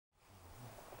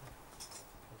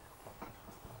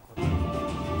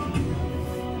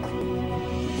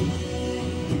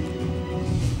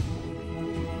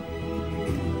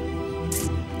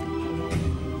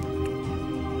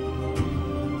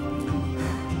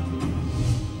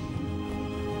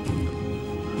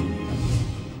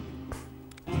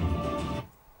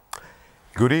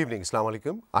Good evening, আসসালামু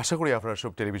আলাইকুম। আশা করি আপনারা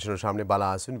সব টেলিভিশনের সামনে বালা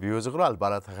আছেন। ভিউজ হল আর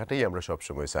বালা থাকাটাই আমরা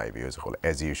সবসময় চাই। ভিউজ হল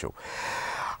অ্যাজ ইউজুয়াল।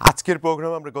 আজকের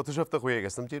প্রোগ্রাম আমরা গত সপ্তাহ হয়ে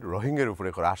গেছিলাম যে রোহিঙ্গার উপরে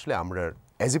করা। আসলে আমরা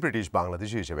অ্যাজ এ ব্রিটিশ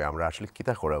বাংলাদেশি হিসেবে আমরা আসলে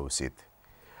কিতা করা উচিত,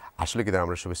 আসলে কিন্তু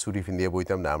আমরা সবাই ছুরি ফিন দিয়ে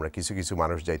বইতাম না। আমরা কিছু কিছু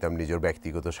মানুষ যাইতাম নিজের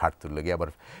ব্যক্তিগত স্বার্থের লাগে, আবার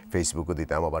ফেসবুকও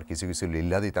দিতাম, আবার কিছু কিছু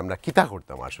লিল্লা দিতাম না। কিতা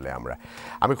করতাম আসলে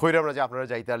আমি কইরাম না যে আপনারা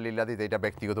যাইতে আর লিল্লা দিতে, এটা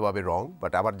ব্যক্তিগতভাবে রং।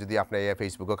 বাট আবার যদি আপনি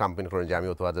ফেসবুকে কমপ্লেন করেন যে আমি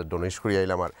অত হাজার ডোনেট করে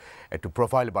আইলাম আর একটু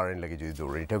প্রোফাইল বানানোর লাগে যদি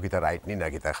দৌড়েন, এটাও কিতা রাইট নি না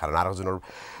কিতা। কারণ আরেকজনের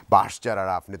বাস যারা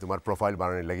আপনি তোমার প্রোফাইল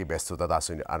বানানোর লাগে ব্যস্ততা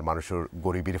আসেন আর মানুষের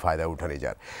গরিবের ফায়দা উঠানে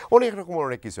যার অনেক রকম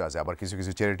অনেক কিছু আছে। আবার কিছু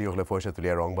কিছু চ্যারিটি হলে পয়সা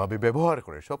তুলিয়া রংভাবে ব্যবহার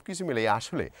করে। সব কিছু মিলে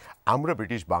আসলে আমরা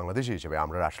ব্রিটিশ বাংলাদেশি হিসেবে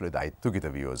আমরা আসলে দায়িত্ব কিতা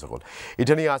ভিউজ হল।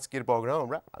 এটা নিয়ে আজকের প্রোগ্রাম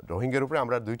আমরা রোহিঙ্গার উপরে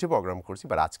আমরা দুইটা প্রোগ্রাম করছি,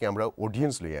 বাট আজকে আমরা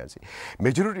অডিয়েন্স লইয়ে আছি।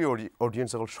 মেজরিটি অডিয়েন্স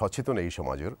সকল সচেতন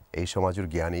এই সমাজের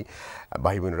জ্ঞানী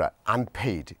ভাই বোনেরা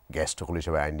আনপেইড গেস্ট সকল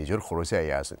হিসেবে নিজের খরচে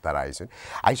তারা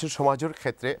আইসেন সমাজের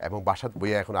ক্ষেত্রে এবং বাসাত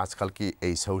বইয়া। এখন আজকাল কি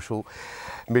এই সোশ্যাল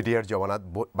মিডিয়ার জমানাত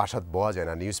বাসাত বওয়া যায়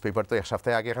না। নিউজ পেপার তো এক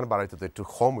সপ্তাহ আগে এখন বাড়াইতো তো একটু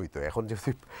কম হইতো। এখন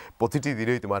যেহেতু প্রতিটি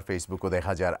দিনেই তোমার ফেসবুকও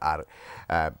দেখা যায় আর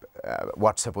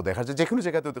হোয়াটসঅ্যাপও দেখা যায়, যে কোনো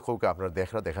জায়গাতে কাউকে আপনারা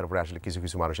দেখার পরে আসলে কিছু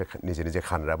কিছু মানুষের নিজে নিজে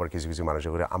খানরা, আবার কিছু কিছু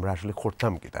মানুষের করে আমরা আসলে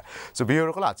করতাম কিতা। সো বিয়ে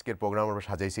হল আজকের প্রোগ্রাম আমরা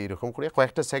সাজাইছি এরকম করে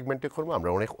কয়েকটা সেগমেন্টে করবো। আমরা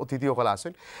অনেক অতিথি হল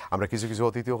আসেন, আমরা কিছু কিছু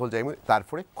অতিথি হল যাইব,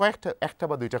 তারপরে একটা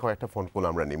বা দুইটা কয়েকটা ফোন কল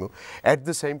আমরা নিব। At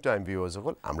the same time viewers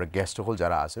হল আমরা গেস্ট হল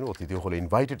যারা আছেন, অতিথি হল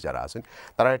ইনভাইটেড যারা আছেন,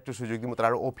 তারা একটু সুযোগ দিব, তারা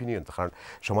ওপিনিয়ন। কারণ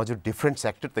সমাজের ডিফারেন্ট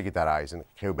সেক্টর থেকে তারা আছেন।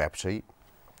 কেউ ব্যবসায়ী,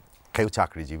 কেউ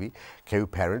চাকরিজীবী, কেউ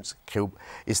প্যারেন্টস, কেউ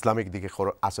ইসলামিক দিকে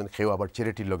আসেন, কেউ আবার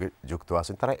চ্যারিটির লোকে যুক্ত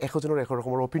আছেন। তারা একজনের এক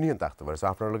রকমের ওপিনিয়ন থাকতে পারে। সো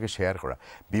আপনার লোকে শেয়ার করা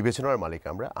বিবেচনার মালিক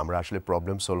আমরা আসলে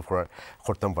প্রবলেম সলভ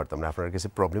করতাম পারতাম না। আপনার কাছে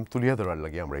প্রবলেম তুলিয়া ধরার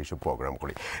লাগে আমরা এইসব প্রোগ্রাম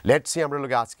করি। লেটস সি আমরা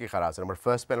লোকে আজকে খারাপ আছেন। আমার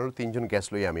ফার্স্ট প্যানেল তিনজন গেস্ট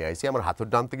লই আমি আইসি। আমার হাতের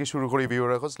ডান থেকে শুরু করি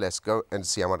viewer hose. Let's go and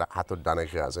see আমার হাতের ডানে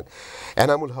কে আছেন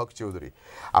এনামুল হক চৌধুরী।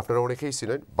 আপনারা অনেকেই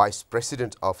ছিলেন vice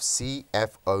president of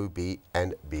CFOB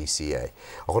and BCA।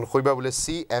 এখন কইবা বলে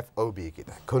CFOB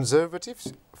কিনা, Conservatives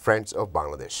Friends of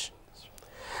Bangladesh,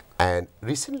 and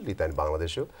recently তাই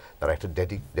বাংলাদেশেও তারা একটা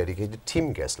ডেডিকেটেড টিম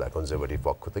গেছলা কনজারভেটিভ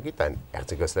পক্ষ থেকে। তাই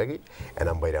একটা গেছ লাগে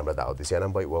এনাম ভাইরে আমরা দাওয়াত দিছি।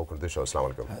 এনাম ভাই ওয়েলকাম টু দ্য শো। আসসালামু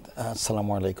আলাইকুম।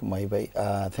 আসসালামু আলাইকুম মাহি ভাই,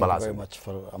 thank you very much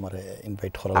for আমার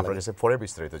ইনভাইট করার আপনার কাছে পরে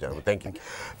বিস্তারিত জানবো। Thank you.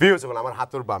 ভিউয়ার্স আমার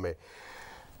হাতের বামে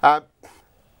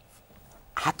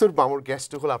হাতের বামর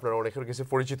গেস্ট হল আপনারা অনেকের কাছে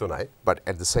পরিচিত নাই, but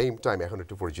at the same time এখন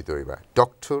একটু পরিচিত হইবা।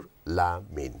 ডক্টর লা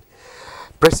মিন,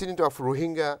 President of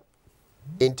Rohingya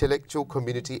Intellectual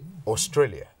Community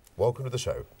Australia. Welcome to the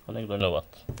show. অনেক ধন্যবাদ।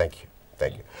 Thank you.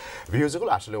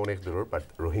 ভিউজগুলো আসলে অনেক দূর, বাট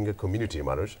রোহিঙ্গা কমিউনিটির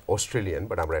মানুষ অস্ট্রেলিয়ান।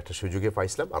 বাট আমরা একটা সুযোগে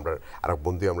পাইছিলাম, আমরা আর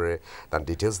বন্ধু আমরা তার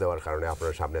ডিটেলস দেওয়ার কারণে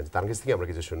আপনার সামনে আছে, তার কাছ থেকে আমরা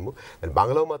কিছু শুনবো।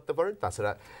 বাংলাও মারতে পারেন,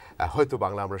 তাছাড়া হয়তো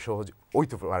বাংলা আমরা সহজ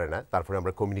ওইতে পারে না, তারপরে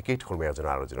আমরা কমিউনিকেট করবো একজন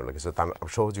আরেকজনের লাগে, তার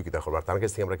সহযোগিতা করবো। আর তার কাছ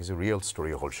থেকে আমরা কিছু রিয়েল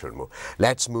স্টোরি হল শুনবো।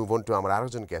 লেটস মুভ অন টু আমার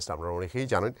আরেকজন গেস্ট। আপনারা অনেকেই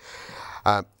জানেন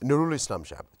নুরুল ইসলাম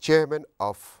সাহেব, chairman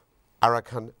of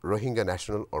Arakan Rohingya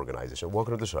national organisation.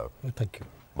 Welcome to the show. Thank you.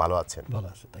 ভালো আছেন? ভালো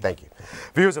আছি, থ্যাংক ইউ।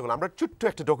 ভিউয়ার্স আমরা ছোট্ট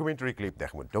একটা ডকুমেন্টারি ক্লিপ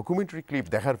দেখবো। ডকুমেন্টারি ক্লিপ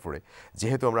দেখার পরে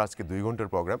যেহেতু আমরা আজকে 2 ঘন্টার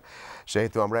প্রোগ্রাম,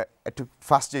 সেহেতু আমরা একটু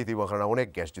ফাস্ট যেই দিব, কারণ অনেক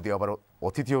গেস্ট যদি আবার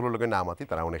অতিথি হলো লোকে না মাতি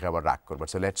তারা অনেকে আবার রাগ করবে।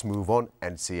 So let's move on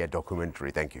and C A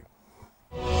documentary. Thank you.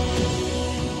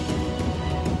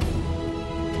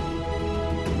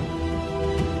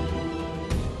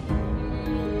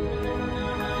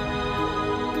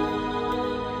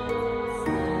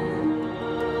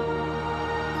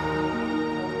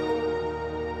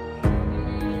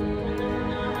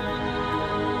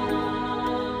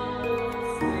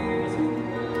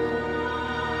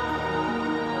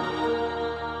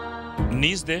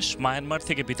 নিজ দেশ মায়ানমার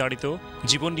থেকে বিতাড়িত,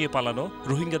 জীবন নিয়ে পালানো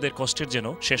রোহিঙ্গাদের কষ্টের যেন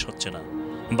শেষ হচ্ছে না।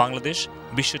 বাংলাদেশ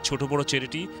বিশ্বের ছোট বড়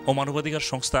চ্যারিটি ও মানবাধিকার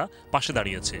সংস্থা পাশে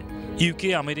দাঁড়িয়েছে। ইউকে,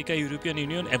 আমেরিকা, ইউরোপিয়ান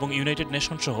ইউনিয়ন এবং ইউনাইটেড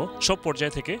নেশন সহ সব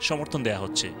পর্যায় থেকে সমর্থন দেওয়া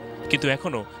হচ্ছে, কিন্তু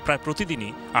এখনও প্রায়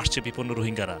প্রতিদিনই আসছে বিপন্ন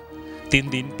রোহিঙ্গারা। 3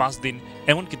 দিন, 5 দিন,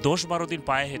 এমনকি 10-12 দিন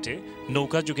পায়ে হেঁটে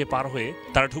নৌকা যুগে পার হয়ে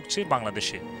তারা ঢুকছে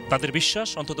বাংলাদেশে। তাদের বিশ্বাস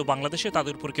অন্তত বাংলাদেশে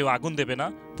তাদের উপর কেউ আগুন দেবে না,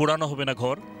 পোড়ানো হবে না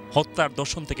ঘর, হত্যার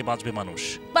দর্শন থেকে বাঁচবে মানুষ।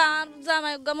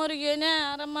 জামাই উগা মরে গিয়ে না,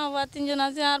 আর মা বাবা 3 জন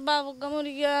আছে, আর বাবা উগা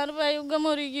মরে গিয়ে, আর ভাই উগা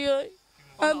মরে গিয়ে,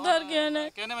 আর ধর গিয়ে না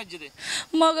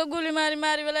মগা গুলি মারি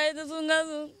মারি বেলা এই তো শুনগা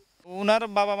শুন। উনার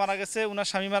বাবা মারা গেছে, উনার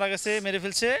স্বামী মারা গেছে, মেরে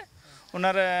ফেলছে,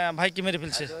 ওনার ভাইকে মেরে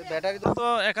ফেলছে। তো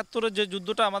 71-এর যে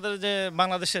যুদ্ধটা আমাদের যে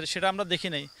বাংলাদেশের, সেটা আমরা দেখি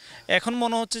নাই। এখন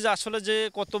মনে হচ্ছে যে আসলে যে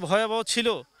কত ভয়াবহ ছিল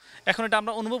এখন এটা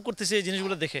আমরা অনুভব করতেছি এই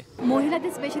জিনিসগুলো দেখে।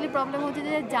 মহিলাদের স্পেশালি প্রবলেম হচ্ছে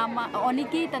যে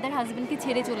অনেকেই তাদের হাজবেন্ডকে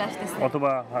ছেড়ে চলে আসতেছে,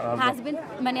 অথবা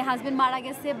হাজবেন্ড মারা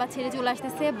গেছে বা ছেড়ে চলে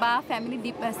আসতেছে, বা ফ্যামিলি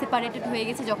সেপারেটেড হয়ে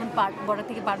গেছে যখন বর্ডার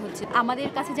থেকে পার হচ্ছে। আমাদের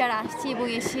কাছে যারা আসছে এবং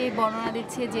এসে বর্ণনা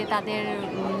দিচ্ছে যে তাদের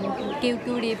কেউ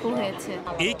রেপও হয়েছে।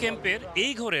 এই ক্যাম্পের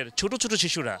এই ঘরের ছোট ছোট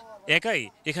শিশুরা একাই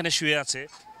এখানে শুয়ে আছে।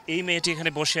 এই মেয়েটি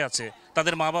এখানে বসে আছে,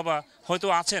 তাদের মা বাবা হয়তো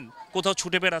আছেন কোথাও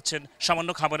ছুটে বেড়াচ্ছেন সামান্য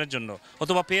খাবারের জন্য,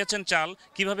 অথবা পেয়েছেন চাল,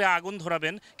 কিভাবে আগুন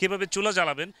ধরাবেন, কিভাবে চুলা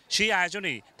জ্বালাবেন, সেই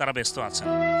আয়োজনেই তারা ব্যস্ত আছেন।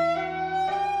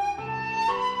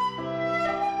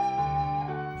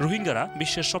 রোহিঙ্গারা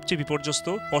বিশ্বের সবচেয়ে বিপর্যস্ত,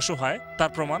 অসহায়,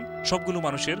 তার প্রমাণ সবগুলো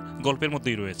মানুষের গল্পের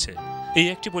মধ্যেই রয়েছে। এই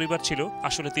একটি পরিবার ছিল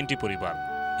আসলে 3টি পরিবার।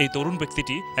 এই তরুণ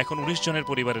ব্যক্তিটি এখন 19 জনের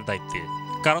পরিবারের দায়িত্বে,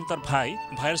 কারণ তার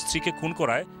ভাইয়ের স্ত্রীকে খুন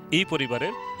করায় এই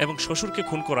পরিবারের, এবং শ্বশুরকে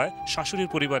খুন করায় শাশুড়ির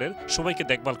পরিবারের সবাইকে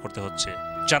দেখভাল করতে হচ্ছে।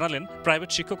 জানালেন প্রাইভেট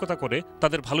শিক্ষকতা করে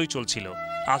তাদের ভালোই চলছিল,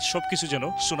 আজ সবকিছু যেন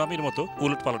সুনামির মতো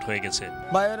উলটপালট হয়ে গেছে।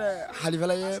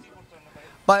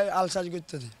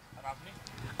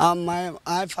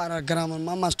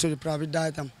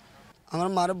 আমার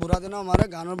মারে বুড়া দিন আমার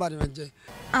গানের বাড়ি বাজছে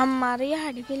আমারে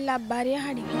হাড়ি ফেললা বাড়ি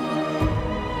হাড়ি।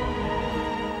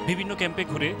 বিভিন্ন ক্যাম্পে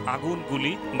ঘুরে আগুন,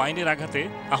 গুলি, মাইনের আঘাতে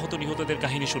আহত নিহতদের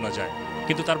কাহিনী শোনা যায়,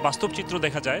 কিন্তু তার বাস্তব চিত্র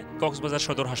দেখা যায় কক্সবাজার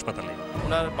সদর হাসপাতালে।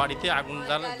 ওনার বাড়িতে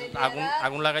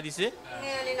আগুন লাগাই দিছে,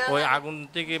 ওই আগুন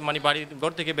থেকে মানে বাড়ির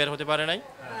ঘর থেকে বের হতে পারে নাই,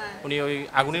 উনি ওই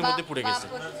আগুনের মধ্যে পুড়ে গেছে।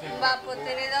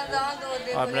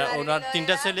 আপনার ওনার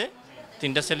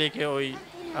 3টা ছেলেকে ওই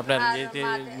আপনার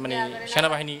মানে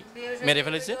সেনাবাহিনী মেরে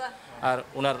ফেলেছে, আর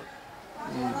ওনার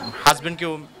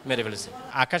হাজবেন্ডকেও মেরে ফেলেছে।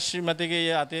 আকাশ সীমা থেকে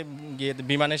গিয়ে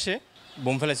বিমান এসে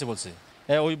বোম ফেলেছে বলছে,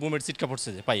 ওই বোমের ছিটকা পড়ছে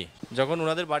যে পায়ে। যখন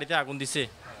ওনাদের বাড়িতে আগুন দিছে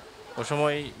ওই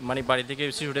সময় মানে বাড়ি থেকে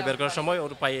শিশুটা বের করার সময়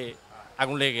ওর পায়ে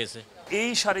আগুন লেগে গেছে।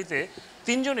 এই সারিতে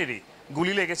 3 জনেরই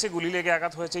গুলি লেগেছে, গুলি লেগে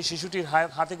আঘাত হয়েছে, শিশুটির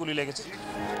হাতে গুলি লেগেছে।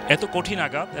 এত কঠিন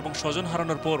আঘাত এবং স্বজন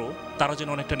হারানোর পরও তারা যেন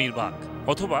অনেকটা নির্বাক,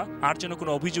 অথবা আর যেন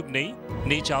কোনো অভিযোগ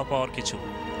নেই চাওয়া পাওয়ার কিছু,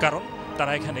 কারণ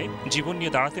তারা এখানে জীবন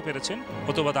নিয়ে দাঁড়াতে পেরেছেন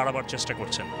অথবা দাঁড়াবার চেষ্টা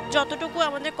করছেন। যতটুকু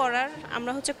আমাদের করার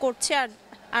আমরা করছি, আর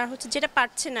যেটা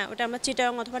পারছে না ওটা আমরা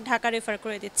চিটাগাং অথবা ঢাকা রেফার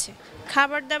করে দিচ্ছি।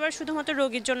 খাবার দাবার শুধুমাত্র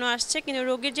রোগীর জন্য আসছে, কিন্তু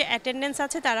রোগীর যে অ্যাটেন্ডেন্স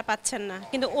আছে তারা পাচ্ছেন না,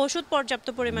 কিন্তু ওষুধ পর্যাপ্ত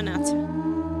পরিমাণে আছে।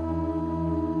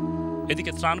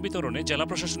 এদিকে ত্রাণ বিতরণে জেলা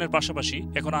প্রশাসনের পাশাপাশি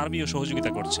এখন আর্মিও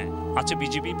সহযোগিতা করছে। আছে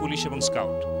বিজিবি, পুলিশ এবং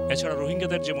স্কাউট। এছাড়া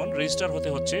রোহিঙ্গাদের যেমন রেজিস্টার হতে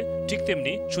হচ্ছে, ঠিক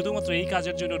তেমনি শুধুমাত্র এই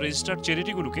কাজের জন্য রেজিস্টার্ড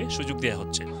চ্যারিটিগুলোকে সুযোগ দেওয়া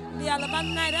হচ্ছে।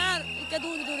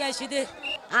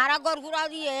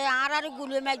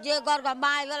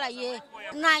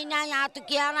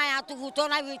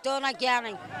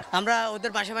 আমরা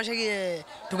ওদের পাশে গিয়ে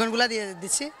টোকেনগুলা দিয়ে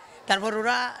দিচ্ছি, তারপর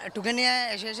ওরা টোকেন নিয়ে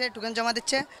এসে টোকেন জমা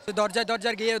দিচ্ছে।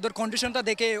 দরজায় গিয়ে ওদের কন্ডিশনটা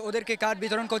দেখে ওদেরকে কার্ড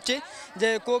বিতরণ করছে, যে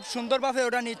খুব সুন্দরভাবে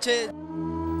ওরা নিচ্ছে।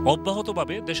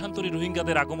 অব্যাহতভাবে দেশান্তরী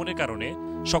রোহিঙ্গাদের আগমনের কারণে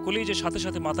সকলেই যে সাথে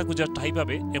সাথে মাথা গুঁজার ঠাঁই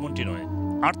পাবে এমনটি নয়,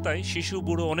 আর তাই শিশু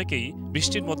বুড়ো অনেকেই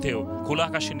বৃষ্টির মধ্যেও খোলা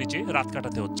আকাশের নিচে রাত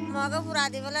কাটাতে হচ্ছে।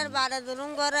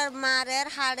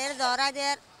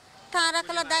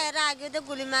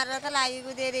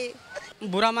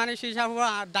 বুড়া মানুষ হিসাবে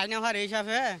ডাইনা ভার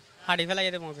হিসাবে হাড়ি ফেলাই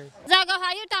যেতে মগে জায়গা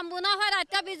হাই টাম্বু না হয়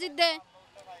রাতটা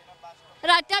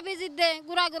বিজিত দে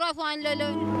গুড়া ফাইন লইল।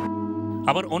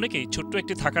 আবার অনেকেই ছোট্ট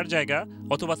একটি থাকার জায়গা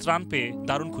অথবা ত্রাণ পেয়ে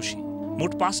দারুণ খুশি।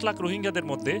 মোট 5 লাখ রোহিঙ্গাদের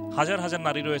মধ্যে হাজার হাজার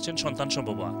নারী রয়েছেন সন্তান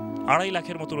সম্ভবা, 2.5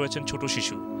 লাখের মতো রয়েছেন ছোট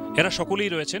শিশু। এরা সকলেই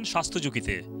রয়েছেন স্বাস্থ্য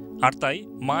ঝুঁকিতে, আর তাই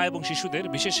মা এবং শিশুদের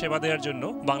বিশেষ সেবা দেওয়ার জন্য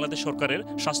বাংলাদেশ সরকারের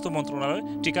স্বাস্থ্য মন্ত্রণালয়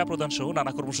টিকা প্রদান সহ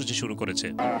নানা কর্মসূচি শুরু করেছে।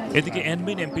 এদিকে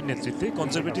এনবিন এমপির নেতৃত্বে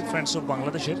কনজারভেটিভ ফ্রেন্ডস অব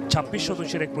বাংলাদেশের 26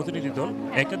 সদস্যের এক প্রতিনিধি দল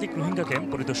একাধিক রোহিঙ্গা ক্যাম্প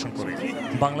পরিদর্শন করে।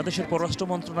 বাংলাদেশের পররাষ্ট্র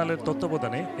মন্ত্রণালয়ের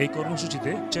তত্ত্বাবধানে এই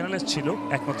কর্মসূচিতে চ্যানেলস ছিল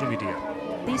একমাত্র media.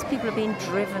 These people are being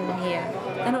driven here.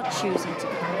 They're not choosing to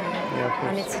come here.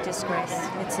 And it's a disgrace.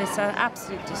 It's an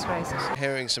absolute disgrace.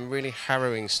 Hearing some really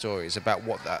harrowing stories about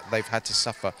what they've had to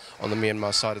suffer on the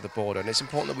Myanmar side of the border, and it's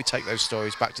important that we take those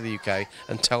stories back to the UK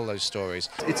and tell those stories.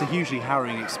 It's a hugely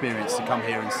harrowing experience to come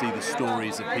here and see the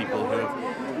stories of people who have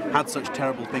had such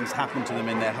terrible things happen to them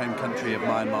in their home country of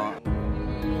Myanmar.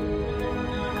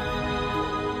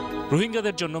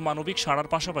 রোহিঙ্গাদের জন্য মানবিক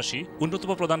সাড়ার পাশাপাশি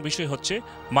অন্যতম প্রধান বিষয় হচ্ছে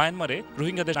মায়ানমারে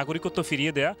রোহিঙ্গাদের নাগরিকত্ব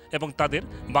ফিরিয়ে দেয়া এবং তাদের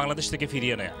বাংলাদেশ থেকে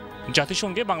ফিরিয়ে নেয়া।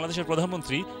 জাতিসংঘে বাংলাদেশের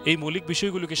প্রধানমন্ত্রী এই মৌলিক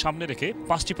বিষয়গুলোকে সামনে রেখে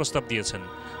 5টি প্রস্তাব দিয়েছেন।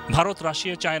 ভারত,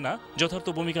 রাশিয়া, চায়না যথার্থ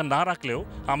ভূমিকা না রাখলেও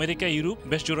আমেরিকা, ইউরোপ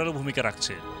বেশ জোরালো ভূমিকা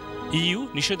রাখছে। ইইউ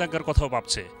নিষেধাজ্ঞার কথাও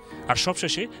ভাবছে। আর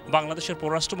সবশেষে বাংলাদেশের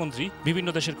পররাষ্ট্রমন্ত্রী বিভিন্ন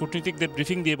দেশের কূটনীতিকদের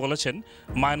ব্রিফিং দিয়ে বলেছেন,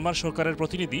 মায়ানমার সরকারের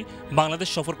প্রতিনিধি বাংলাদেশ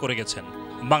সফর করে গেছেন।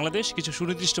 বাংলাদেশ কিছু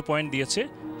সুনির্দিষ্ট পয়েন্ট দিয়েছে,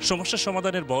 সমস্যার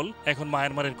সমাধানের বল এখন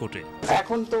মায়ানমারের কোর্টে।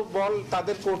 এখন তো বল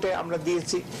তাদের কোর্টে আমরা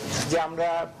দিয়েছি যে আমরা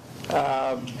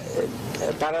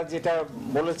তারা যেটা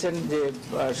বলেছেন যে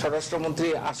স্বরাষ্ট্রমন্ত্রী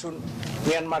আসুন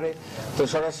মিয়ানমারে, তো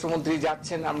স্বরাষ্ট্রমন্ত্রী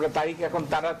যাচ্ছেন, আমরা তারিখ এখন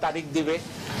তারা তারিখ দিবে,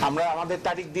 আমরা আমাদের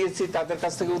তারিখ দিয়েছি, তাদের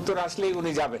কাছ থেকে উত্তর আসলেই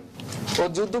উনি যাবেন। ও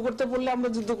যুদ্ধ করতে বললে আমরা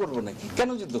যুদ্ধ করব নাকি? কেন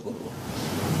যুদ্ধ করব?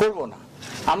 করব না।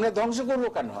 আমরা ধ্বংস করব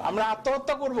কেন? আমরা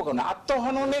আত্মহত্যা করব কেন?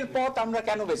 আত্মহননের পথ আমরা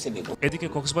কেন বেছে নিব? এদিকে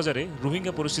কক্সবাজারে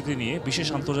রোহিঙ্গা পরিস্থিতি নিয়ে বিশেষ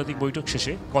আন্তর্জাতিক বৈঠক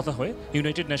শেষে কথা হয়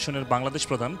ইউনাইটেড নেশনের বাংলাদেশ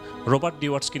প্রধান রবার্ট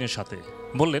ডিওয়ার্টস্কিনের সাথে।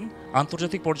 বললেন,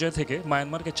 আন্তর্জাতিক পর্যায় থেকে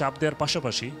মায়ানমারকে চাপ দেওয়ার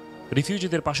পাশাপাশি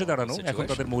রিফিউজিদের পাশে দাঁড়ানো এখন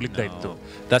তাদের মৌলিক দায়িত্ব।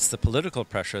 That's the political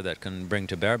pressure that can bring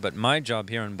to bear, but my job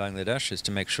here in Bangladesh is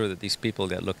to make sure that these people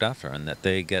get looked after and that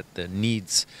they get the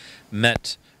needs met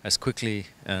as quickly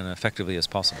and effectively as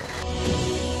possible.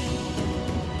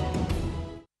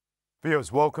 Viewers,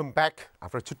 welcome back.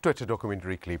 আপনার ছোট্ট একটা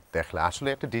documentary clip দেখলে আসলে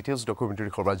একটা details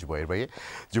documentary করবা জুবাইর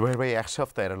ভাই এক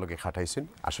সপ্তাহ এর লগে খাটাইছেন।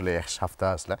 আসলে এক সপ্তাহ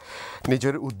আসলে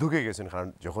নিজের উদ্যোগে গেছেন, কারণ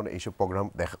যখন এইসব প্রোগ্রাম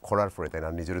করার পরে তাই না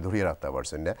নিজের ধরিয়ে রাখতে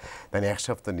পারছেন না, তাই এক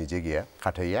সপ্তাহ নিজে গিয়া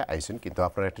খাটাইয়া আইছেন। কিন্তু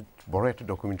আপনার একটা বড় একটা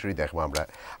ডকুমেন্টারি দেখবো আমরা,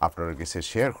 আপনার কাছে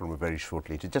শেয়ার করবো ভেরি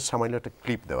শর্টলি। এটা জাস্ট সামান্য একটা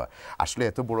ক্লিপ দেওয়া, আসলে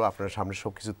এত বড় আপনার সামনে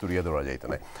সব কিছু তুলিয়ে ধরা যাইতো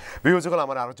না। ভিউয়ার্স, যখন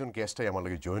আমার আরেকজন গেস্টটাই আমার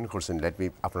লগে জয়েন করছেন, লেট মি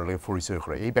আপনার লগে পরিচয়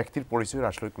করে। এই ব্যক্তির পরিচয়ের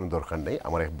আসলে কোনো দরকার নেই,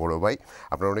 আমার এক বড় ভাই,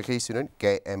 আপনারা অনেকেই ছিলেন,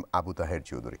 KM আবু তাহের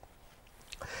চৌধুরী।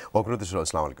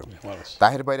 আসসালামু আলাইকুম।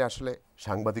 তাহের বাইরে আসলে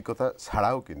সাংবাদিকতা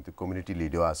ছাড়াও কিন্তু কমিউনিটি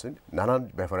লিডারও আছেন, নানান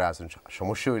ব্যাপারে আছেন,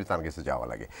 সমস্যা হইলে তার কাছে যাওয়া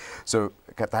লাগে। সো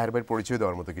তাহের ভাইয়ের পরিচয়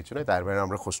দেওয়ার মতো কিছু নয়, তাহের ভাইয়ের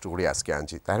আমরা কষ্ট করে আজকে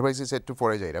আনছি। তাহের ভাই যে একটু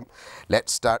পরে যাইলাম, লেট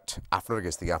স্টার্ট আপনার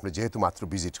কাছ থেকে। আপনি যেহেতু মাত্র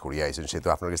ভিজিট করিয়ে আইছেন, সেহেতু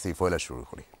আপনার কাছ থেকে পয়লা শুরু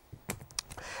করি।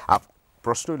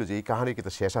 প্রশ্ন হইল যে এই কাহিনী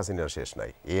কিন্তু শেষ আছে না শেষ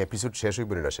নাই, এই এপিসোড শেষ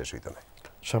হইব না শেষ হইতো না।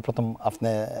 সর্বপ্রথম আপনি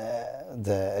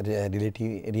যে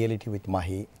রিয়েলিটি উইথ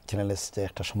মাহি চ্যানেলে যে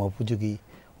একটা সময়োপযোগী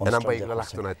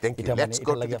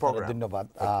ধন্যবাদ।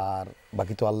 আর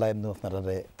বাকি তো আল্লাহ এমনি আপনারা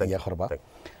ইয়া করবা।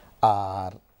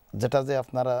 আর যেটা যে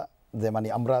আপনারা যে মানে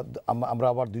আমরা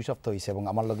আবার 2 সপ্তাহ হয়েছে এবং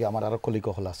আমার লগে আমার আরো কলিগ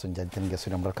হল আসুন, জানতেন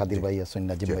গেছেন, আমরা কাদির ভাই আসুন,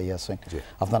 নাজিম ভাই আসুন।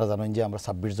 আপনারা জানেন যে আমরা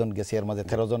 26 জন গেছি, এর মাঝে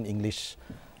 13 জন English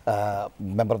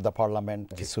member of the parliament,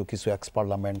 কিছু এক্স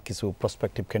পার্লামেন্ট, কিছু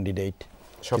প্রসপেক্টিভ ক্যান্ডিডেট,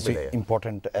 কিছু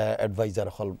ইম্পর্টেন্ট অ্যাডভাইজার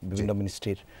হল বিভিন্ন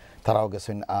মিনিস্ট্রির, তারাও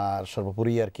গেছেন। আর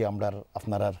সর্বোপরি আর কি আমরা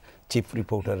আপনার চিফ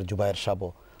রিপোর্টার জুবাইর সাহেব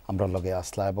আমরা লগে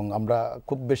আসলা, এবং আমরা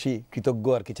খুব বেশি কৃতজ্ঞ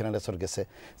আর কি চ্যানেলের গেছে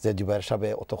যে জুবাইর সাহেব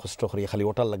অত কষ্ট করিয়া খালি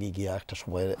ওটার লাগি গিয়া একটা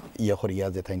সময় ইয়া করিয়া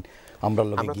যে তাই আমরা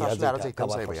লগে গিয়া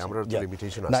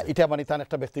না, এটা মানে তার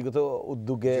একটা ব্যক্তিগত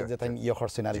উদ্যোগে যে তাই ইয়া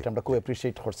করছেন, আর এটা আমরা খুব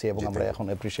অ্যাপ্রিসিয়েট করছি এবং আমরা এখন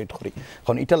অ্যাপ্রিসিয়েট করি।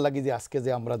 কারণ এটার লাগি যে আজকে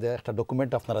যে আমরা যে একটা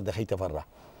ডকুমেন্ট আপনারা দেখাইতে পাররা,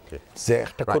 যে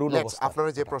একটা করুণ অবস্থা। আপনারা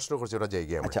যে প্রশ্ন করছে ওটা যাই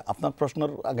গিয়ে আচ্ছা, আপনার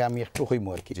প্রশ্নের আগে আমি একটু হইমু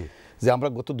আর কি, যে আমরা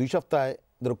গত 2 সপ্তাহে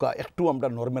একটু আমরা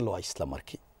নর্মাল আসলাম আর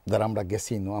কি, যারা আমরা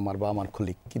গেছি আমার বা আমার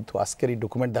কলিগ, কিন্তু আজকের এই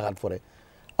ডকুমেন্ট দেখার পরে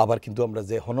আবার কিন্তু আমরা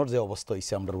যে হনর যে অবস্থা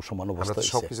হইছে, আমরা সমান অবস্থা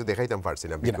হইছে, সবকিছু দেখাইতাম পারছি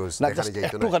না বিকজ দেখানি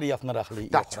যাইতো না, একটু খালি আপনারা খালি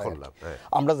টাচ করলাম।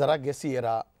 আমরা যারা গেছি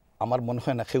এরা আমার মনে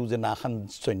হয় না কেউ যে না খান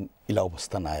ইলা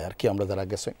অবস্থা নাই আর কি। আমরা যারা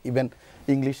গেছেন ইভেন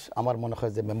ইংলিশ আমার মনে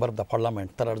হয় যে মেম্বার অফ দ্য পার্লামেন্ট,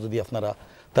 তারা যদি আপনারা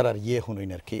তারার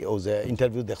শুনুন আর কি, ও যে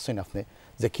ইন্টারভিউ দেখছেন আপনি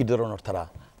যে কি ধরনের তারা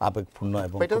আবেগপূর্ণ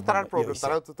এবং তারার প্রবলেম,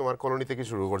 তারাও তো তোমার কলোনি থেকে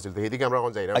শুরু করছিল, এদিকে আমরা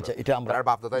এখন যাই না। আচ্ছা, এটা আমরা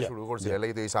বাপদাদাই শুরু করছিল,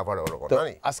 লাগি তো এই সাফার হলো না।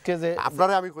 আজকে যে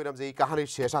আপনারা আমি কইলাম যে এই কাহিনী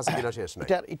শেষ আছে কিনা শেষ নাই,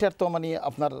 এটার তো মানে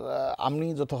আপনার আমি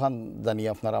যতক্ষণ জানি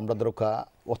আপনার আমরা দরকা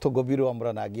অত গভীরও আমরা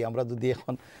না গিয়ে, আমরা যদি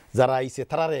এখন যারা আইছে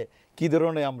তারারে কি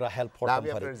ধরনের আমরা হেল্প করতে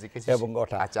পারি এবং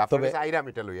ওটা। তবে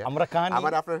আমরা কাহিনী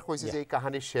আমার আপনার কইছে যে এই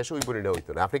কাহিনী শেষ হইব না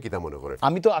হইতো না, আপনি কি তা মনে করেন?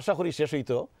 আমি তো আশা করি শেষ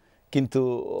হইতো, কিন্তু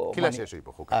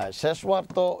শেষ হওয়ার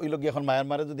তো ওই লোক এখন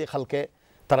মায়ানমারে যদি কালকে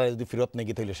তারা যদি ফেরত নেই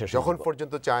তাহলে শেষ, যখন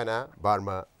পর্যন্ত চায়না,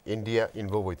 বার্মা, ইন্ডিয়া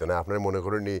ইনভলভ হইতো না, আপনারা মনে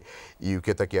করেন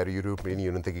ইউকে থেকে আর ইউরোপিয়ান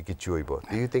ইউনিয়ন থেকে কিছু হইব?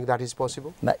 Do you think that is possible?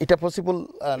 না, এটা পসিবল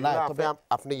না। তবে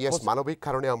আপনি ইয়েস মানবিক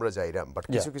কারণে আমরা যাইরাম, বাট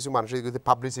কিছু মানুষের যদি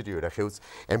পাবলিসিটি হইরা কেউ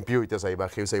এমপি হইতে চাইবা,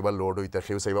 কেউ চাইবা লর্ড হইতে,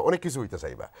 কেউ চাইবা অনেক কিছু হইতে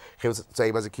চাইবা, কেউ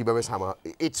চাইবা যে কিভাবে সামা,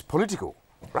 ইটস পলিটিক্যাল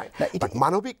রাইট।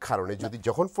 মানবিক কারণে যদি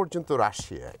যখন পর্যন্ত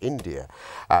রাশিয়া, ইন্ডিয়া,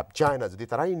 চায়না যদি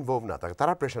তারা ইনভলভ না থাকে,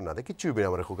 তারা প্রেশার না দেয়, কিচ্ছু হইবে না।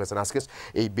 আমার খুব কাছে আজকে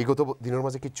এই বিগত দিনের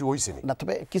মাঝে কিচ্ছু হইছে না।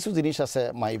 তবে কিছু জিনিস আছে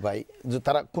মাই ভাই, যে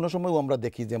তারা কোনো সময় আমরা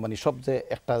দেখি যে মানে সব যে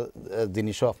একটা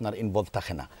জিনিসও আপনার ইনভলভ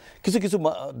থাকে না, কিছু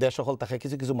দেশ সকল থাকে,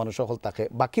 কিছু মানুষ সকল থাকে,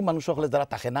 বাকি মানুষ সকলে যারা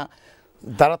থাকে না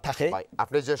তারা থাকে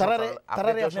আপনি যে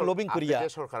তারারে আপনি লবিং করিয়া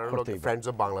সরকারের লোক ফ্রেন্ডস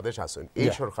অফ বাংলাদেশ আছেন এই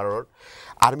সরকারের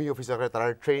আর্মি অফিসাররা তারা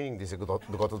ট্রেনিং দিছে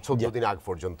গত 14 দিন আগ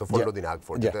পর্যন্ত 15 দিন আগ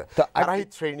পর্যন্ত তারাই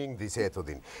ট্রেনিং দিছে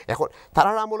এতদিন এখন তারা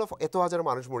আমল এত হাজার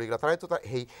মানুষ মরে গেল তারাই তো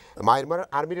এই মায়ানমার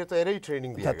আর্মির তো এরাই ট্রেনিং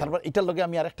দিয়ে তারপর এটার লগে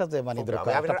আমি আরেকটা যে মানে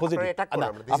একটা পজিটিভ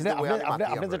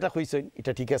আপনি যেটা কইছেন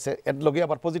এটা ঠিক আছে এর লগে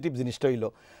আবার পজিটিভ জিনিসটা হইলো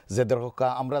যে দরকা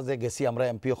আমরা যে গেছি আমরা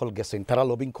এমপি হল গেছেন তারা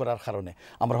লবিং করার কারণে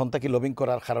আমরা হন্তাকি লবিং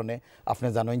করার কারণে আপনি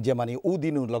জানেন যে মানে ও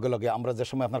দিন লগে লগে আমরা যে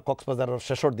সময় আপনার কক্সবাজারের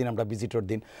শেষের দিন আমরা ভিজিটর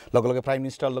দিন লগে লগে প্রাইম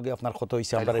মিনিস্টার লগে আপনার কত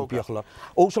হইছে আমরা এমপি হল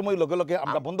ও সময় লগে লগে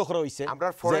আমরা বন্ধ করা হইছে আমরা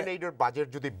ফরেন এইডের বাজেট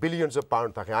যদি বিলিয়নস অফ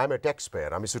পাউন্ড থাকে I M A tax payer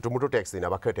আমি ছোটমোটো ট্যাক্স দিই না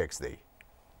বাকি ট্যাক্স দেই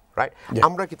রাইট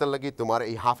আমরা কি তার লাগি তোমার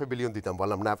এই $500 বিলিয়ন দিতাম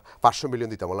বললাম না 500 মিলিয়ন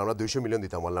দিতাম বললাম না 200 মিলিয়ন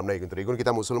দিতাম বললাম না কিন্তু এগুন কি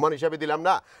তা মুসলমান হিসেবে দিলাম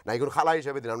না এগুন খালা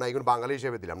হিসেবে দিলাম না এগুন বাঙালি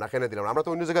হিসেবে দিলাম না কেন দিলাম আমরা তো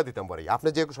অন্য জায়গায় দিতাম পারি আপনি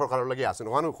যে সরকারের লাগি আছেন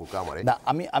ওখানে খুব আমারে না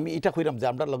আমি এটা কইরাম যে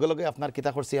আমরা লগে লগে আপনার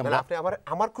কিতা করছি আমরা আপনি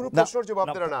আমার কোনো প্রশ্নের জবাব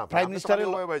দেন না প্রাইম মিনিস্টারের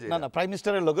না প্রাইম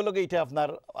মিনিস্টারের লগে লগে এটা আপনার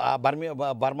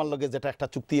বার্মার লগে যেটা একটা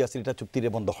চুক্তি আছে এটা চুক্তিরে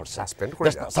বন্ধ করছে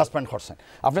সাসপেন্ড করছেন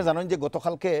আপনি জানেন যে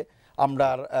গতকালকে আমরা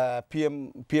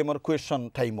পিএম এর কোয়েশ্চন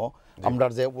টাইমও আমরা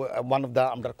যে ওয়ান অফ দা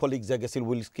আমরা কলিগ যে গেছিল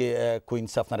উইলসকে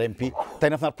কুইন্স আপনার এমপি তাই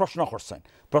আপনার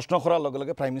প্রশ্ন করার লগে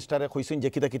লগে প্রাইম মিনিস্টারে কইছেন যে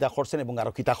কিতা কিতা করছেন এবং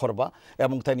আরো কিতা করবা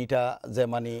এবং তাই এটা যে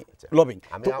মানে লবিং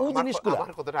তো ওই জিনিসগুলো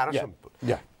আমার কথাটা আরো সিম্পল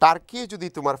তার কি যদি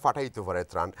তোমার ফাটাইতে পারে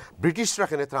ত্রাণ ব্রিটিশরা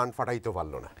কেন ত্রাণ ফাটাইতে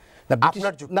পারলো না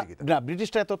আপনার যুক্তি কি না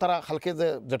ব্রিটিশরা তো তারা হালকে যে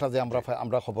যেটা যে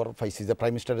আমরা খবর পাইছি যে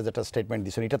প্রাইম মিনিস্টারের যেটা স্টেটমেন্ট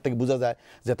দিছেন এটা থেকে বোঝা যায়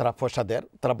যে তারা পয়সা দেয়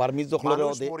তারা বার্মিজ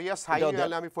জখলরেও দেয়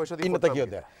আমি পয়সা দিই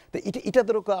দেয় তো এটা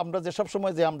ধরো আমরা যে সব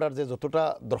সময় যে আমরা যে যতটা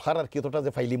দরকার আর কি ততটা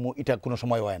যে ফাইলিমু এটা কোনো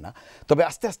সময় হয় না তবে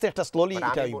আস্তে আস্তে একটা স্লোলি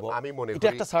এটা হইব এটা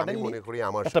একটা সাডেনলি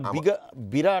একটা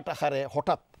বিরাট আকারে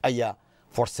হঠাৎ আইয়া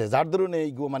ফোর্সে যার ধরুন এই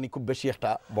মানে খুব বেশি একটা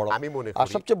বড় আর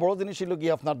সবচেয়ে বড় জিনিস হলো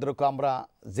গিয়ে আপনার ধরো আমরা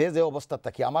যে অবস্থা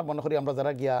থাকি আমার মনে করি আমরা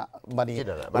যারা গিয়া মানে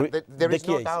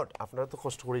আপনারা তো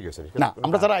কষ্ট করে গেছেন না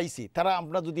আমরা যারা আইছি তারা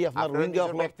আমরা যদি আপনার রোহিঙ্গা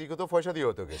ব্যক্তিগত পয়সা দিয়ে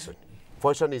হতে গেছেন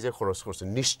পয়সা নিজে খরচ করছেন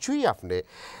নিশ্চয়ই আপনি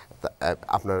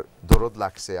আপনার দরদ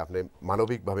লাগছে আপনি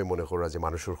মানবিকভাবে মনে করা যে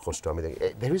মানুষের কষ্ট আমি দেখি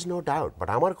there is no doubt but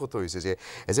আমার কথা হয়েছে যে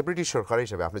এজ এ ব্রিটিশ সরকার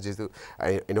হিসেবে আপনি যেহেতু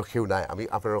কেউ নাই আমি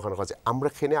আপনার ওখানে কাছে আমরা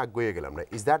খেনে আগুয়ে গেলাম না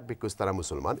ইজ দ্যাট বিকজ তারা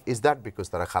মুসলমান ইজ দ্যাট বিকজ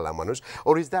তারা খালা মানুষ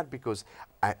ওর is that because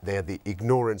they R the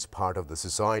ignorance part of the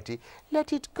society let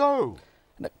it go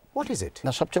What is it?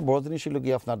 না সবচেয়ে বড় জিনিস হলো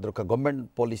গিয়ে আপনার দরকার গভর্নমেন্ট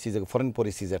পলিসি যে ফরেন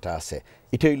পলিসি যেটা আছে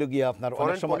এটা হইলো গিয়ে আপনার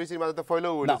অনেক সময় পলিসির মধ্যে তো ফলো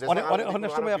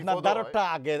অনেক সময় আপনার দারটা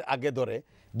আগে ধরে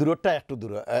দূরটা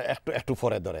একটু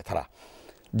পরে ধরে তারা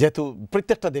যেহেতু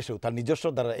প্রত্যেকটা দেশেও তার নিজস্ব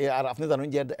দ্বারা আর আপনি জানেন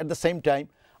যে এট দ্য সেম টাইম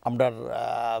আমরা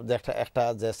যে একটা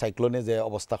যে সাইক্লোনে যে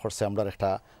অবস্থা করছে আমরা একটা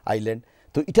আইল্যান্ড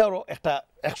তো এটারও একটা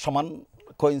এক সমান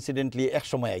কোইন্সিডেন্টলি এক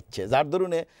সময় আসছে যার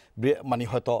দরুনে মানে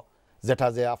হয়তো যেটা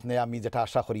যে আপনি আমি যেটা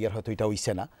আশা করি আর হয়তো এটা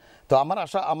হইছে না তো আমার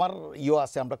আশা আমার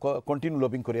আছে আমরা কন্টিনিউ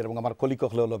লবিং করি এবং আমার কলিগ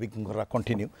হলেও লবিং করা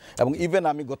কন্টিনিউ এবং ইভেন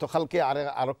আমি গতকালকে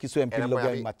আরও কিছু এমপির লগে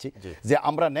আমি মারছি যে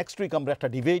আমরা নেক্সট উইক আমরা একটা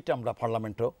ডিবেট আমরা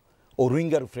পার্লামেন্টও ও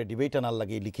রোহিঙ্গার উপরে ডিবেট আনার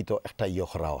লাগে লিখিত একটা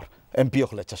করা এমপি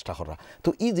হলে চেষ্টা করা তো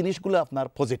এই জিনিসগুলো আপনার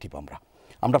পজিটিভ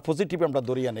আমরা পজিটিভ আমরা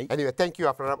দরিয়া নেই এনিওয়ে থ্যাংক ইউ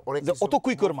আপনারা অনেক অত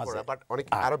কুইকর মাঝে বাট অনেক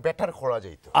আরো বেটার করা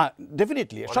যাইতো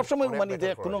ডেফিনেটলি সব সময় মানে যে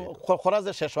কোনো খরা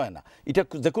যে শেষ হয় না এটা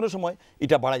যে কোনো সময়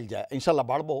এটা বাড়াই যায় ইনশাআল্লাহ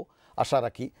বাড়বো আশা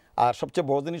রাখি আর সবচেয়ে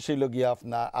বড় জিনিস হইল গিয়া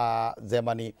আপনার যে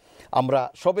মানে আমরা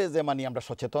সবে যে মানে আমরা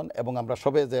সচেতন এবং আমরা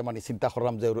সবে যে মানে চিন্তা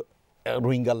করলাম যে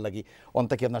রোহিঙ্গার লাগি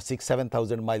অন্তকে আপনার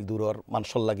 6-7,000 মাইল দূরের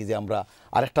মানুষের লাগি যে আমরা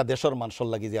আরেকটা দেশের মানুষের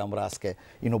লাগি যে আমরা আজকে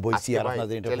বইছি আর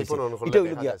আপনাদের এটা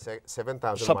হইল গিয়া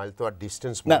 7,000 মাইল তো আর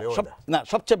ডিসটেন্স মনে হয় না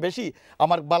সবচেয়ে বেশি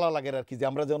আমার ভালো লাগে আর কি যে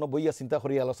আমরা যেন বইয়া চিন্তা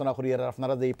করি আলোচনা করি আর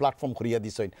আপনারা যে এই প্ল্যাটফর্ম করিয়া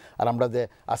দিছেন আর আমরা যে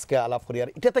আজকে আলাপ করি আর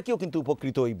এটা থেকেও কিন্তু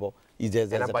উপকৃত হইব এই যে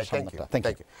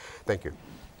thank you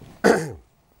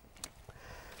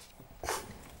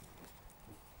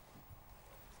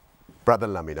Brother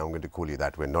Lamin, I'm going to call you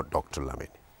that way, not Dr.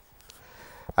 Lamin.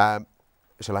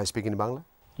 Shall I speak in Bangla?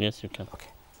 Yes, you can.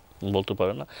 Okay. বলতে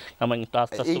পারেন না আমি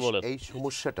আস্তে আস্তে বলেন এই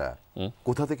সমস্যাটা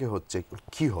কোথা থেকে হচ্ছে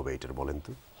কি হবে এটা বলেন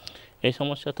তো এই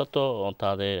সমস্যাটা তো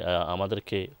তাদের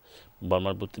আমাদেরকে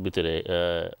বার্মার ভিতরে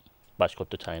বাস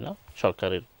করতে চায় না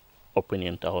সরকারের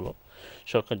অপিনিয়নটা হলো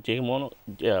সরকার যেমন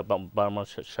বার্মার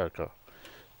সরকার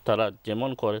তারা যেমন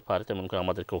করে পারে তেমন করে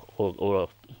আমাদেরকে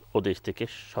ও দেশ থেকে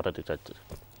সরাতে চাচ্ছে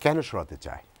কেন সরাতে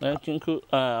চায় কিন্তু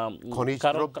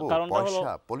কারণটা হলো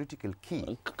পলিটিক্যাল কি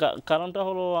কারণটা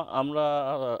হলো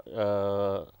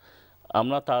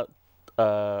আমরা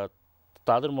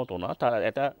তাদের মতো না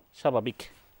এটা স্বাভাবিক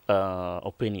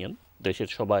অপিনিয়ন দেশের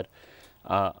সবার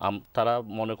তারা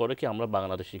মনে করে কি আমরা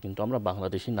বাংলাদেশি কিন্তু আমরা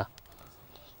বাংলাদেশি না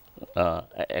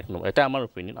এক নম্বর এটা আমার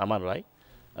অপিনিয়ন আমার রায়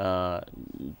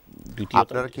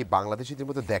আপনারা কি বাংলাদেশিদের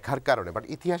মধ্যে দেখার কারণে, বাট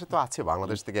ইতিহাসে তো আছে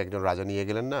বাংলাদেশ থেকে একজন রাজা নিয়ে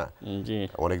গেলেন না,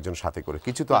 অনেকজন সাথে করে,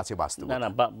 কিছু তো আছে বাস্তব। না না,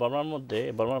 বর্মার মধ্যে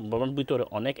বর্মার ভিতরে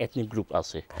অনেক এথনিক গ্রুপ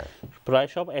আছে, প্রায়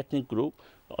সব এথনিক গ্রুপ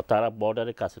তারা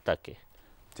বর্ডারের কাছে থাকে।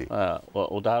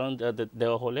 উদাহরণ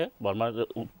দেওয়া হলে বর্মার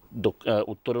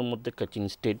উত্তরের মধ্যে কাচিং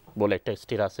স্টেট বলে একটা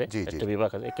স্টেট আছে, একটা বিভাগ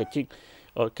আছে,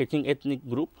 কাচিং এথনিক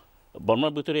গ্রুপ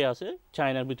বর্মার ভিতরে আছে,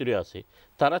 চায়নার ভিতরে আছে।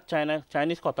 তারা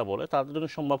চাইনিজ কথা বলে, তাদের জন্য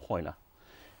সম্ভব হয় না।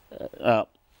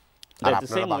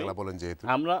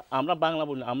 আমরা বাংলা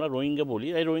বলি, আমরা রোহিঙ্গা বলি,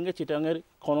 এই রোহিঙ্গা চিটাঙের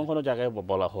কোনো জায়গায়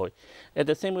বলা হয়। এট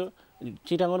দ্য সেম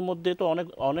চিটাঙের মধ্যে তো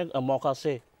অনেক মক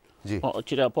আছে,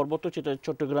 পর্বত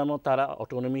চট্টগ্রামও তারা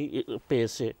অটোনমি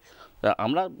পেয়েছে।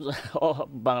 আমরা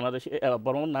বাংলাদেশে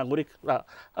বর্তমান নাগরিক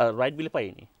রাইট বিল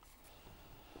পাইনি।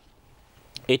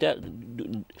 এটা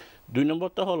 2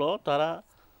 নম্বরটা হলো তারা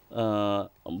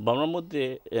বাংলার মধ্যে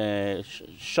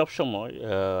সবসময়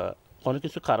কোনো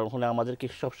কিছু কারণ হলে আমাদেরকে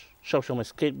সবসময়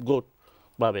স্ক্রিপ্ট গোট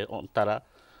ভাবে তারা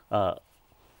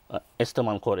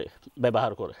ইস্তেমাল করে,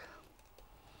 ব্যবহার করে।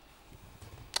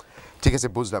 ঠিক আছে,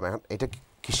 বুঝলাম। এখন এটা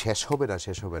কি শেষ হবে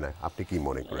না আপনি কি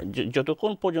মনে করেন?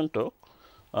 যতক্ষণ পর্যন্ত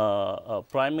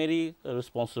প্রাইমারি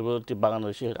রেসপন্সিবিলিটি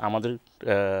বাংলাদেশের আমাদের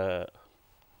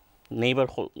নেইবার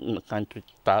কান্ট্রি,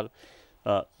 তার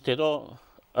সে তো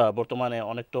বর্তমানে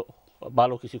অনেক তো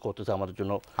ভালো কিছু করতেছে আমাদের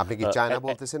জন্য। আপনি কি চায়না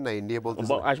বলতেছেন না ইন্ডিয়া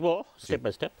বলতেছেন? আসবো স্টেপ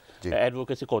বাই স্টেপ।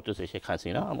 অ্যাডভোকেসি করতেছে শেখ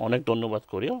হাসিনা, অনেক ধন্যবাদ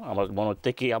করি আমার মনের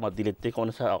থেকে, আমার দিলের থেকে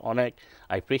অনেক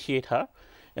I appreciate her.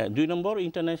 2 number,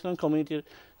 international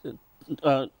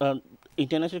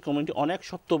community অনেক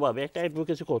শক্তভাবে একটা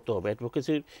অ্যাডভোকেসি করতে হবে।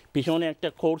 অ্যাডভোকেসির পিছনে একটা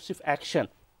কোর্সিভ অ্যাকশন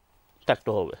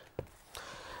থাকতে হবে।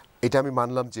 এটা আমি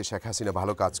মানলাম যে শেখ হাসিনা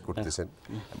ভালো কাজ করতেছেন,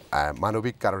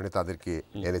 মানবিক কারণে তাদেরকে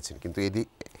এনেছেন, কিন্তু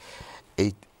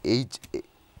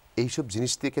এইসব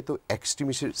জিনিস থেকে তো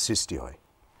এক্সট্রিমিস্টের সৃষ্টি হয়।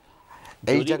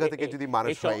 এই জায়গা থেকে যদি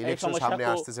মানুষ হয়, ইলেকশন সামনে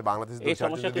আসতেছে, বাংলাদেশ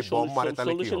যদি বম মারে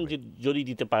তাহলে কি হবে? যদি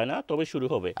দিতে পারে না তবে শুরু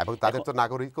হবে। এবং তাদের তো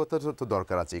নাগরিকতা তো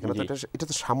দরকার আছে এখানে, তো এটা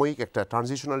তো সাময়িক একটা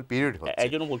ট্রানজিশনাল পিরিয়ড হচ্ছে। এই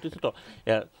জন্য বলতেছি তো,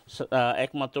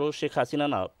 একমাত্র শেখ হাসিনা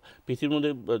না, পৃথিবীর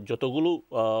মধ্যে যতগুলো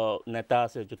নেতা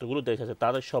আছে, যতগুলো দেশ আছে,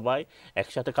 তাদের সবাই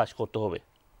একসাথে কাজ করতে হবে,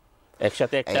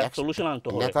 একসাথে একটা সলিউশন আনতে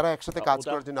হবে। নেতারা একসাথে কাজ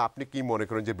করার জন্য আপনি কি মনে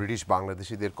করেন যে ব্রিটিশ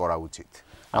বাংলাদেশিদের করা উচিত?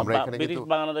 আমরা এখানে ব্রিটিশ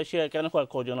বাংলাদেশি কেন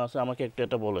কয়জন আছে আমাকে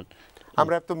একটা বলেন।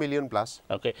 আমরা তো মিলিয়ন প্লাস।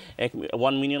 ওকে,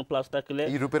 1 মিলিয়ন প্লাস থাকলে,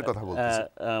 ইউরোপের কথা বলতেছি,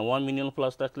 1 মিলিয়ন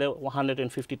প্লাস থাকলে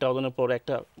 150,000 এর পর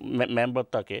একটা মেম্বার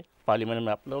থাকে পার্লামেন্টের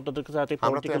ম্যাপলে, ওদের সাথে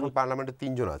আমরা তো এখন পার্লামেন্টে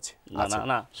 3 জন আছে।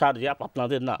 না স্যার, যে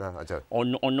আপনাদের না,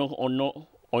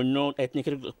 অন্য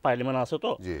এথনিকের পার্লামেন্ট আছে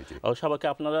তো, সবাইকে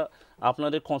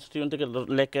আপনাদের কনস্টিটিউশন থেকে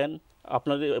লেখেন।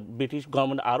 আপনাদের ব্রিটিশ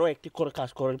গভর্নমেন্ট আরও অ্যাক্টিভ করে কাজ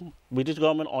করেন। ব্রিটিশ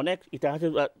গভর্নমেন্ট অনেক ইতিহাসে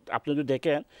আপনি যদি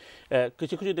দেখেন,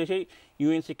 কিছু কিছু দেশে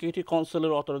ইউএন সিকিউরিটি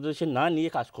কাউন্সিলের অথরাইজেশন না নিয়ে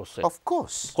কাজ করছে।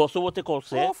 অফকোর্স কোসোভোতে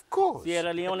করছে,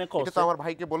 সিয়েরা লিওনে করছে। এটা তো আমার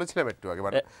ভাইকে বলেছিলাম একটু আগে,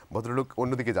 ভদ্রলোক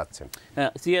অন্যদিকে যাচ্ছেন।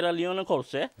 সিয়েরা লিওনে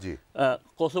করছে,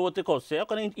 কোসোভোতে করছে।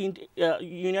 ওখানে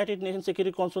ইউনাইটেড নেশন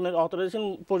সিকিউরিটি কাউন্সিলের অথরাইজেশন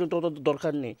পর্যন্ত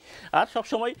দরকার নেই। আর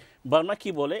সবসময় বার্মা কি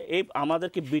বলে, এই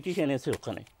আমাদেরকে ব্রিটিশ এনেছে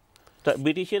ওখানে। তা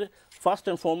ব্রিটিশের ফার্স্ট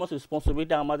অ্যান্ড ফরমোস্ট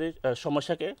রেসপন্সিবিলিটি আমাদের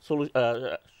সমস্যাকে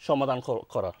সমাধান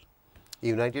করার।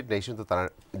 ইউনাইটেড নেশন তো তারা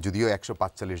যদিও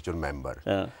 145 জন মেম্বার,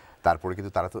 তারপরে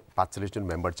কিন্তু তারা তো 45 জন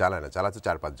মেম্বার চালায় না, চালায় তো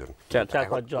 4-5 জন,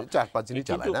 4-5 জনই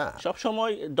চালায় না। সব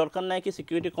সময় দরকার নাই কি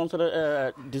সিকিউরিটি কাউন্সিলের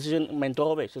ডিসিশন মানতে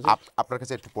হবে। আপনার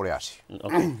কাছে একটু পরে আসি,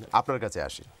 আপনার কাছে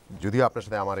আসি। যদিও আপনার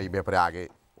সাথে আমার এই ব্যাপারে আগে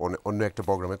অন্য একটা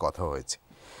প্রোগ্রামে কথা হয়েছে।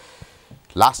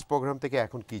 লাস্ট প্রোগ্রাম থেকে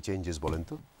এখন কি চেঞ্জেস বলেন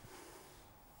তো?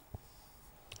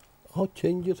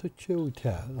 চেঞ্জেস হচ্ছে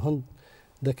ওইটা, এখন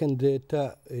দেখেন যে এটা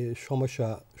সমস্যা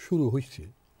শুরু হয়েছে,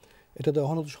 এটা তো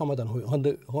এখনও তো সমাধান হয়,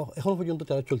 এখন পর্যন্ত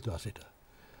তারা চলতে আসে এটা।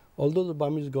 Although the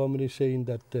Burmese government is saying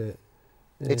that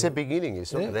it's a beginning,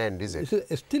 it's not an end, is it?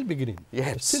 It's still beginning.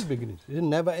 Yes. It's still beginning. It's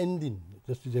never ending.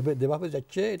 যেভাবে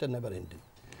যাচ্ছে এটা never ending.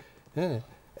 হ্যাঁ,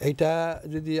 এইটা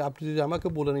যদি আপনি যদি আমাকে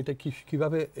বলেন এটা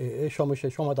কীভাবে এই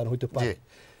সমস্যার সমাধান হতে পারে,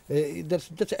 that's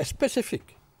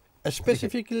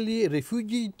specifically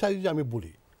refugee যদি আমি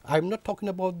বলি, I'm not talking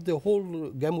about the whole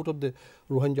gamut of the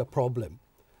Rohingya problem.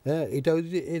 হ্যাঁ, এটা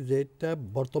হচ্ছে যেটা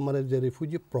বর্তমানে যে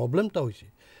রেফিউজি প্রবলেমটা হয়েছে,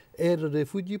 এর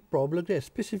রেফিউজি প্রবলেমটা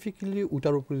স্পেসিফিক্যালি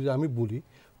ওটার উপরে যদি আমি বলি,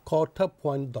 কটা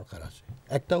পয়েন্ট দরকার আছে।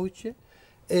 একটা হচ্ছে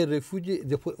এই রেফিউজি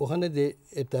যে ওখানে যে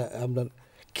এটা আপনার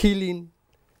কিলিং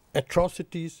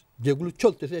অ্যাট্রসিটিস যেগুলো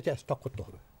চলতেছে, এটা স্টপ করতে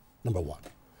হবে, নাম্বার 1।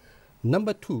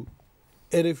 নাম্বার 2,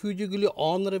 এই রেফিউজিগুলি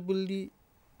অনারেবলি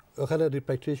ওখানে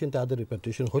রিপ্যাট্রিয়েশন, তাদের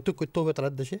রিপ্যাট্রিয়েশন হয়তো করতে হবে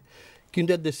তাদের দেশে, কিন্তু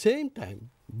at the same time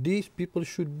this people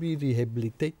should be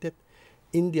রিহ্যাবিলিটেটেড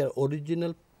in their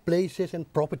original places and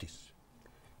properties.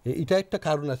 এটা একটা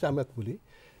কারণ আছে আমি বলি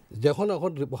যখন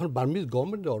এখন বার্মিজ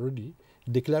গভর্নমেন্ট অলরেডি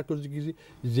ডিক্লেয়ার করেছে কি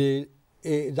যে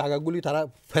এই জায়গাগুলি তারা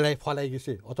ফেলাই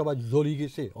গেছে অথবা জ্বলি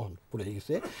গেছে পড়ে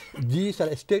গেছে দিস আর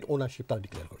স্টেট ওনারশিপ তারা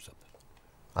ডিক্লেয়ার করছে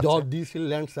all these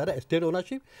lands are state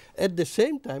ownership at the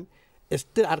same time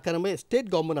state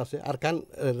government আছে আর কান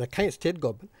রাখাইন স্টেট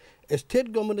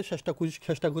গভর্নমেন্টের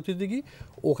চেষ্টা করছে দেখি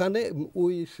ওখানে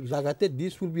ওই জায়গাতে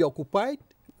this will be occupied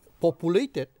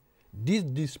populated this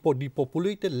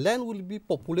depopulated land will be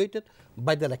populated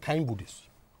by the Rakhine Buddhists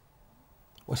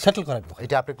settle করা হবে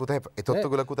এটা আপনি কোথায় এই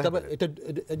তথ্যগুলো কোথায় পেলেন এটা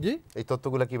জি এই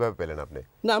তথ্যগুলো কিভাবে পেলেন আপনি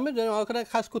না আমি ওখানে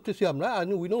কাজ করতেছি আমরা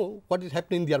and we know what is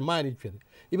happening in their mind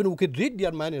even we can read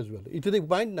their mind as well এটা the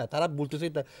mind না তারা বলতেছে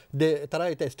এটা তারা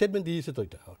এটা স্টেটমেন্ট দিয়েছে তো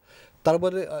এটা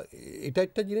তারপরে এটা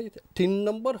একটা জিনিস 3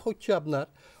 নম্বর হচ্ছে আপনার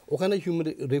ওখানে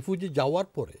রেফিউজি যাওয়ার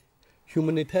পরে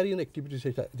হিউম্যানিটেরিয়ান অ্যাক্টিভিটিস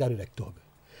জারি রাখতে হবে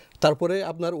তারপরে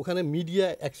আপনার ওখানে মিডিয়া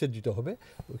অ্যাক্সেস দিতে হবে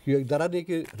যারা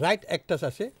দেখে রাইট অ্যাক্টার্স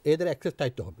আছে এদের অ্যাক্সেস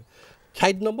চাইতে হবে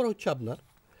 4 নম্বর হচ্ছে আপনার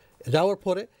যাওয়ার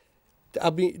পরে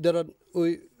আপনি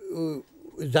ওই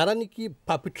যারা নাকি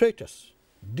পারপিট্রেটার্স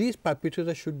দিস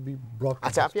পারপিট্রেটার শুড বি ব্রট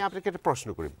আচ্ছা আপনি আপনাকে একটা প্রশ্ন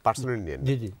করি পার্সোনালি নিয়ে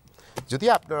জি জি যদি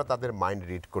আপনারা তাদের মাইন্ড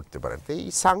রিড করতে পারেন তো এই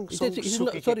সাংসং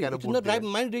সুকিকে কেন বলছেন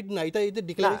মাইন্ড রিড না এটা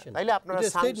ডিক্লারেশন তাইলে আপনারা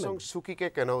সাংসং সুকিকে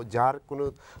কেন যার কোনো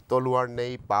তলোয়ার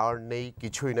নেই পাওয়ার নেই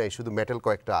কিছুই নাই শুধু মেটাল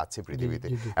কয়েকটা আছে পৃথিবীতে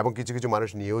এবং কিছু কিছু মানুষ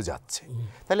নিয়েও যাচ্ছে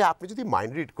তাহলে আপনি যদি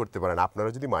মাইন্ড রিড করতে পারেন আপনারা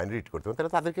যদি মাইন্ড রিড করতে পারেন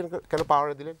তাহলে তাদেরকে কেন পাওয়ার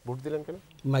দিলেন ভোট দিলেন কেন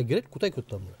মাইগ্রেট কোথায়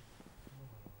করতে আমরা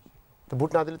তো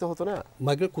ভোট না দিলে তো হতো না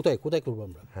মাইগ্রেট কোথায় করবো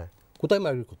আমরা হ্যাঁ কোথায়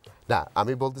মাইগ্রেট করতে না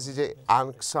আমি বলতেছি যে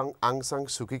আং সাং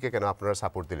সুকিকে কেন আপনারা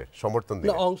সাপোর্ট দিলেন সমর্থন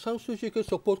দিলেন আং সাং সুকিকে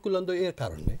সাপোর্ট করলাম তো এর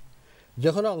কারণে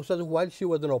যখন আং সাং ওয়াইল she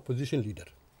was an opposition leader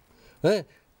হ্যাঁ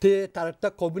তার একটা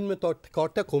কমিটমেন্ট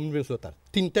তার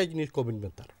 3টা জিনিস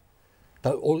কমিটমেন্ট তার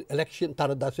ইলেকশন তার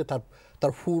দাসে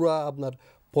তার পুরা আপনার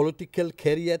পলিটিক্যাল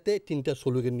ক্যারিয়ারে 3টা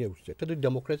স্লোগান নিয়ে উঠছে এটা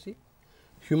democracy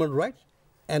human rights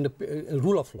and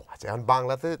rule of law আচ্ছা এখন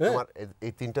বাংলাতে তোমার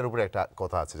এই 3টার উপরে একটা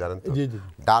কথা আছে জানেন তো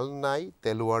ডাল নাই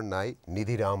তেলোয়ার নাই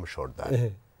নিধিরাম সর্দার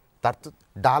তার তো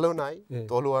ডালও নাই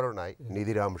তলোয়ারও নাই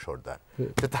নিধিরাম সর্দার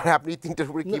তো তার আপনি 3টার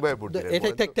উপরে কিভাবে ভোট দিলেন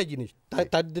এটা একটা জিনিস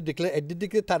তার দেখলে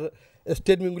একদিকে তার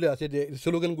স্টেটমেন্টগুলো আছে যে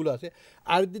স্লোগানগুলো আছে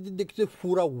আর দিকে দেখছে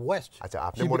পুরা ওয়েস্ট আচ্ছা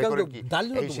আপনি মনে করেন কি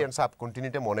এশিয়ান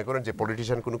সাবকন্টিনেন্টে মনে করেন যে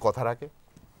পলিটিশিয়ান কোনো কথা রাখে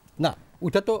না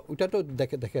ওটা তো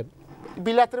দেখেন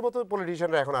বিলাতের মতো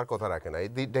পলিটিশিয়ানরা এখন আর কথা রাখে না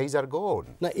ডেজ আর গোন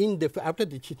না আপনি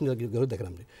দেখেন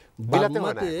আপনি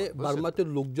বার্মাতে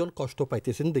লোকজন কষ্ট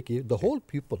পাইতেছেন দেখি the whole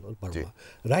people Burma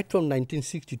right from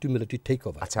 1962 military take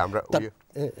over আচ্ছা আমরা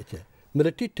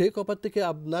মিলিটারি টেক ওভার থেকে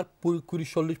আপনার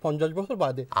 40-50 বছর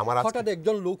বাদে হঠাৎ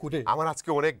একজন লোক উঠে আমার আজকে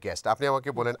অনেক গেস্ট আপনি আমাকে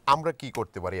বলেন আমরা কি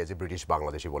করতে পারি এজ এ ব্রিটিশ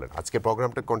বাংলাদেশি বলেন আজকে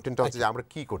প্রোগ্রামটা কন্টেন্টটা হচ্ছে যে আমরা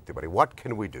কি করতে পারি হোয়াট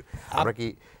ক্যান উই ডু আমরা কি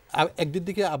একদিক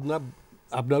থেকে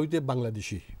আপনার হইতে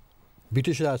বাংলাদেশি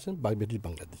ব্রিটিশরা আছেন বা ব্রিটিশ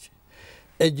বাংলাদেশি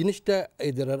এই জিনিসটা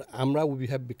আমরা we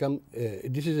have become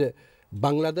this is a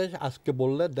Bangladesh আজকে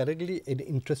বললে directly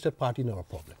interested party in our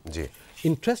problem G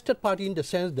interested party in the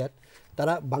sense that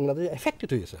তারা বাংলাদেশে এফেক্টেড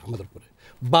হয়েছে আমাদের উপরে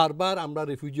বারবার আমরা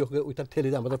রিফিউজি ওইটা ঠেলে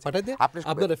দিয়ে আমাদের পাঠাতে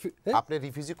আপনি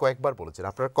রিফিউজি কয়েকবার বলেছেন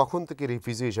আপনারা কখন থেকে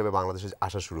রিফিউজি হিসেবে বাংলাদেশে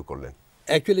আসা শুরু করলেন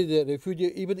actually the refugee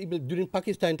even during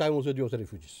Pakistan time also there was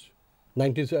refugees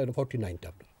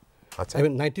 1949 আচ্ছা I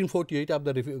mean 1948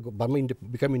 after Burma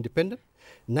became independent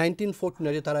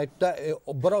 1949 তারা একটা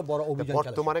বড় অভিযান চালায়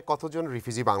বর্তমানে কতজন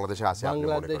রিফিউজি বাংলাদেশে আছে আপনি মনে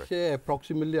করেন বাংলাদেশে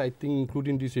approximately I thing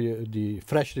including the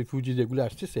fresh রিফিউজিজ এগুলো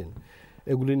আসছেন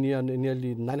এগুলি নিয়ে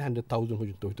নিয়ারলি 900,000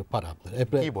 পর্যন্ত হতে পারে আপনার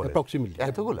অ্যাপ্রক্সিমেটলি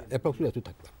এতগুলো অ্যাপ্রক্সিমেটলি এত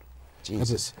থাকবে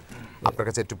জিসাস আপনার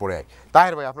কাছে একটু পরে আই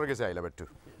তাহের ভাই আপনার কাছে আইলাম একটু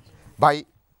ভাই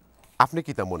আপনি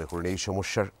কি তা মনে করেন এই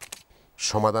সমস্যার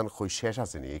সমাধান কই শেষ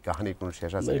আছে নি এই কাহিনীর কোনো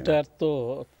শেষ আছে এটা তো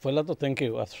পয়লা তো থ্যাংক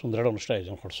ইউ এত সুন্দর অনুষ্ঠান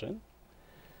আয়োজন করছেন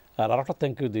আর আরেকটা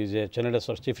থ্যাংক ইউ দিই যে চ্যানেলের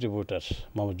চিফ রিপোর্টার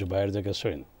মোহাম্মদ জুবাইর জায়গা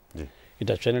সৈন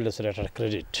এটা চ্যানেলের একটা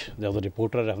ক্রেডিট যে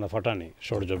রিপোর্টার আপনার ফাটানি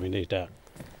সরজমিনে এটা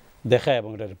দেখা এবং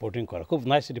এটা রিপোর্টিং করা খুব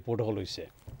নাইস রিপোর্ট হল হয়েছে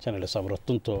চ্যানেলের আমরা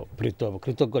অত্যন্ত প্রীত এবং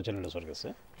কৃতজ্ঞ চ্যানেলের কাছে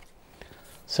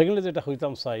সেকেন্ডলি যেটা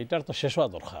হইতাম চাই এটার তো শেষ হওয়া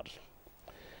দরকার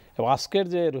এবং আজকের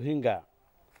যে রোহিঙ্গা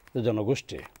যে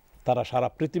জনগোষ্ঠী তারা সারা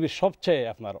পৃথিবীর সবচেয়ে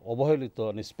আপনার অবহেলিত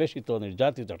নিষ্পেষিত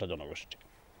নির্যাতিত একটা জনগোষ্ঠী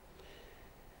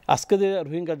আজকে যে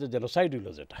রোহিঙ্গার যে জেনোসাইড হইল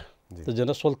যেটা যেন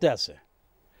চলতে আছে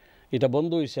এটা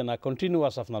বন্ধ হয়েছে না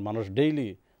কন্টিনিউয়াস আপনার মানুষ ডেইলি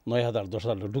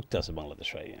 9,000-10,000 লোক ঢুকতে আছে বাংলাদেশ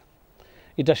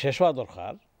এটা শেষ হওয়া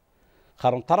দরকার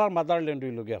কারণ তারার মাদারল্যান্ড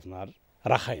হইল গিয়ে আপনার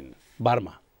রাখাইন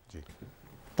বার্মা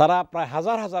তারা প্রায়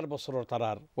হাজার হাজার বছরের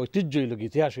তারার ঐতিহ্য হইল গিয়ে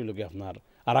ইতিহাস হইল গিয়ে আপনার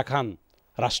আরাকান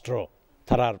রাষ্ট্র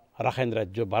তারার রাখাইন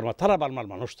রাজ্য বার্মা তারা বার্মার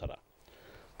মানুষ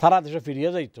তারা দেশে ফিরিয়ে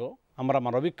যাইতো আমরা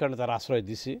মানবিক কারণে তারা আশ্রয়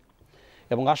দিছি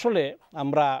এবং আসলে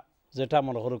আমরা যেটা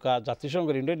মনে করুকা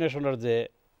জাতিসংঘের ইউনাইটেড নেশনের যে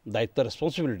দায়িত্ব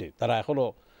রেসপন্সিবিলিটি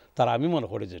তারা আমি মনে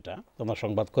করি যেটা তোমার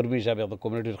সংবাদকর্মী হিসাবে অথবা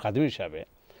কমিউনিটির খাদিম হিসাবে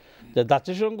যে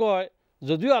জাতিসংঘ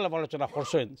যদিও আলাপ আলোচনা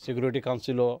করছেন সিকিউরিটি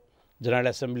কাউন্সিলও জেনারেল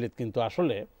অ্যাসেম্বলিত, কিন্তু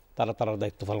আসলে তারা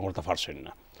দায়িত্ব পালন করতে পারছেন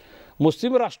না।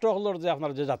 মুসলিম রাষ্ট্র হলোর যে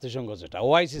আপনার যে জাতিসংঘ যেটা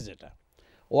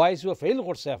ওআইসিও ফেল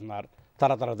করছে আপনার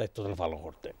তারা দায়িত্ব পালন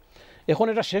করতে। এখন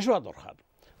এটা শেষ হওয়া দরকার।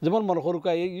 যেমন মনে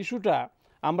করুকা এই ইস্যুটা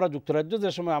আমরা যুক্তরাজ্য যে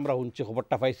সময় আমরা শুনছি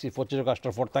খবরটা পাইছি 25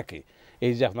 আগস্টের পর থেকে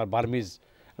এই যে আপনার বার্মিজ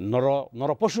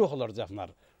নরপশু হলোর যে আপনার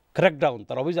ক্র্যাকডাউন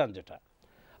তার অভিযান যেটা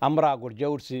আমরা গর্জিয়া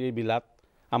উঠছি এই বিলাত,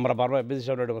 আমরা বারবার এমবিসি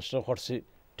সামনে ডেমনস্ট্রেশন করছি,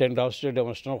 টেন্ট হাউসে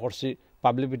ডেমনস্ট্রেশন করছি,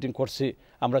 পাবলিক মিটিং করছি,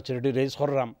 আমরা চ্যারিটি রেজ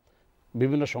করলাম,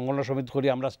 বিভিন্ন সংগঠন সমিতি করি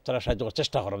আমরা তারা সাহায্য করার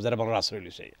চেষ্টা করলাম যারা বাংলার আশ্রয়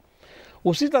লিছে।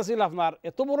 উচিত আছিল আপনার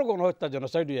এত বড় গণহত্যা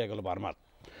জেনোসাইড হয়ে গেল বার্মার,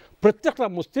 প্রত্যেকটা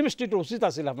মুসলিম স্টেটের উচিত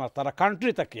আছিল আপনার তারা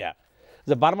কান্ট্রি তাকিয়া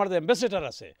যে বার্মার যে অ্যাম্বাসেডার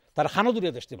আছে তারা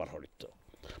খানদুরিয়া দেশটি বার হরিত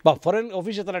বা ফরেন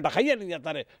অফিসে তারা ডাকাইয়া নিয়ে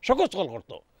তারা সকল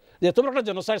করতো যে তোমরা একটা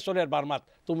জেনোসাইড চলে আর বার্মাত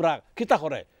তোমরা কিতা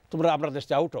করে তোমরা আমরা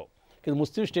দেশে আউটো। কিন্তু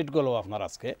মুসলিম স্টেটগুলো আপনার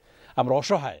আজকে আমরা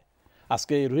অসহায়,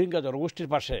 আজকে এই রোহিঙ্গা জনগোষ্ঠীর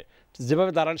পাশে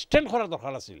যেভাবে দাঁড়ান স্ট্যান্ড করার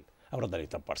দরকার আছিল আমরা দাঁড়িয়ে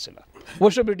পারছি না।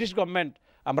 অবশ্য ব্রিটিশ গভর্নমেন্ট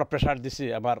আমরা প্রেশার দিছি,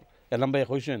 আবার এলাম ভাই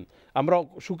কইছেন আমরা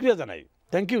শুক্রিয়া জানাই,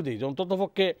 থ্যাংক ইউ দিই যে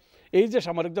অন্ততপক্ষে এই যে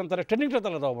সামরিক তারা ট্রেনিংটা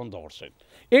তারা দেওয়া বন্ধ করছেন,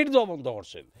 এইড দেওয়া বন্ধ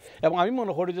করছেন। এবং আমি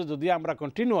মনে করি যে যদি আমরা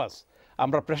কন্টিনিউয়াস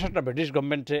আমরা প্রেশারটা ব্রিটিশ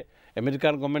গভর্নমেন্টে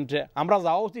আমেরিকান গভর্নমেন্টে আমরা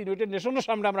যাওয়া উচিত ইউনাইটেড নেশনের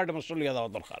সামনে আমরা ডেমনস্ট্রেশন লিয়ে যাওয়া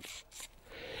দরকার।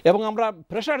 এবং আমরা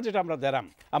প্রেশার যেটা আমরা দেরাম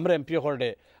আমরা এমপি হোল্ডে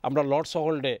আমরা লর্ডস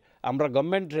হোল্ডে আমরা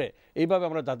গভর্নমেন্টে এইভাবে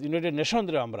আমরা ইউনাইটেড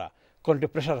নেশনরে আমরা কোয়ালিটি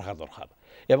প্রেশার রাখা দরকার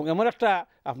এবং এমন একটা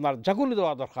আপনার জাগুলি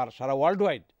দেওয়া দরকার সারা ওয়ার্ল্ড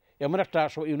ওয়াইড, এমন একটা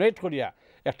সব ইউনাইট করিয়া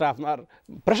একটা আপনার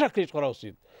প্রেশার ক্রিয়েট করা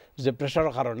উচিত যে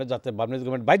প্রেশারের কারণে যাতে বার্মিজ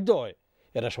গভর্নমেন্ট বাধ্য হয়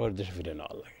এরা সবার দেশে ফিরে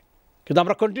নেওয়া লাগে। কিন্তু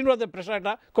আমরা কন্টিনিউ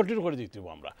প্রেশারটা কন্টিনিউ করে দিতে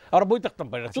আমরা বই থাকতাম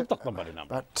পারি না, চুপ থাকতাম পারি না।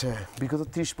 বিগত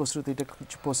 30 বছর এটা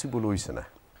কিছু পসিবল হয়েছে না,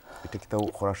 এটা কি তাও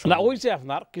করা না হয়েছে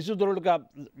আপনার কিছু ধরুন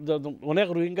অনেক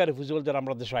রোহিঙ্গা রিফিউজিবল যারা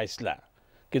আমরা দেশে আইসলা,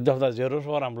 কিন্তু আপনার জেরো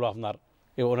শহর আমলো আপনার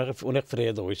অনেক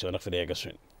ফিরিয়ে দেওয়া হয়েছে, অনেক ফিরিয়ে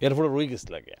গেছেন, এর ফলে রয়ে গেছে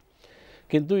লাগে।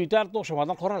 কিন্তু এটার তো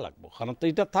সমাধান করা লাগবো, কারণ তো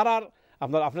এটা তারার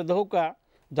আপনার দেখুকা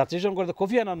জাতিসংঘের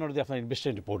কফি আনানোর যে আপনার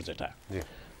ইনভেস্টিগেশন রিপোর্ট যেটা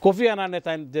কফি আনানে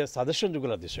তাই যে সাজেশন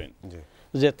যেগুলো দিচ্ছেন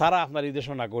যে তারা আপনার এই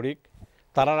দেশের নাগরিক,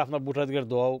 তারার আপনার ভোটাধিকার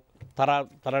দেওয়া,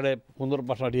 তারারে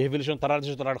পুনর্বাসন রিহেবিলিটেশন তারা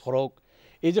দেশে তারা খরক,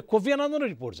 এই যে কফি আনানোর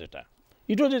রিপোর্ট যেটা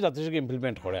এটাও যে জাতিসংঘ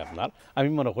ইমপ্লিমেন্ট করে আপনার আমি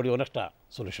মনে করি অনেকটা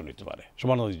সলিউশন হতে পারে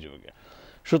সমানোযোগে।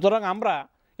 সুতরাং আমরা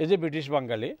এই যে ব্রিটিশ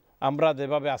বাঙালি আমরা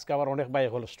যেভাবে আজকে আবার অনেক ভাই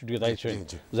হল স্টুডিও দায়িত্ব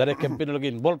যারা ক্যাম্পেইনের লগে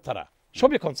ইনভলভ তারা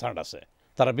সবই কনসার্ন আছে,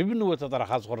 তারা বিভিন্ন ওয়েতে তারা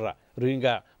কাজ করা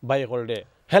রোহিঙ্গা ভাই হলডে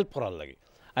হেল্প করার লাগে।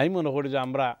 আমি মনে করি যে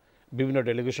আমরা বিভিন্ন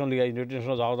ডেলিগেশন লিগে ইউনাইটেড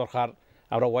নেশনে যাওয়া দরকার,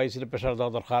 আমরা ওয়াইসির প্রেশার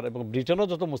দেওয়া দরকার এবং ব্রিটেনও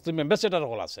যত মুসলিম অ্যাম্বাসেডার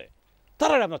হল আছে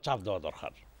তারা আমরা চাপ দেওয়া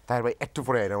দরকার। তাই ভাই একটু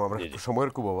পরে আইলাম আমরা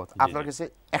সময়ের খুব অভাব, আপনার কাছে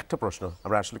একটা প্রশ্ন,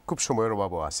 আমরা আসলে খুব সময়ের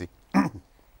অভাবও আছি।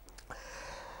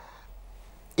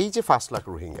 এই যে 5 লাখ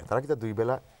রোহিঙ্গা তারা কি তা 2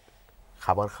 বেলা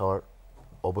খাবার খাওয়ার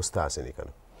অবস্থা আছে নি কেন?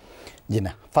 জি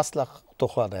না 5 লাখ তো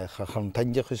খাওয়া দেয়, কারণ তাই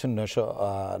যে কইছেন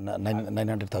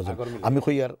 900,000 আমি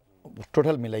কই আর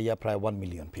টোটাল মিলাইয়া প্রায় 1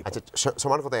 মিলিয়ন পিপল। আচ্ছা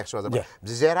সমান কথা 100,000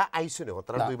 যারা আইছে না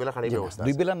তারা 2 বেলা খানির ব্যবস্থা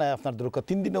 2 বেলা না আপনার ধরুক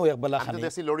 3 দিনেও এক বেলা খানি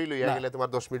দেশি লড়ি লইয়া গেলে তোমার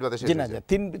 10 মিনিট বাদে শেষ জি না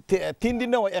 3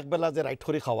 দিনেও এক বেলা যে রাইট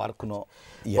করে খাওয়ার কোনো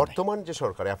বর্তমান যে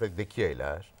সরকারে আপনি দেখিয়ে আইলা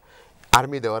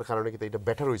আর্মি দেওয়ার কারণে কি এটা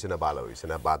বেটার হইছে না ভালো হইছে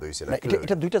না বাদ হইছে না?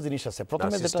 এটা দুইটা জিনিস আছে।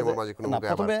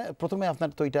 প্রথমে আপনার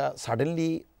তো এটা সাডেনলি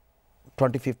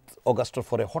 25 অগস্টের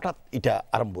পরে হঠাৎ এটা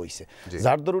আরম্ভ হয়েছে,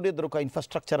 যার দরুনে দরকার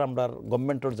ইনফ্রাস্ট্রাকচার আমরা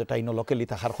গভর্নমেন্টের যেটা ইনো লোকালি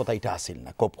থাকার কথা এটা আসিল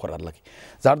না কোপ করার লাগে,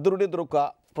 যার দরুনে দরকার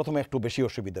প্রথমে একটু বেশি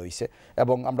অসুবিধা হয়েছে।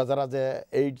 এবং আমরা যারা যে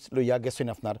এইডস লইয়া গেছেন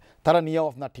আপনার তারা নিয়েও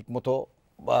আপনার ঠিক মতো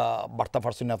বার্তা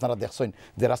পারছেন না। আপনারা দেখছেন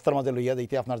যে রাস্তার মাঝে লইয়া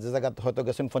দিতে আপনার যে জায়গা হয়তো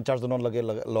গেছেন 50 জনের লগে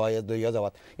লইয়া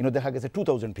যাওয়াত ইনো দেখা গেছে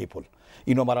 2000 পিপল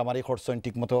ইনো মারামারি করছেন,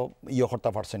 ঠিক মতো করতে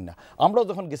পারছেন না। আমরাও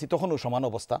যখন গেছি তখনও সমান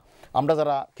অবস্থা। আমরা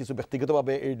যারা কিছু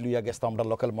ব্যক্তিগতভাবে এই লইয়া গেছি আমরা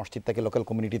লোকাল মসজিদ থাকি লোকাল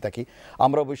কমিউনিটি থাকি,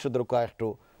 আমরা অবশ্য দরকার একটু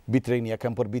ভিতরে নিয়ে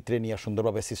ক্যাম্পের ভিতরে নিয়ে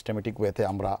সুন্দরভাবে সিস্টেমেটিক ওয়েতে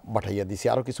আমরা পাঠাইয়া দিছি।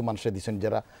 আরও কিছু মানুষে দিচ্ছেন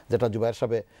যেটা জুবাইর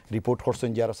সাহেব রিপোর্ট করছেন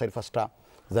যে আরও 4-5টা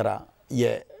যারা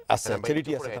আছে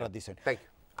চ্যারিটি আছে তারা দিচ্ছেন।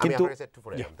 কিন্তু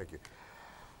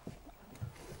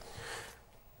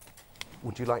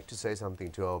would you like to say something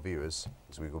to our viewers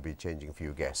as we will be changing a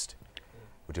few guests?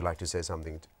 Would you like to say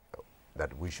something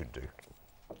that we should do?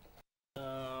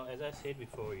 As I said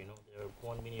before, there are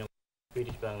 1 million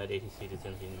British Bangladeshi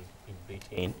citizens in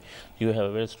Britain. You have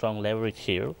a very strong leverage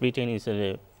here. Britain is a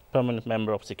permanent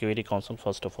member of Security Council.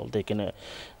 First of all,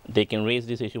 they can raise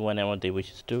this issue whenever they wish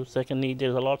to. Secondly,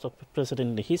 there's a lot of precedent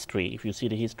in the history. If you see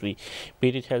the history,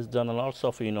 British has done a lot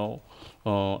of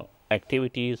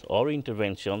activities or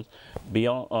interventions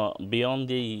beyond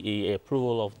the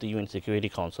approval of the UN Security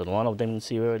Council. One of them in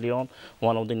Sierra Leone,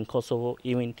 one of them in Kosovo.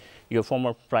 Even your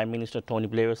former Prime Minister Tony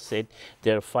Blair said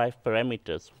there are 5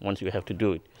 parameters once you have to do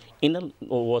it. In the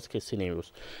worst case scenarios,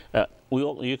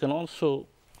 you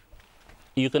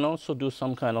can also do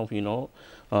some kind of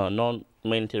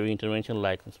non-military intervention,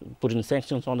 like putting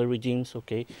sanctions on the regimes,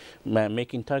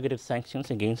 making targeted sanctions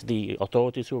against the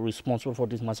authorities who are responsible for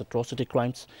these mass atrocity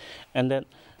crimes, and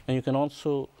you can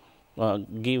also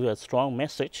give a strong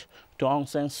message to Aung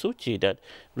San Suu Kyi that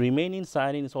remaining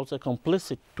silent is also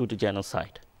complicit to the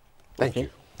genocide. Thank you.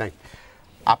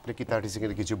 আপনি কি 30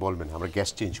 সেকেন্ডে কিছু বলবেন? আমরা gas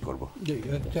change করব।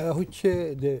 এটা হচ্ছে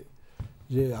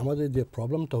যে আমাদের যে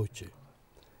প্রবলেমটা হচ্ছে,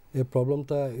 এই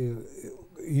প্রবলেমটা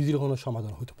ইজিলি কোনো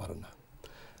সমাধান হতে পারে না।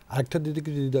 আরেকটা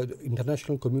দিকে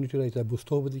ইন্টারন্যাশনাল কমিউনিটিরা এটা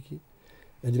বুঝতে হবে দেখি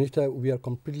এই জিনিসটা উই আর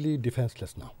কমপ্লিটলি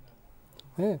ডিফেন্সলেস নাও।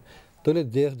 হ্যাঁ, তাহলে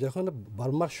যখন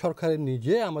বার্মার সরকারের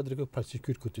নিজে আমাদেরকে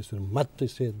প্রসিকিউট করতেছে,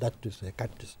 মারতেছে, দাঁড়তেছে,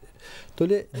 কাটতেছে,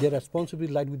 তাহলে যে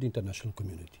responsibility lied with international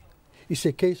community. It's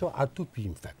a case of R2P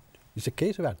in fact, it's a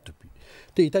case of R2P।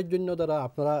 তো এটার জন্য দ্বারা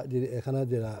আপনারা যে এখানে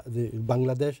যে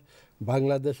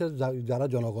বাংলাদেশের যারা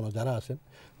জনগণ যারা আছেন,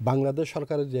 বাংলাদেশ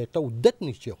সরকারের যে একটা উদ্যোগ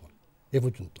নিচ্ছে এখন এ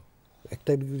পর্যন্ত,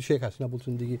 একটা শেখ হাসিনা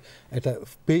বলছেন দেখি একটা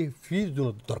ফিজ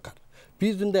দরকার।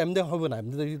 ফিজ দিন এমনি হবে না,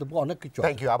 এমনি অনেক কিছু।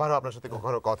 Thank you. আবারও আপনার সাথে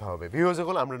কখনো কথা হবে। ভিউয়ার্স,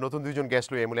 আমরা নতুন 2 জন গেস্ট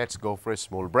লই, let's go for a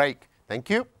small break. Thank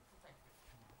you.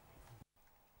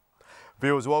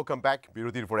 Viewers, welcome back.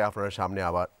 বিরতির পরে আপনার সামনে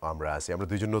আবার আমরা আছি। আমরা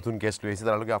 2 জন নতুন গেস্ট লইছি,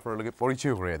 তার লগে আপনার লগে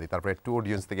পরিচয় করে দিই, তারপরে একটু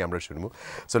অডিয়েন্স থেকে আমরা শুনবো।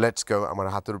 So let's go. আমার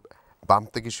হাতের বাম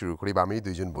থেকে শুরু করি। বামেই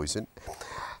 2 জন বইছেন।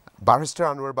 ব্যারিস্টার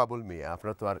আনোয়ার বাবুল মিয়া,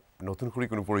 আপনার তো আর নতুন করে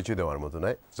কোনো পরিচয় দেওয়ার মতো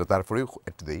নয়, সো তারপরেও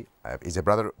একটু দিই। Is a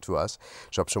brother to us,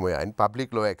 সবসময় আইন, public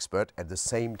law expert, at the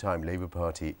same time labour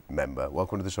party member.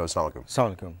 Welcome to the show. আসসালামু আলাইকুম। আসসালামু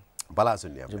আলাইকুম। ভালো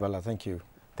আছেন আপনি? জি ভালো, thank you.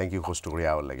 Thank you host করে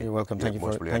আওয়ার লাগে। You're welcome.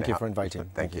 Thank you for inviting.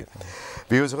 Thank you.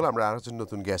 Viewers, আমরা আরো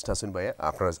নতুন গেস্ট আছেন ভাইয়া,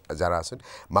 আপনারা যারা আছেন,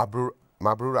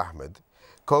 মাবরুর Ahmed,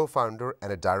 co-founder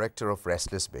and a director of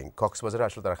Restless Being, কক্সবাজারে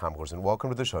আসলে তারা কাম করছেন। Welcome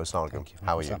to the show. আসসালামু আলাইকুম।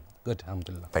 How are you? গুড,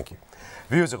 আলহামদুলিল্লাহ। Thank you.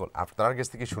 ভিউয়ার্স, আপনার কাছ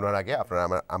থেকে শোনার আগে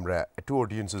আমরা একটু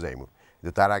অডিয়েন্সও যাইমু,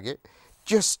 কিন্তু তার আগে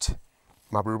জাস্ট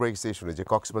মাবরুর ভাই কাছে শুনে যে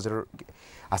কক্সবাজারের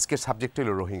আজকের সাবজেক্ট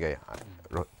হলো রোহিঙ্গা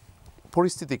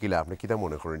পরিস্থিতি কিলা, আপনি কিটা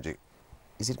মনে করেন যে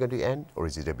is it going to end or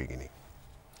is it a beginning?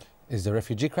 Is the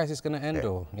refugee crisis going to end?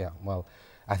 Yeah. Or well,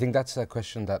 I think that's a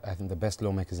question that I think the best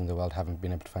lawmakers in the world haven't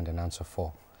been able to find an answer for.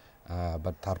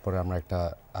 But তারপরে আমরা একটা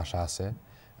আশা আছে,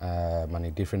 মানে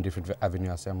different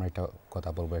avenue আছে, আমরা এটা কথা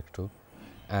বলবো একটু।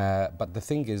 But the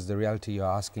thing is, the reality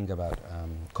you're asking about,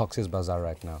 Cox's Bazar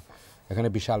right now, এখানে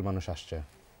বিশাল মানুষ আসছে,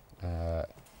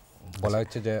 বলা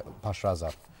হচ্ছে যে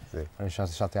 5,000,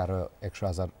 সাথে আরো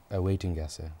 100,000 ওয়েটিং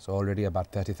আছে। So already about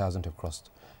 30,000 have crossed.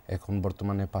 এখন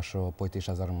বর্তমানে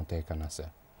 535,000 মতো এখানে আছে,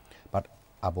 but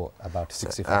about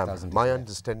 65,000. My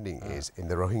understanding is in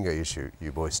the Rohingya issue,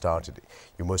 you boys started,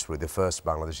 you most were the first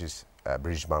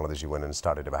British Bangladeshi went and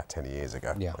started about 10 years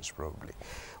ago, most probably.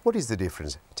 What is the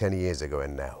difference 10 years ago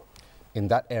and now? In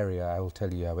that area, I will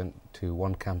tell you, I went to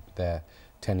one camp there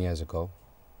 10 years ago,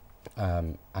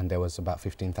 and there was about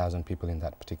 15,000 people in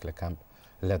that particular camp.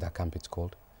 Leather camp it's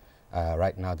called.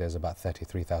 Right now there's about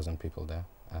 33,000 people there,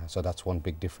 so that's one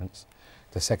big difference.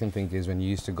 The second thing is, when you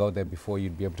used to go there before,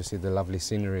 you'd be able to see the lovely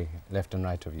scenery left and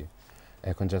right of you.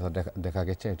 এখন যেটা দেখা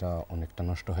গেছে এটা অনেকটা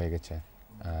নষ্ট হয়ে গেছে।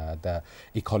 The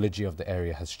ecology of the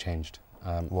area has changed.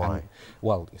 Why?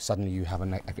 Well, suddenly you have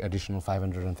an additional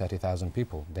 530,000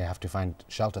 people. They have to find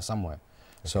shelter somewhere.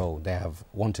 So they have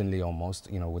wantonly almost,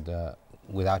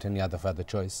 without any other further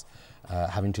choice,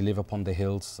 having to live upon the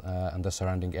hills and the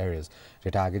surrounding areas.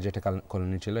 যেটা আগে যেটা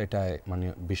colony ছিল, এটা মানে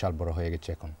বিশাল বড় হয়ে গেছে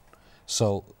এখন। So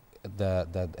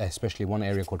especially one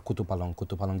area called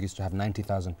Kutupalong used to have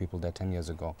 90,000 people there 10 years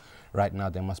ago. Right now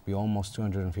there must be almost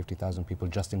 250,000 people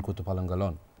just in Kutupalong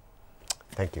alone.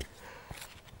 Thank you.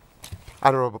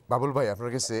 আর বাবুল ভাই,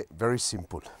 আপনার কাছে ভেরি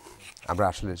সিম্পল, আমরা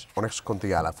আসলে অনেকক্ষণ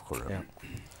থেকে আলাপ করলাম।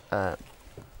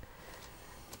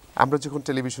 আমরা যখন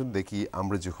টেলিভিশন দেখি,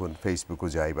 আমরা যখন ফেসবুকে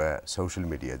যাই বা সোশ্যাল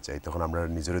মিডিয়া যাই, তখন আমরা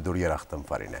নিজেরা দৌড়িয়ে রাখতাম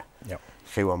পারি না।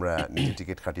 কেউ আমরা নিজে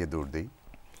টিকিট কাটিয়ে দৌড় দিই,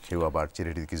 কেউ আবার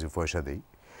চ্যারিটির কিছু পয়সা দিই,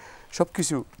 সব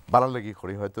কিছু ভালো লাগে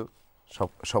করি, হয়তো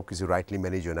সব কিছু রাইটলি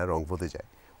ম্যানেজ হয় না, রং পথে যায়।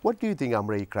 What do you think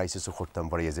আমরা এই ক্রাইসিসও করতাম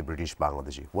পারি as a British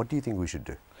Bangladeshi? What do you think we should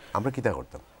do? আমরা কি তা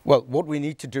করতাম? Well, what we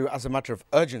need to do as a matter of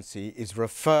urgency is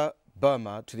refer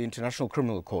Burma to the International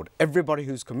Criminal Court. Everybody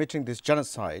who's committing this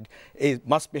genocide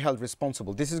must be held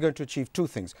responsible. This is going to achieve two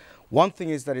things. One thing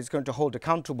is that it's going to hold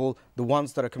accountable the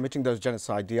ones that are committing those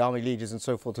genocide, the army leaders and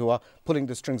so forth, who are pulling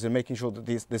the strings and making sure that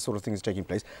this sort of thing is taking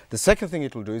place. The second thing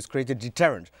it will do is create a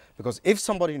deterrent, because if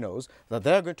somebody knows that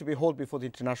they're going to be hauled before the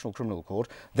International Criminal Court,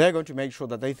 they're going to make sure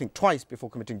that they think twice before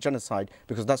committing genocide,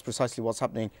 because that's precisely what's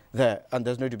happening there, and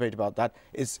there's no debate about that.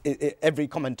 Every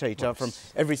commentator from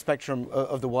every spectrum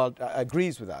of the world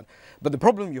agrees with that. But the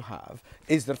problem you have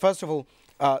is that, first of all,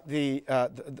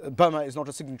 Burma is not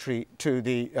a signatory to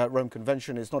the Rome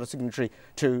Convention. It's not a signatory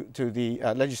to the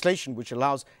legislation which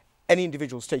allows any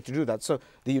individual state to do that. So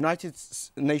the United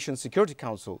Nations Security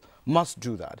Council must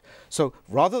do that. So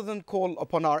rather than call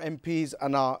upon our MPs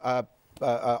and our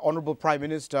Honourable Prime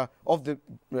Minister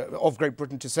of Great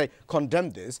Britain to say condemn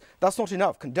this, that's not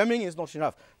enough. Condemning is not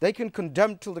enough. They can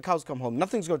condemn till the cows come home.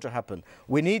 Nothing's going to happen.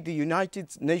 We need the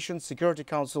United Nations Security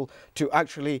Council to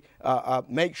actually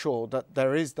make sure that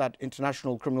there is that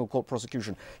International Criminal Court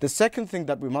prosecution. The second thing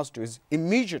that we must do is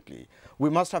immediately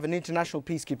we must have an international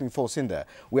peacekeeping force in there.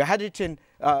 We had it in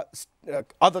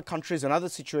other countries and other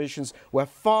situations where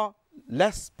far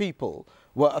less people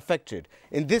were affected.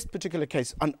 In this particular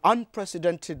case, an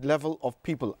unprecedented level of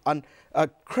people, a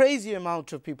crazy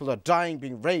amount of people are dying,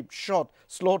 being raped, shot,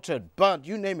 slaughtered, burnt,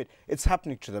 you name it, it's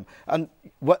happening to them. And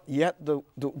yet the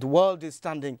world is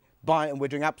standing by and we're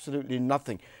doing absolutely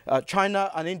nothing.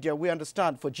 China and India, we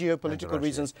understand for geopolitical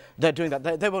reasons, they're doing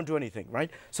that. They won't do anything, right?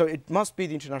 So it must be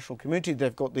the international community.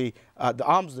 They've got the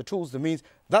arms, the tools, the means.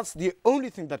 That's the only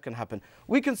thing that can happen.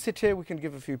 We can sit here, we can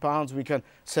give a few pounds, we can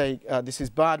say this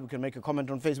is bad, we can make a comment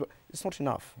on Facebook. It's not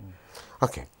enough.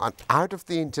 Okay, and out of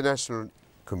the international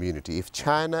community, if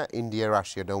China, India,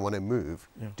 Russia don't want to move,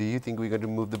 do you think we're going to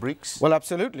move the BRICS? Well,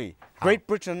 absolutely. How? Great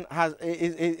Britain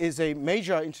is a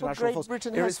major international force. Great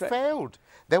Britain has failed.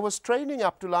 There was training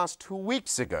up to last 2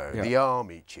 weeks ago, the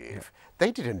army chief.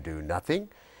 They didn't do nothing.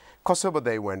 Kosovo,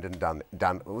 they went and done.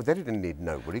 They didn't need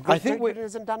nobody. Great Britain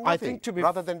hasn't done nothing,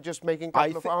 rather than just making a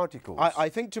couple of articles. I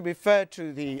think, to be fair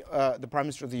to the Prime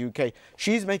Minister of the UK,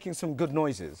 she's making some good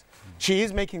noises. She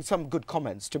is making some good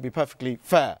comments, to be perfectly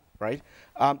fair, right?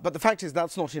 But the fact is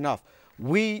that's not enough.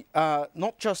 We,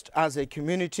 not just as a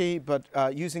community, but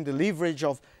using the leverage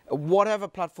of whatever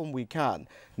platform we can,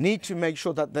 need to make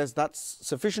sure that there's that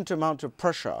sufficient amount of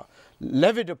pressure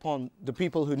levied upon the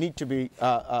people who need to be,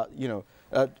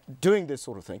 doing this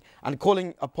sort of thing, and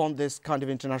calling upon this kind of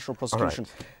international prosecution.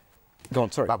 Right. Go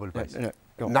on, sorry. Babul,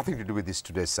 nothing to do with this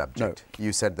today's subject. No.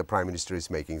 You said the Prime Minister is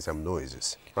making some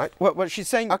noises, right? Well she's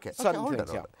saying certain hold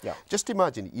things. on. Just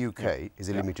imagine UK is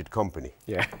a limited company.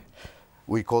 Yeah.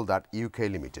 We call that UK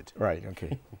Limited. Right,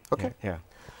 okay. Okay? Yeah.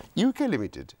 UK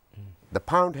Limited, the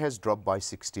pound has dropped by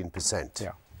 16%.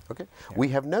 Yeah. Okay? Yeah. We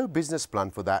have no business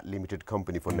plan for that limited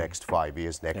company for next 5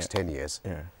 years, next 10 years.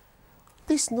 Yeah.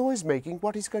 This noise making,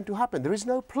 what is going to happen? There is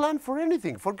no plan for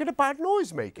anything. Forget about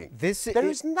noise making. There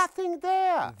is nothing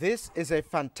there. This is a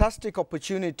fantastic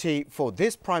opportunity for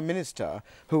this Prime Minister,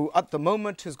 who at the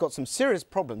moment has got some serious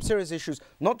problems, serious issues,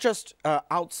 not just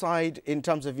outside in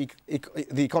terms of the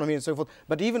economy and so forth,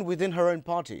 but even within her own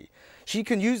party. She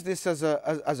can use this as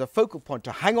a focal point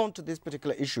to hang on to this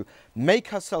particular issue, make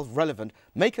herself relevant,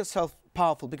 make herself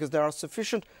powerful, because there are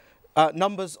sufficient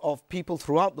numbers of people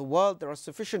throughout the world, there are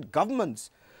sufficient governments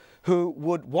who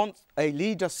would want a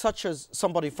leader such as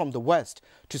somebody from the West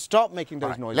to start making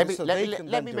those noises.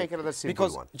 Let me make another simple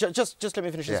one. Just let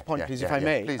me finish this point, please, if I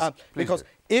may. Please because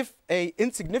if an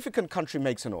insignificant country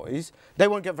makes a noise, they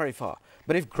won't get very far.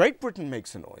 But if Great Britain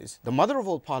makes a noise, the mother of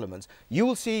all parliaments, you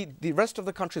will see the rest of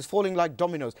the countries falling like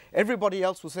dominoes. Everybody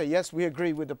else will say, yes, we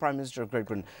agree with the Prime Minister of Great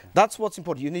Britain. That's what's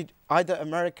important. You need either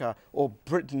America or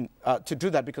Britain to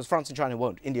do that, because France and China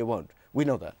won't, India won't. We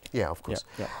know that. Yeah, of course.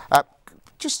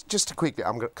 Just quickly,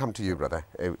 I'm going to come to you, brother.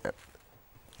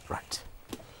 Right.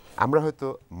 আমরা হয়তো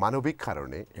মানবিক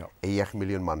কারণে এই 1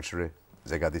 million মানুষের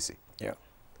জায়গা দিছি।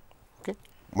 ওকে?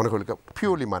 মনে করলে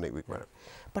পিওরলি মানবিক কারণে।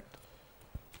 বাট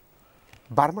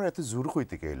বার্মার এত জোর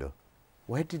কইতে গেল।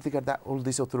 Why did they get that all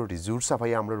these authorities জোর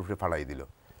সাফাই আমরা উপরে ফালাই দিল?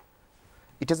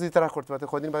 এটা যদি তারা করতে পারতো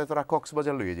কয়দিন বাদে তারা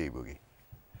কক্সবাজার লইয়ে যাইব কি?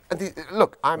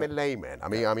 Look, I'm a layman.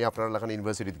 আমি আপনার লাগান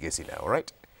ইউনিভার্সিটিতে গেছি না, all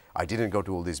right? I didn't go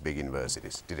to all these big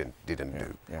universities. Didn't do.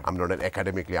 I'm not an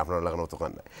academically. I'm not লাগানো তো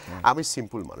কান না। আমি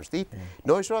সিম্পল মানুষ।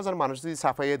 900,000 মানুষ যদি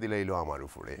সাফাইয়া দিলাইলো আমার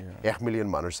উপরে, 1 মিলিয়ন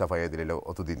মানুষ সাফাইয়া দিলাইলো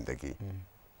অতদিন থেকে।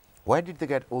 Where did they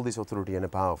get all this authority and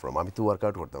power from? আমি তো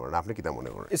ওয়ার্কআউট করতে পারি না। আপনি কি তা মনে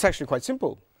করেন? It's actually quite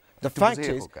simple. The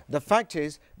fact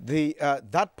is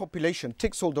that population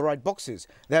ticks all the right boxes.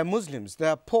 They are Muslims, they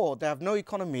are poor, they have no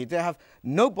economy, they have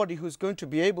nobody who's going to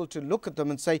be able to look at them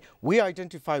and say, we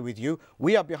identify with you,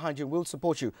 we are behind you, we'll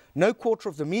support you. No quarter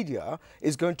of the media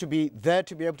is going to be there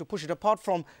to be able to push it. Apart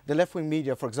from the left-wing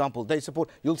media, for example, they support.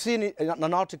 You'll see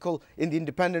an article in The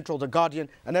Independent or The Guardian,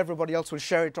 and everybody else will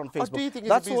share it on Facebook. Do you think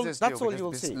that's all you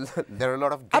will see. There are a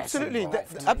lot of absolutely.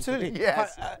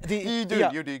 Yes. You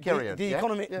do. Carry on.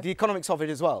 The economics of it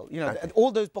as well. You know,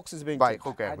 all those boxes are being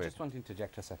ticked. I just want to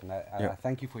interject a second. I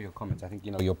thank you for your comments. I think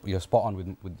you're spot on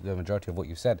with the majority of what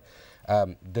you said.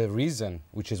 The reason,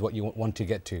 which is what you want to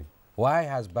get to, why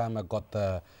has Burma got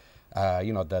the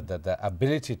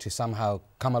ability to somehow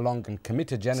come along and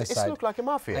commit a genocide? It looks like a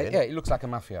mafia. Yeah, it looks like a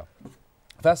mafia.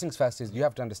 First things first is you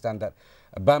have to understand that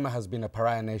Burma has been a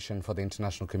pariah nation for the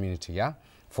international community, yeah?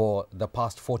 For the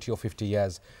past 40 or 50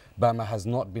 years, Burma has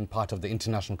not been part of the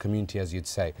international community, as you'd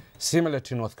say, similar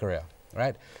to North Korea,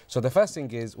 right? So the first thing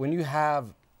is, when you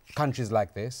have countries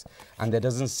like this, and there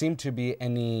doesn't seem to be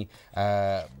any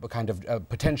kind of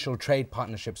potential trade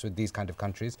partnerships with these kind of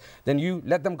countries, then you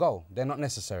let them go. They're not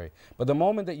necessary. But the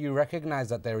moment that you recognize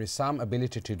that there is some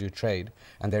ability to do trade,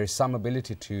 and there is some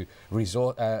ability to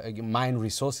mine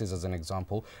resources, as an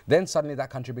example, then suddenly that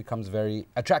country becomes very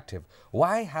attractive.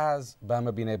 Why has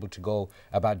Burma been able to go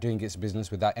about doing its business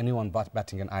without anyone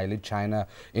batting an eyelid? China,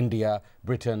 India,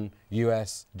 Britain,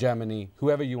 US, Germany,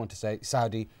 whoever you want to say,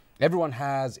 Saudi. Everyone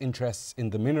has interests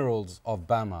in the minerals of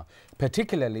Burma,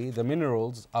 particularly the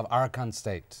minerals of Arakan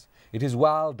State. It is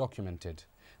well documented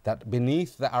that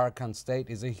beneath the Arakan State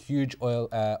is a huge oil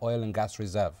and gas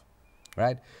reserve,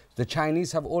 right? The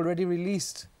Chinese have already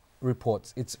released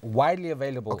reports. It's widely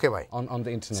available on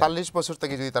the internet. 40 বছর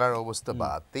থেকে যদি তার অবস্থা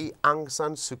বাদ এই আং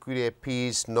সান সুকিরে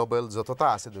piece Nobel যতটা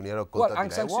আছে দুনিয়ার কোনটা Well,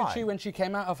 Aung San Suu Kyi, when she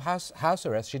came out of house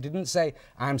arrest, she didn't say,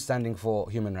 I'm standing for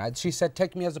human rights. She said,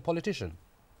 take me as a politician.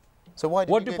 So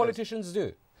what do politicians do?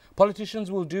 Politicians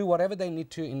will do whatever they need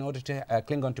to in order to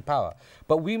cling on to power.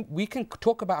 But we can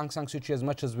talk about Aung San Suu Kyi as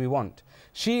much as we want.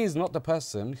 She is not the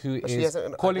person who is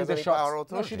calling the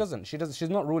shots. No, she doesn't.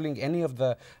 She's not ruling any of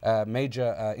the major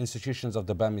institutions of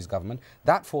the Burmese government.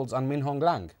 That falls on Min Aung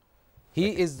Hlaing. He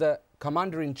is the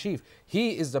commander-in-chief. He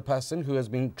is the person who has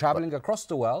been traveling across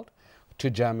the world to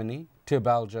Germany, to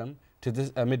Belgium, to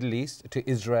the Middle East, to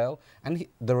Israel, and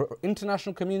the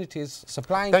international community is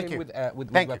supplying him with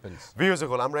weapons. Viewers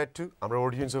ko amra ettu amra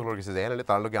audience ko kise jay nale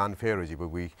tar loge unfair hoye jibo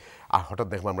we hotat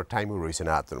dekhlam amra time roise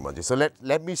na atur maje. So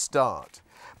let me start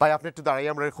by apni ekটু দাঁড়াই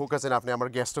আমরা focus N আপনি আমার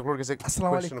guest গুলোর কাছে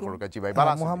question করুন জি ভাই ভালো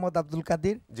আছেন মোহাম্মদ আব্দুল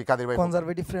কাদের জি কাদের ভাই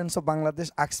conservative friends of Bangladesh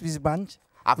আকসবিস branch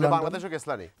আপনি বাংলাদেশে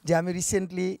গেছলানি যে আমি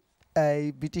রিসেন্টলি এই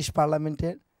ব্রিটিশ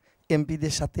পার্লামেন্টের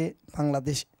এমপিদের সাথে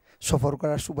বাংলাদেশ সফর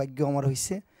করার সৌভাগ্য আমার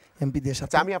হইছে এমপিদের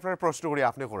সাথে আমি আপনার প্রশ্ন করি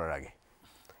আপনি করার আগে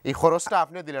এই খরচটা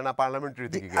আপনি দিলেন না পার্লামেন্টারি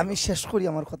থেকে আমি শেষ করি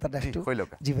আমার কথাটা একটু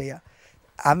জি ভাইয়া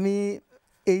আমি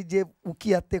এই যে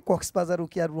উকিয়াতে কক্সবাজার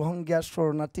উকিয়ার রোহিঙ্গা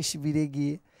শরণার্থী শিবিরে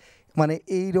গিয়ে মানে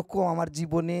এইরকম আমার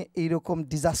জীবনে এইরকম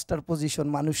ডিজাস্টার পজিশন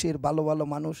মানুষের ভালো ভালো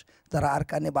মানুষ যারা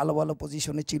আরকানে ভালো ভালো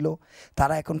পজিশনে ছিল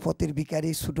তারা এখন পথের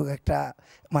ভিখারি ছোটো একটা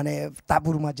মানে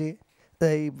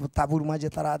তাঁবুর মাঝে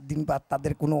তারা দিনবাদ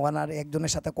তাদের কোনো ওনার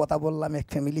একজনের সাথে কথা বললাম এক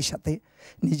ফ্যামিলির সাথে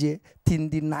নিজে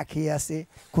 3 দিন না খেয়ে আসে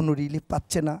কোনো রিলিফ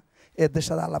পাচ্ছে না এদের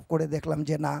সাথে আলাপ করে দেখলাম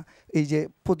যে না এই যে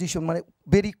পজিশন মানে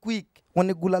ভেরি কুইক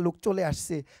অনেকগুলা লোক চলে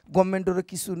আসছে গভর্নমেন্টেরও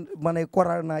কিছু মানে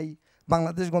করার নাই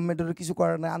বাংলাদেশ গভর্নমেন্টেরও কিছু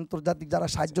করার নাই আন্তর্জাতিক যারা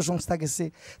সাহায্য সংস্থা গেছে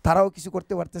তারাও কিছু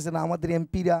করতে পারতেছে না আমাদের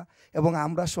এমপিরা এবং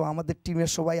আমরা সহ আমাদের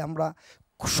টিমের সবাই আমরা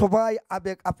সবাই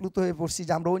আবেগ আপ্লুত হয়ে পড়ছি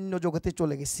যে আমরা অন্য জগতে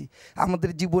চলে গেছি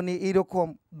আমাদের জীবনে এইরকম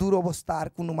দুরবস্থা আর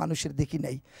কোনো মানুষের দেখি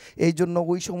নাই এই জন্য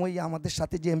ওই সময়ই আমাদের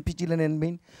সাথে যে এমপি ছিলেন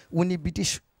এনবিন উনি ব্রিটিশ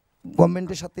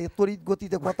গভর্নমেন্টের সাথে তড়িৎ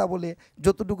গতিতে কথা বলে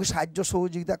যতটুকু সাহায্য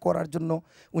সহযোগিতা করার জন্য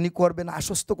উনি করবেন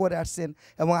আশ্বস্ত করে আসছেন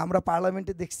এবং আমরা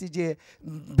পার্লামেন্টে দেখছি যে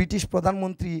ব্রিটিশ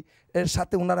প্রধানমন্ত্রী এর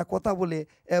সাথে ওনারা কথা বলে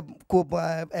খুব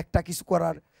একটা কিছু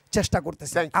করার চেষ্টা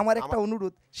করতেছে আমার একটা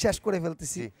অনুরোধ শেষ করে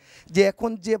ফেলতেছি যে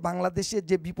এখন যে বাংলাদেশে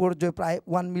যে বিপর্যয় প্রায়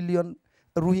 1 মিলিয়ন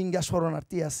রোহিঙ্গা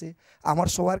শরণার্থী আছে আমার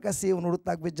সবার কাছে অনুরোধ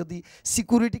থাকবে যদি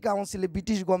সিকিউরিটি কাউন্সিলে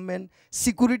ব্রিটিশ গভর্নমেন্ট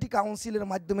সিকিউরিটি কাউন্সিলের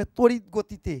মাধ্যমে তড়িৎ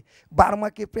গতিতে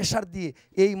বার্মাকে প্রেশার দিয়ে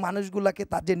এই মানুষগুলোকে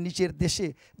তাদের নিচের দেশে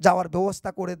যাওয়ার ব্যবস্থা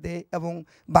করে দেয় এবং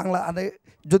বাংলা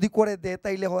যদি করে দেয়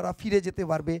তাইলে ওরা ফিরে যেতে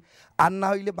পারবে আর না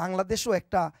হইলে বাংলাদেশও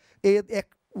একটা এক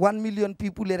 1 মিলিয়ন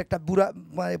পিপুলের একটা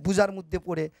বুঝার মধ্যে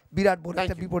পড়ে বিরাট বড়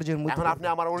একটা বিপর্যয়ের মধ্যে এখন আপনি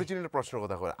আমার অরিজিনাল প্রশ্নের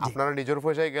কথা করেন আপনারা নিজের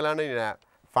পয়সায় গেলেন না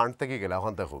ফান্ড থেকে গেলে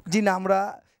এখন দেখো জি না আমরা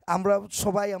আমরা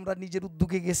সবাই আমরা নিজের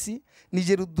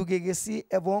উদ্যোগে গেছি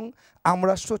এবং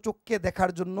আমরা স্বচক্ষে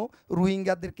দেখার জন্য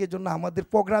রোহিঙ্গাদেরকে জন্য আমাদের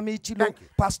প্রোগ্রামেই ছিল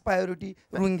ফার্স্ট প্রায়োরিটি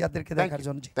রোহিঙ্গাদেরকে দেখার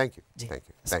জন্য। Thank you thank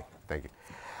you thank you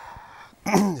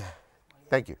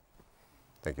thank you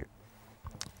thank you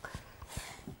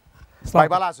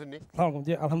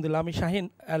আলহামদুলিল্লাহ, আমি শাহিন,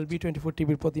 LB24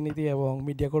 টিভির প্রতিনিধি এবং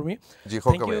মিডিয়া কর্মী।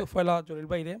 থ্যাংক ইউ ফয়লা জলিল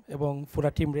ভাইরে এবং পুরা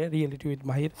টিম রে রিয়েলিটি উইথ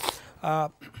মাহির।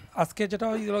 আজকে যেটা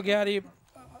হইল গিয়ে আর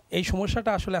এই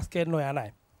সমস্যাটা আসলে আজকে নয়া নাই,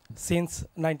 সিন্স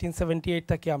 1978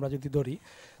 থেকে আমরা যদি ধরি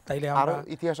তাইলে আমরা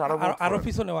ইতিহাস আরো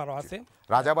পিছনেও আরো আছে।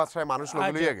 রাজা বাদশাহ মানুষ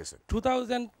লইয়া গেছে।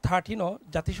 2013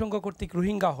 জাতিসংঘ কর্তৃক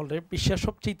রোহিঙ্গা হলে বিশ্বের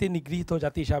সবচেয়ে নিগৃহীত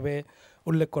জাতি হিসাবে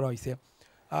উল্লেখ করা হয়েছে।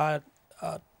 আর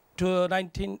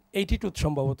 1982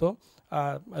 সম্ভবত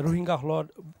রোহিঙ্গা হলর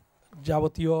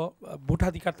যাবতীয়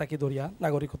ভোটাধিকার তাকে ধরিয়া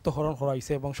নাগরিকত্ব হরণ করা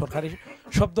হয়েছে এবং সরকারি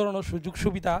সব ধরনের সুযোগ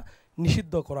সুবিধা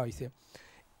নিষিদ্ধ করা হয়েছে।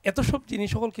 এত সব জিনিস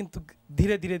সকল কিন্তু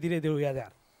ধীরে ধীরে ধীরে ধীরে হইয়া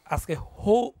যায়। আজকে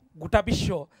গোটা বিশ্ব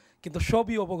কিন্তু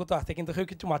সবই অবগত আছে, কিন্তু কেউ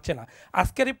কিছু মারছে না।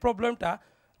 আজকের এই প্রবলেমটা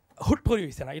হুট করে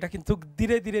হয়েছে না, এটা কিন্তু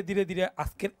ধীরে ধীরে ধীরে ধীরে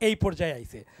আজকের এই পর্যায়ে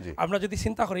আইছে। আমরা যদি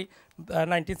চিন্তা করি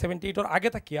 1978 আগে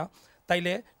থাকিয়া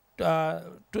তাইলে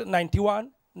 91,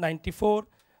 94,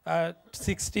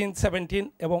 16, 17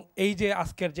 এবং এই যে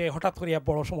আজকের যে হঠাৎ করিয়া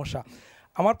বড় সমস্যা,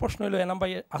 আমার প্রশ্ন হলো এনাম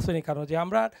ভাই আসেনি কারণ যে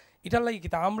আমরা এটার লাগি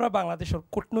কিন্তু আমরা বাংলাদেশের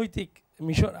কূটনৈতিক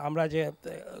মিশন আমরা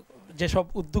যেসব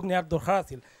উদ্যোগ নেওয়ার দরকার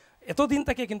আছিল এতদিন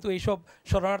থেকে কিন্তু এইসব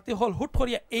শরণার্থী হল হুট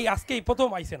করিয়া এই আজকেই প্রথম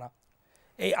আইছে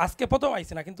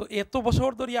না, কিন্তু এত বছর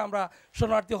ধরিয়া আমরা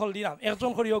শরণার্থী হল দিলাম, 1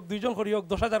 জন করি হোক, 2 জন করি হোক,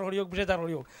 10,000 করি হোক, 20,000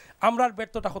 করি হোক, আমরা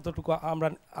ব্যর্থতা কতটুকু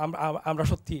আমরা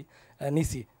সত্যি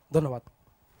নিছি। ধন্যবাদ।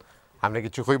 আপনি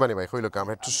কিছু কইবানি ভাই? কইলো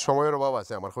আমরা একটু সময়ের অভাব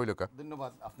আছে আমার। কইলো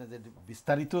ধন্যবাদ। আপনি যে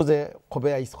বিস্তারিত যে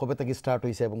কবে থেকে স্টার্ট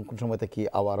হয়েছে এবং কোন সময় থেকে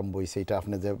আরম্ভ হয়েছে এটা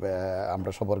আপনি যে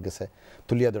আমরা সবার গেছে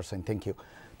তুলিয়া ধরছেন, থ্যাংক ইউ।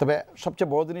 তবে সবচেয়ে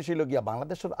বড় জিনিস হইল গিয়া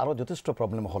বাংলাদেশের আরও যথেষ্ট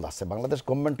প্রবলেম হল আছে। বাংলাদেশ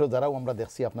গভর্নমেন্টও যারাও আমরা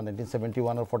দেখছি আপনার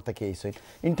 1971 পর থেকে এইসব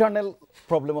ইন্টারনাল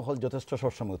প্রবলেম হল যথেষ্ট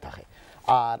সবসময় থাকে।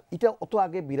 আর এটা অত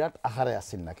আগে বিরাট আহারে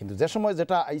আসছিল না, কিন্তু যে সময়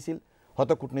যেটা আইছিল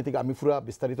হয়তো কূটনীতিক আমি পুরা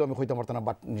বিস্তারিত আমি কইতে পারতাম না,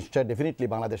 বাট নিশ্চয় ডেফিনেটলি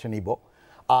বাংলাদেশে নিব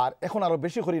আর এখন আরও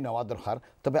বেশি করে নেওয়া দরকার।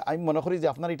 তবে আমি মনে করি যে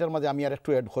আপনার এটার মাঝে আমি আর একটু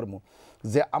অ্যাড করবো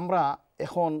যে আমরা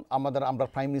এখন আমরা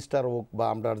প্রাইম মিনিস্টার হোক বা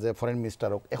আমরা যে ফরেন মিনিস্টার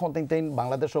হোক এখন তাই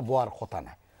বাংলাদেশও বোয়ার কথা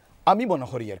না। আমি মনে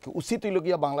করি আর কি উচিত হইল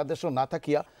গিয়া বাংলাদেশও না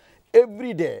থাকিয়া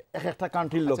এভরিডে একটা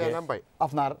কান্ট্রির লোকে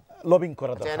আপনার লবিং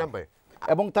করা দরকার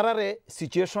এবং তারারে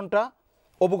সিচুয়েশনটা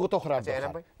অবগত করা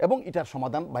দরকার এবং এটার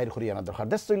সমাধান বাইর করিয়ে আনা দরকার।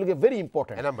 দ্যাটস হইল গিয়া ভেরি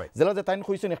ইম্পর্টেন্ট। যেটা যে তাই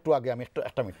কইছেন একটু আগে আমি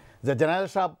একটা মিনিট যে জেনারেল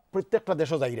সাহেব প্রত্যেকটা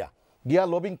দেশও যাইরা গিয়া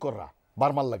লবিং কররা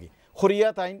বার্মার লাগি খরিয়া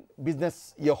তাইন বিজনেস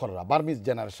কররা বার্মিজ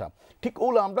জেনারেল সাহেব ঠিক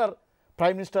ওগুলো আমরা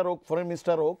প্রাইম মিনিস্টার হোক ফরেন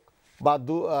মিনিস্টার হোক বা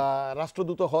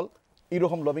রাষ্ট্রদূত হল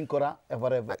এরকম লবিং করা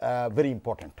এবারে ভেরি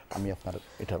ইম্পর্টেন্ট। আমি আপনার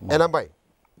এটা এনাম ভাই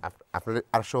আপনার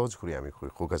আর সহজ করি আমি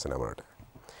কোকাছেন আমার এটা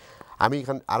আমি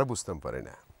এখানে আরও বুঝতাম পারি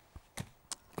না।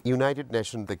 ইউনাইটেড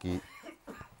নেশন থেকে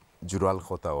জুরাল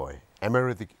কথা হয়,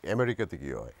 আমেরিকা থেকে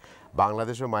হয়,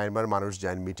 বাংলাদেশ ও মায়ানমার মানুষ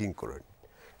যান মিটিং করেন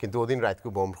কিন্তু ওদিন রাতকে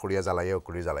বম্ব করিয়া জ্বালাই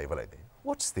ফেলাই দেয়।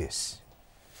 What's this?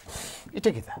 এটা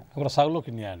কি আমরা ছাগলও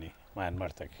কিনে আনি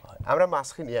মায়ানমার থেকে, আমরা মাছ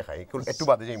কিনিয়ে খাই একটু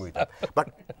বাদে যাই মুইটা, বাট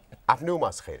আপনিও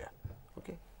মাছ খাইরা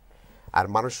ওকে। আর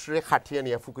মানুষরে খাটিয়া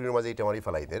নিয়ে পুকুরের মাঝে এটা মারি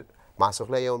ফেলাই দেয় মাছ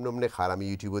হলাই অমনি অমনি খার। আমি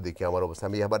ইউটিউবে দেখি আমার অবস্থা,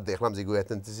 আমি আবার দেখলাম যে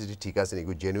অ্যাথেন্টিসিটি ঠিক আছে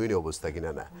এগুলো জেনুইন অবস্থা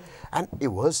কিনা না। অ্যান্ড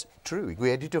ইট ওয়াজ ট্রু, এগুলো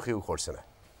এডিটও কেউ করছে না।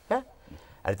 হ্যাঁ,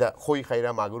 আর এটা খই খাইরা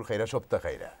মাগুর খাইরা সপ্তাহ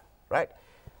খাইরা রাইট।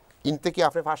 ইন থেকে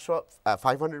আপনি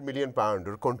 500 মিলিয়ন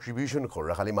পাউন্ডের কন্ট্রিবিউশন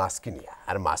কররা খালি মাছ কিনিয়া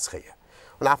আর মাছ খাইয়া।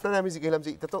 মানে আপনারা আমি গেলাম যে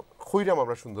এটা তো খইরাম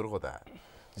আমরা সুন্দর কথা।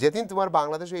 যেদিন তোমার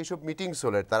বাংলাদেশে এইসব মিটিং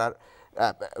চলের তারা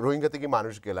রোহিঙ্গা থেকে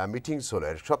মানুষ গেলা মিটিং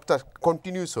চলের সবটা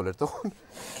কন্টিনিউ চলের তখন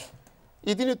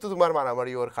এদিনে তো তোমার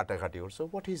মারামারি ওর খাটাখাটি করছো।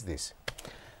 What is this?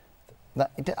 না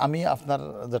এটা আমি আপনার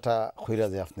যেটা খইরা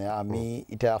যে আপনি আমি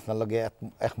এটা আপনার লগে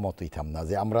একমত হইতাম না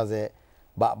যে আমরা যে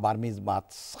বার্মিজ মাছ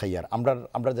খাইয়ার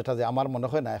আমরা যেটা যে আমার মনে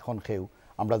হয় না এখন খেউ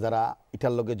আমরা যারা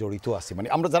এটার লগে জড়িত আছি মানে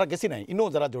আমরা যারা গেছি নাই ইনো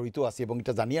যারা জড়িত আছি এবং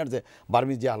এটা জানি আর যে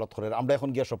বার্মিজ যে হালত করে আমরা এখন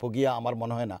গিয়া সপ গিয়া আমার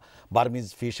মনে হয় না বার্মিজ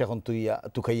ফিশ এখন তুই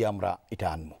খাইয়া আমরা এটা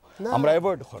আনবো, আমরা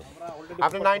অ্যাভয়েড করব।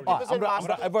 আপনি 90%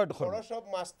 আমরা অ্যাভয়েড করব সব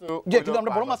মাছ তো যে কিন্তু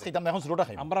আমরা বড় মাছ খাইতাম এখন ছোটটা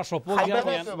খাই। আমরা সপ গিয়া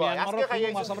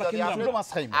মিয়ানমারের মাছ আমরা কিনলাম মাছ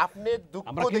খাই। আপনি দুঃখ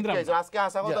দেখাইছেন আজকে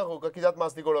আসা কথা হোক কি জাত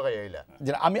মাছ দি গড় খাই আইলা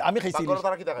যে আমি খাইছি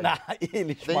না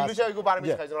ইলিশ মাছ ইলিশ আইগো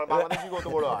বার্মিজ খাইছেন আর বাংলাদেশি কত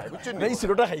বড় হয় বুঝছেন না এই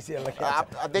ছোটটা খাইছি আল্লাহ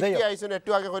দেখি আইছেন একটু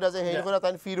আগে কইরা যে হেই কইরা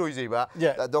তাই ফির হই যাইবা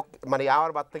মানে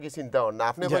আমার বাদ থেকে চিন্তা হন না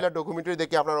আপনি কইলা ডকুমেন্টারি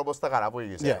দেখে আপনার অবস্থা খারাপ হয়ে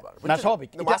গেছে এবার না স্বাভাবিক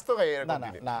মাছ তো খাই না না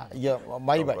না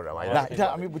ভাই না এটা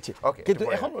আমি বুঝছি কিন্তু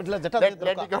এখন যেটা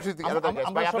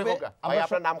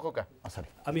আপনার নাম খোকা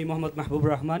আমি মোহাম্মদ মাহবুব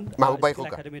রহমান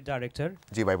একাডেমির ডাইরেক্টর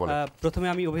জি ভাই বলেন প্রথমে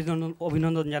আমি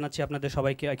অভিনন্দন জানাচ্ছি আপনাদের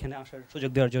সবাইকে এখানে আসার সুযোগ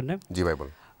দেওয়ার জন্য জি ভাই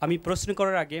বলেন আমি প্রশ্ন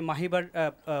করার আগে মাহিবার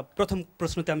প্রথম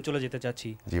প্রশ্নতে আমি চলে যেতে চাচ্ছি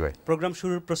জি ভাই প্রোগ্রাম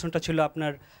শুরুর প্রশ্নটা ছিল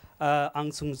আপনার আং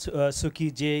সাং সুকি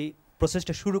যে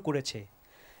প্রসেসটা শুরু করেছে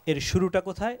এর শুরুটা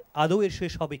কোথায় আদৌ এর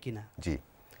শেষ হবে কিনা জি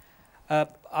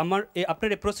আমার আপনার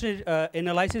এই প্রশ্নের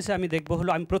অ্যানালাইসিসে আমি দেখব হলো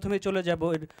আমি প্রথমে চলে যাব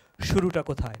এর শুরুটা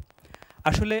কোথায়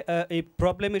আসলে এই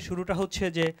প্রবলেমের শুরুটা হচ্ছে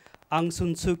যে আং সাং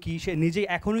সুকি সে নিজেই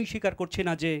এখনোই স্বীকার করছে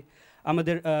না যে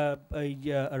আমাদের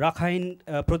রাখাইন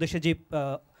প্রদেশে যে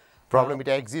প্রবলেম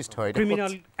এটা এক্সিস্ট হয়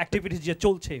ক্রিমিনাল অ্যাক্টিভিটিস যে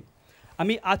চলছে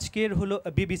আমি আজকের হলো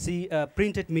বিবিসি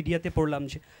প্রিন্টেড মিডিয়াতে পড়লাম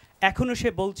যে এখনও সে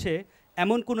বলছে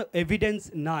এমন কোনো এভিডেন্স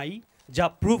নাই যা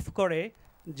প্রুফ করে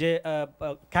যে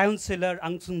কাউন্সিলর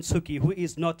আং সাং সুকি who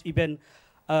is not even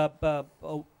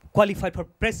qualified for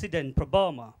president for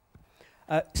Burma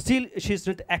still she is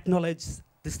not acknowledge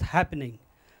this happening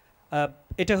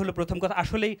এটা হলো প্রথম কথা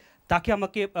আসলেই তাকে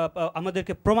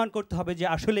আমাদেরকে প্রমাণ করতে হবে যে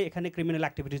আসলে এখানে ক্রিমিনাল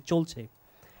অ্যাক্টিভিটি চলছে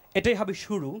এটাই হবে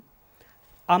শুরু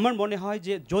আমার মনে হয়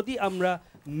যে যদি আমরা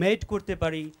মেড করতে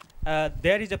পারি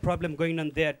there is a problem going on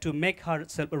there to make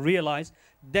herself realize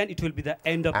then it will be the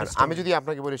end of the story আমি যদি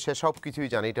আপনাকে বলি সে সব কিছুই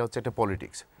জানি এটা হচ্ছে একটা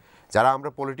পলিটিক্স যারা আমরা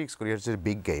পলিটিক্স করি হচ্ছে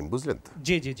বিগ গেম বুঝলেন তো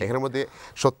জি জি এখানের মধ্যে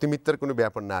সত্য মিথ্যার কোনো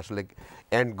ব্যাপার না আসলে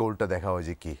এন্ড গোলটা দেখা হয়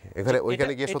যে কি এখানে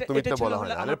ওইখানে গিয়ে সত্য মিথ্যা বলা হয়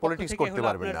না আর পলিটিক্স করতে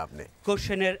পারবেন না আপনি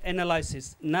কোশ্চেনের অ্যানালাইসিস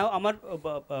নাও আমার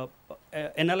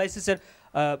অ্যানালাইসিসের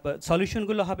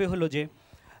সলিউশনগুলো হবে হলো যে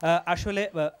আসলে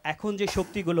এখন যে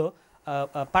শক্তিগুলো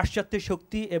পাশ্চাত্যের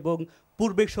শক্তি এবং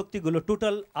পূর্বের শক্তিগুলো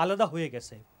টোটাল আলাদা হয়ে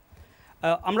গেছে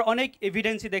আমরা অনেক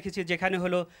এভিডেন্সই দেখেছি যেখানে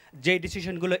হলো যে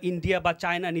ডিসিশনগুলো ইন্ডিয়া বা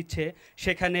চায়না নিচ্ছে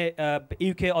সেখানে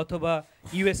ইউকে অথবা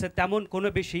ইউএসএ তেমন কোনো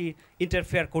বেশি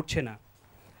ইন্টারফেয়ার করছে না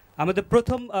আমাদের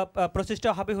প্রথম প্রচেষ্টা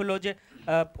হবে হলো যে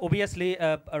অবভিয়াসলি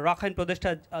রাখাইন প্রদেশটা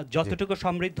যতটুকু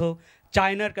সমৃদ্ধ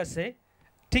চায়নার কাছে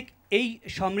ঠিক এই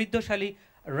সমৃদ্ধশালী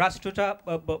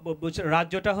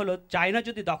রাজ্যটা হলো চায়না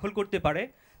যদি দখল করতে পারে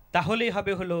তাহলেই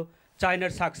হবে হলো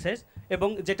চায়নার সাকসেস এবং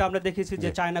যেটা আমরা দেখেছি যে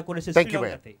চায়না করেছে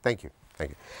শ্রীলঙ্কাতে থ্যাংক ইউ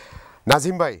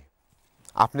নাজিম ভাই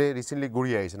আপনি রিসেন্টলি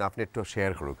ঘুরিয়ে আইছেন আপনি একটু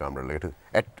শেয়ার করুক আমরা একটু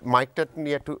মাইকটা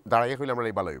নিয়ে একটু দাঁড়াইয়া হইলে আমরা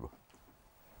ভালো হইব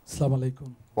আসসালামু আলাইকুম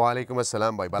ওয়ালাইকুম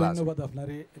আসসালাম ভাই ভালো আছেন ধন্যবাদ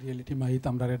আপনারে রিয়েলিটি মাহিত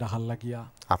আমরারে ডাহাল লাগিয়া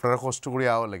আপনারা কষ্ট করে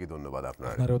আওয়ার লাগি ধন্যবাদ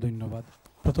আপনারও ধন্যবাদ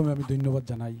প্রথমে আমি ধন্যবাদ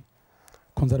জানাই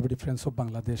কনজারভেটিভ ফ্রেন্ডস অফ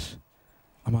বাংলাদেশ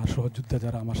আমার সহযোদ্ধা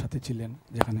যারা আমার সাথে ছিলেন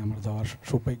যেখানে আমার যাওয়ার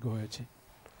সৌভাগ্য হয়েছে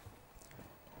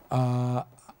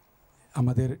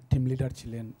আমাদের টিম লিডার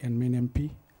ছিলেন এনমিন এমপি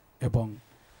এবং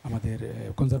আমাদের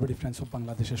কনজারভেটিভ ফ্রেন্ডস অফ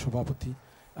বাংলাদেশের সভাপতি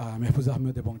মেহফুজ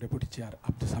আহমেদ এবং ডেপুটি চেয়ার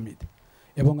আব্দুস হামিদ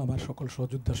এবং আমার সকল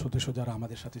সহযোদ্ধা সদস্য যারা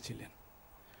আমাদের সাথে ছিলেন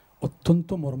অত্যন্ত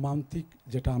মর্মান্তিক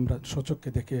যেটা আমরা সচক্ষে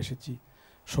দেখে এসেছি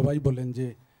সবাই বলেন যে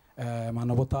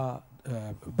মানবতা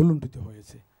বুলুণ্ঠিত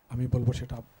হয়েছে আমি বলবো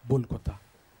সেটা ভুল কথা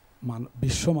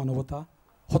বিশ্ব মানবতা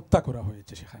হত্যা করা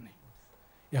হয়েছে সেখানে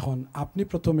এখন আপনি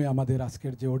প্রথমে আমাদের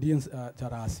আজকের যে অডিয়েন্স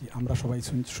যারা আছি আমরা সবাই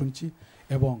শুনছি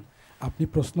এবং আপনি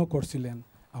প্রশ্ন করছিলেন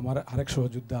আমার আরেক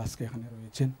সহযোদ্ধা আজকে এখানে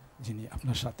রয়েছেন যিনি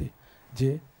আপনার সাথে যে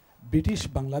ব্রিটিশ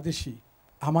বাংলাদেশি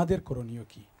আমাদের করণীয়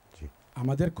কি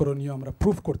আমাদের করণীয় আমরা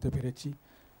প্রুফ করতে পেরেছি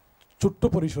ছোট্ট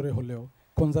পরিসরে হলেও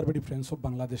কনজারভেটিভ ফ্রেন্ডস অফ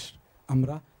বাংলাদেশ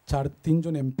আমরা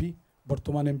 3জন এমপি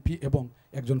বর্তমান এমপি এবং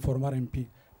একজন ফরমার এমপি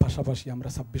পাশাপাশি আমরা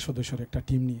 26 সদস্যের একটা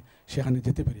টিম নিয়ে সেখানে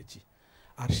যেতে পেরেছি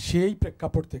আর সেই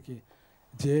প্রেক্ষাপট থেকে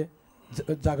যে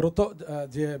জাগ্রত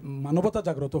যে মানবতা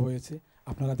জাগ্রত হয়েছে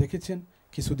আপনারা দেখেছেন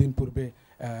কিছুদিন পূর্বে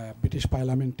ব্রিটিশ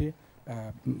পার্লামেন্টে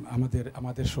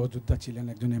আমাদের সহযোদ্ধা ছিলেন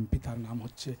একজন এমপি তার নাম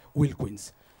হচ্ছে উইল কুইন্স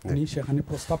উনি সেখানে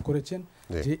প্রস্তাব করেছেন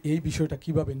যে এই বিষয়টা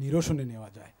কিভাবে নিরসনে নেওয়া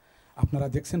যায় আপনারা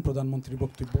দেখছেন প্রধানমন্ত্রীর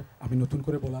বক্তব্য আমি নতুন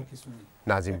করে বলার কিছু নেই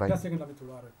নাজিম ভাই আমি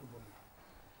থোড়া আরো একটু বলি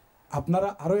আপনারা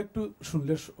আরও একটু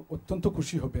শুনলে অত্যন্ত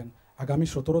খুশি হবেন আগামী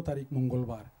 17 তারিখ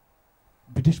মঙ্গলবার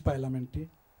ব্রিটিশ পার্লামেন্টে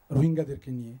রোহিঙ্গাদেরকে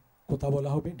নিয়ে কথা বলা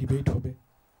হবে ডিবেট হবে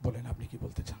বলেন আপনি কি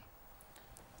বলতে চান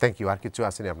থ্যাংক ইউ আর কিছু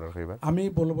আসেনি আপনার কইবার আমি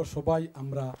বলবো সবাই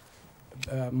আমরা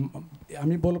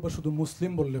আমি বলবো শুধু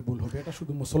মুসলিম বললে ভুল হবে এটা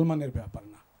শুধু মুসলমানের ব্যাপার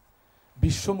না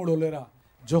বিশ্ব মুড়লেরা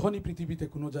যখনই পৃথিবীতে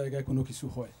কোনো জায়গায় কোনো কিছু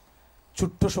হয়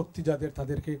ছোট্ট শক্তি যাদের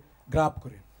তাদেরকে গ্রাব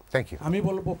করে থ্যাংক ইউ আমি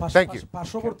বলবো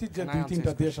পার্শ্ববর্তী যে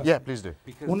 2-3টা দেশ আছে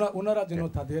ওনারা যেন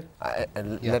তাদের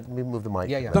let me move the mic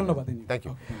ধন্যবাদ thank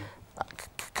you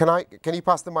can you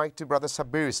pass the mic to brother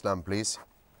Sabir Islam please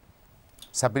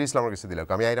Sabir Islam এর কাছে দিলাম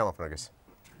আমি আইরাম আপনার কাছে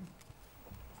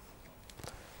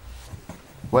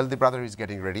Well, the brother is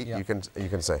getting ready. Yeah. You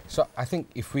can say. So I think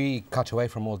if we cut away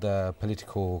from all the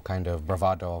political kind of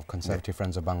bravado of Conservative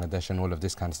Friends of Bangladesh and all of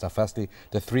this kind of stuff, firstly,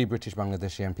 the 3 British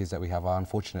Bangladeshi MPs that we have are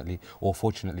unfortunately or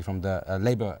fortunately from the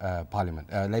Labour Parliament,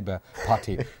 Labour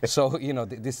Party. So, you know,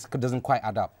 this doesn't quite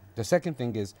add up. The second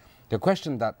thing is, the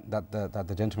question that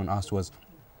the gentleman asked was,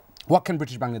 what can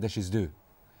British Bangladeshis do?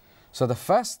 So the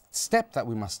first step that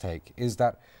we must take is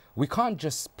that we can't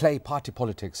just play party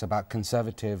politics about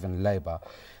Conservative and Labour.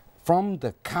 From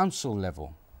the council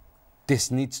level, this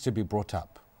needs to be brought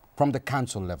up. From the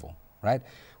council level, right?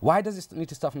 Why does this need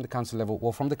to start from the council level?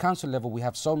 Well, from the council level, we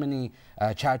have so many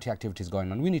charity activities going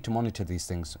on. We need to monitor these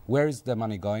things. Where is the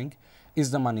money going? Is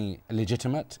the money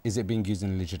legitimate? Is it being used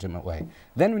in a legitimate way?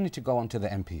 Then we need to go on to the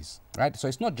MPs, right? So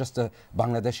it's not just the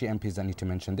Bangladeshi MPs that need to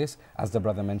mention this. As the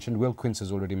brother mentioned, Will Quince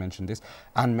has already mentioned this.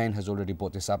 Anne Main has already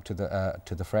brought this up to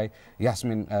the fray.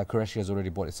 Yasmin Qureshi has already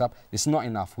brought this up. It's not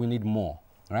enough. We need more.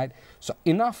 Right, so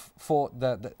enough for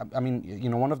I mean, you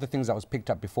know, one of the things that was picked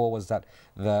up before was that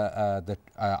the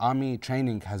army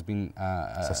training has been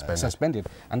suspended,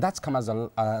 and that's come as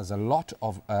a lot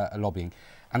of lobbying,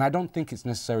 and I don't think it's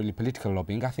necessarily political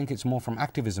lobbying. I think it's more from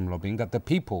activism lobbying, that the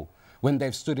people, when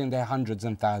they've stood in their hundreds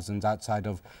and thousands outside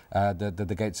of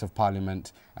the gates of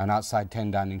Parliament and outside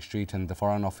 10 Downing Street and the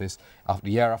Foreign Office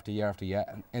year after year after year,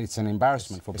 and it's an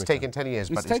embarrassment for Britain. It's taken 10 years,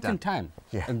 but it's taken time.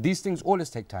 Yeah. And these things always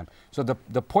take time. So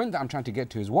the point that I'm trying to get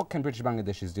to is, what can British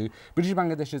Bangladeshis do? British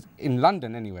Bangladeshis, in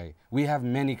London anyway, we have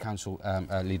many council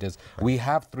leaders. We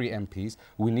have 3 MPs.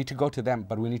 We need to go to them,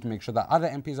 but we need to make sure that other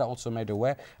MPs are also made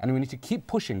aware, and we need to keep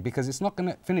pushing, because it's not going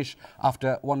to finish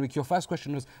after 1 week. Your first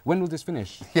question was, when will this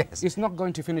finish? Yes. It's not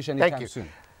going to finish anytime soon.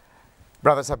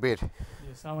 Brother Sabir.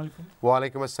 আসসালামু আলাইকুম। Wa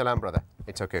alaikum assalam, brother.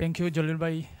 It's okay. Thank you Jalil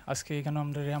ভাই আজকে এখানে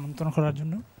আমাদের আমন্ত্রণ করার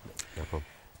জন্য।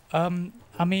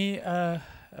 আমি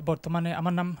বর্তমানে,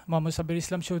 আমার নাম মোহাম্মদ সাব্বির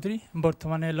ইসলাম চৌধুরী,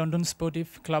 বর্তমানে লন্ডন স্পোর্টিভ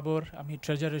ক্লাবর আমি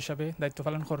ট্রেজারার হিসাবে দায়িত্ব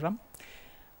পালন করলাম।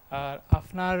 আর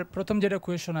আপনার প্রথম যেটা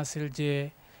কোয়েশন আছিল যে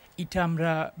এটা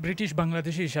আমরা ব্রিটিশ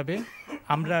বাংলাদেশি হিসাবে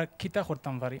আমরা কিতা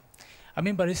করতাম পারি, আমি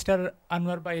ব্যারিস্টার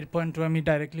আনোয়ার ভাইয়ের পয়েন্টে আমি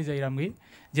ডাইরেক্টলি যাইরামগি,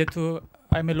 যেহেতু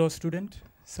I M A law student.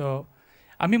 So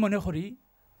আমি মনে করি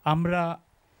আমরা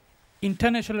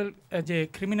ইন্টারন্যাশনাল যে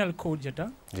ক্রিমিনাল কোড যেটা,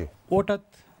 ওটাত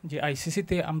যে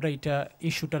আইসিসিতে আমরা এটা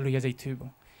ইস্যুটা লইয়া যাইতে হইব,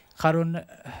 কারণ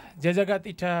যে জায়গাত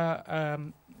এটা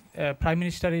প্রাইম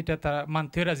মিনিস্টার এটা তারা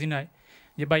মানতে রাজি নাই,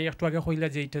 যে ভাই একটু আগে হইলা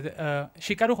যে এটা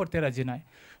স্বীকারও করতে রাজি নাই।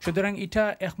 সুতরাং এটা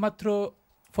একমাত্র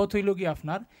পথ হইল কি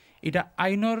আপনার এটা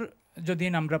আইনের যদি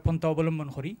আমরা পন্থা অবলম্বন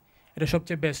করি, এটা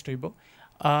সবচেয়ে বেস্ট হইব।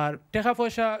 আর টাকা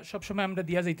পয়সা সবসময় আমরা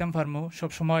দিয়া যাইতাম পারমো,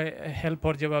 সবসময়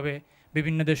হেল্পর যেভাবে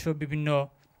বিভিন্ন দেশ বিভিন্ন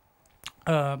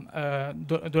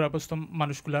দুরাবস্থ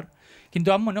মানুষগুলার, কিন্তু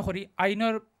আমি মনে করি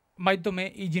আইনের মাধ্যমে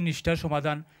এই জিনিসটার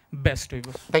সমাধান বেস্ট হইব।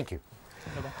 Thank you.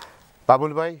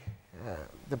 বাবুল ভাই,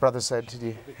 the brother said,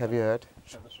 have you heard?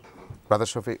 Brother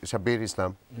Shabbir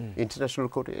Islam, international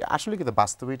court, আসলে কি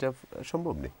বাস্তবে এটা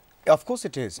সম্ভব নেই? Of course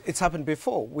it is. It's happened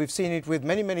before. We've seen it with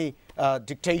many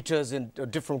dictators in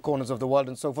different corners of the world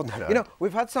and so forth. No. You know,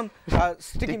 we've had some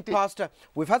sticking plaster.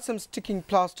 We've had some sticking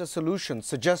plaster solutions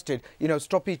suggested. You know,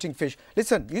 stop eating fish.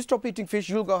 Listen, you stop eating fish,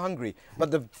 you'll go hungry. But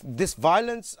this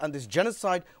violence and this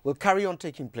genocide will carry on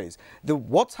taking place.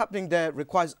 What's happening there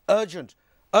requires urgent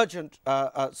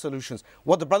solutions.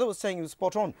 What the brother was saying was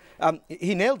spot on.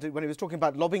 He nailed it when he was talking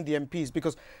about lobbying the MPs,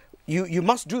 because you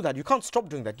must do that. You can't stop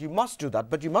doing that. You must do that,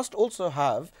 but you must also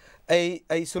have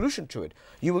a solution to it.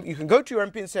 You can go to your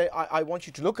MP and say, I want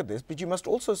you to look at this, but you must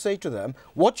also say to them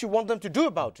what you want them to do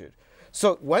about it. So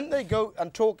when they go and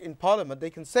talk in Parliament,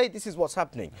 they can say this is what's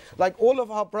happening. Like all of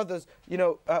our brothers, you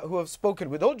know, who have spoken,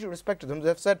 with all due respect to them,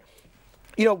 they've said,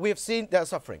 you know, we have seen their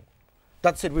suffering.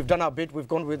 That's it, we've done our bit,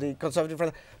 we've gone with the Conservative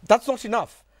friends. That's not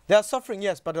enough. They are suffering,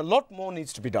 yes, but a lot more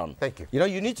needs to be done. Thank you. You know,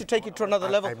 you need to take it to another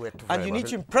level, and you need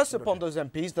to impress upon those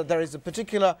MPs that there is a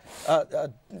particular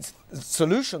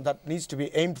solution that needs to be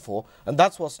aimed for, and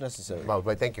that's what's necessary. Wow,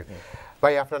 thank you.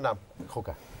 Bhai, apnar naam?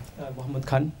 Khoka. Mohammad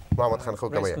Khan. Mohammad Khan,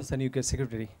 Khoka bhai. Response and UK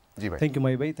Secretary. Ji bhai. Thank you,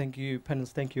 my bhai. Thank you,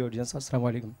 panels. Thank you, audience. Assalamu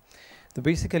alaikum. So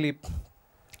basically,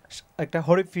 একটা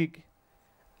horrific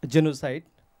genocide,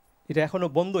 এটা এখনো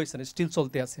বন্ধ হয়েছে না, still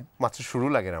চলতে আছে, মাত্র শুরু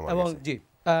লাগে না আমার। এবং জি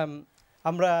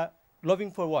আমরা লবিং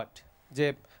ফর হোয়াট, যে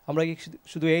আমরা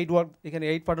শুধু এখানে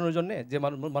এইড পাঠানোর জন্য যে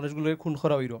মানুষগুলোকে খুন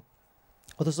করা হইল,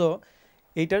 অথচ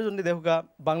এইটার জন্য দেখো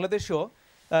বাংলাদেশেও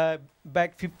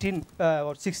ব্যাক 15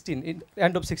 or 16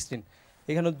 এন্ড অফ 16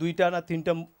 এখানে 2টা না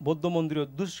 3টা বৌদ্ধ মন্দিরে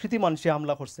দুষ্কৃতী মানুষে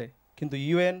হামলা করছে, কিন্তু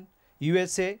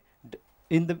USA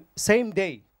in the same day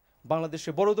বাংলাদেশে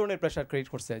বড় ধরনের প্রেশার ক্রিয়েট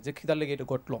করছে যে খিদার লেগে এটা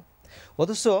ঘটলো।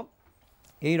 অথচ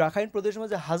এই রাখাইন প্রদেশের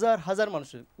মধ্যে হাজার হাজার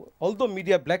মানুষের অলদো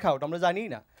মিডিয়া ব্ল্যাক আউট আমরা জানি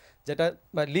না, যেটা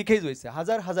লিকেজ হয়েছে,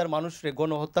 হাজার হাজার মানুষের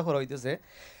গণহত্যা করা হইতেছে।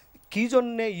 কী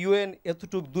জন্যে ইউএন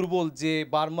এতটুকু দুর্বল যে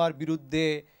বার্মার বিরুদ্ধে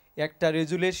একটা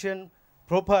রেজুলেশন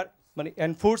প্রপার মানে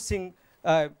এনফোর্সিং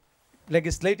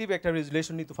লেজিসলেটিভ একটা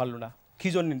রেজুলেশন নিতে পারলো না, কী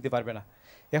জন্য নিতে পারবে না?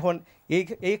 এখন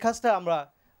এই কাজটা আমরা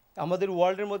আমাদের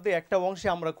ওয়ার্ল্ডের মধ্যে একটা অংশে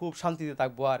আমরা খুব শান্তিতে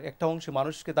থাকবো, আর একটা অংশে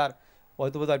মানুষকে তার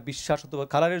হয়তো তার বিশ্বাস অথবা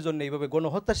কালারের জন্য এইভাবে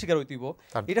গণহত্যার শিকার হইতেইব,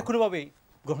 এটা কোনোভাবেই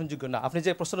গ্রহণযোগ্য না। আপনি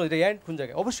যে প্রশ্ন এটা এন্ড কোন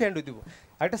জায়গায়, অবশ্যই এন্ড হইতেইব।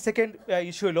 আরেকটা সেকেন্ড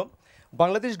ইস্যু হলো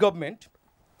বাংলাদেশ গভর্নমেন্ট,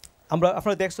 আমরা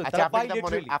আপনারা দেখছেন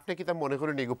আপনি কি তা মনে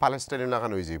করেন এগো প্যালেস্টাইনে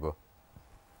লাগানো হয়ে যাইব?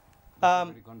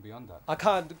 I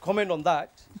can't comment on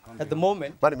that at the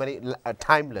moment. But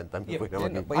time length.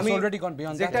 But it's already gone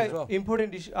beyond that as well.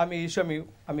 Important issue,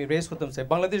 আমি রেজ করতাম স্যার,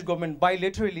 বাংলাদেশ গভর্নমেন্ট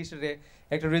বাইলেটারালি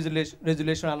একটা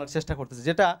রেজুলেশন আনার চেষ্টা করতেছে,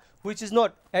 যেটা which is not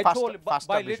at all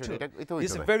bilateral.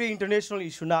 It's a very international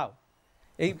issue now.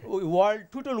 এই world,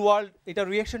 total world, এটা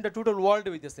রিঅ্যাকশনটা total world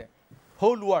হইতেছে,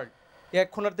 হোল ওয়ার্ল্ড এক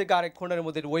কোণার থেকে আরেক কোণার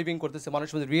মধ্যে ওয়েভিং করতেছে,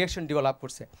 মানুষের মধ্যে রিঅ্যাকশন ডেভেলপ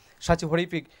করছে। সাথে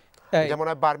হরিপিক যেমন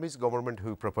Burmese government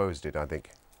who proposed it, I think.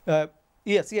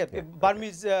 Yes.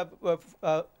 Burmese,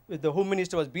 the Home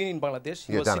Minister was being in Bangladesh.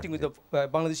 He was sitting with the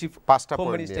Bangladeshi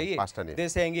Home Minister.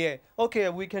 They're saying, okay,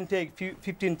 we can take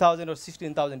 15,000 or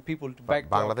 16,000 people to back.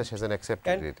 Bangladesh hasn't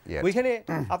accepted it yet. We can,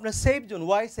 আপনার safe zone,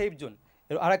 why safe zone?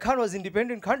 Arakan was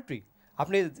independent country.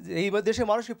 আপনি এই দেশে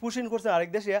মানুষকে push in করছেন,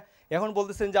 আরেক দেশে এখন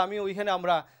বলতেছেন যে আমি ওইখানে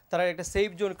আমরা তারা একটা সেফ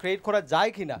জোন ক্রিয়েট করা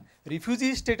যায় কিনা, রিফিউজি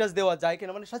স্ট্যাটাস দেওয়া যায়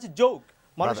কিনা, মানে সাথে যোগ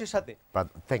মানুষের সাথে।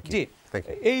 জি,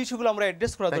 এই ইস্যুগুলো আমরা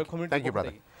অ্যাড্রেস করা দরকার community. Thank you,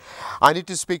 brother. I need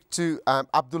to speak to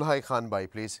Abdul Hai Khan bhai,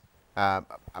 please.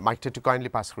 Mic to kindly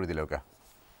pass করে দিলে ওকে।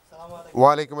 ওয়া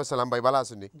আলাইকুম আসসালাম ভাই, ভালো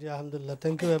আছেন নি? জি আলহামদুলিল্লাহ,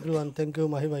 thank you everyone, thank you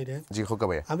Mahi ভাই রে। জি খোকা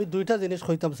ভাই, আমি দুইটা জিনিস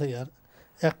কইতাম স্যার।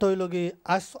 একটা হইল কি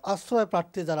আশ্রয়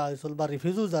প্রার্থী যারা হয়েছিল বা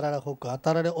রিফিউজি যারা হোক,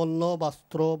 তারা অন্ন,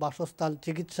 বস্ত্র, বাসস্থান,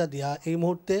 চিকিৎসা দিয়া এই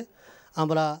মুহূর্তে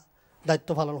আমরা দায়িত্ব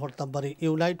পালন করতাম পারি।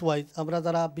 ইউনাইট ওয়াইজ আমরা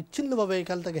যারা বিচ্ছিন্নভাবে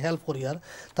এখান থেকে হেল্প করি, আর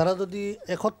তারা যদি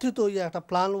একত্রিত হইয়া একটা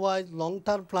plan wise long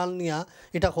term plan নিয়ে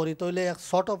এটা করি, তাহলে এক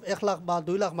শর্ট অফ 1 লাখ বা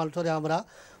 2 লাখ মানুষের আমরা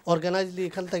অর্গানাইজলি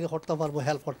এখান থেকে করতে পারবো,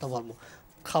 হেল্প করতে পারবো,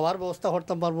 খাওয়ার ব্যবস্থা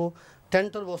করতে পারবো,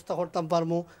 টেন্টের ব্যবস্থা করতে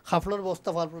পারবো, হাফলোর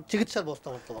ব্যবস্থা পারবো, চিকিৎসার ব্যবস্থা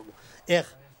করতে পারবো।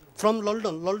 ফ্রম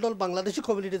লন্ডন বাংলাদেশি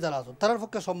কমিউনিটি যারা আছে তার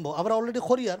পক্ষে সম্ভব, আমরা অলরেডি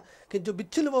করি, আর কিন্তু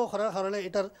বিচ্ছিন্নভাবে করার কারণে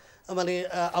এটার মানে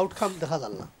আউটকাম দেখা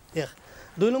যান না।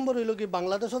 2 নম্বর হইল কি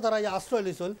বাংলাদেশও তারা আশ্রয়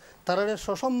লিছিল, তারা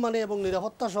সসম্মানে এবং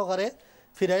নিরাপত্তা সহকারে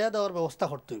ফিরাইয়া দেওয়ার ব্যবস্থা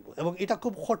করতে হইব, এবং এটা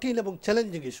খুব কঠিন এবং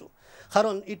চ্যালেঞ্জিং ইস্যু,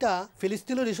 কারণ এটা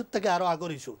ফিলিস্তিনের ইস্যুর থেকে আরও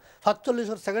আগের ইস্যু।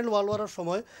 47 সেকেন্ড ওয়ার্ল্ড ওয়ারের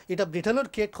সময় এটা ব্রিটেনের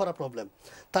ক্রিয়েট করা প্রবলেম।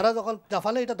 তারা যখন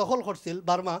জাপানে এটা দখল করছিল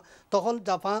বার্মা, তখন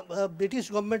ব্রিটিশ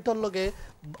গভর্নমেন্টের লগে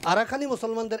আরাকানি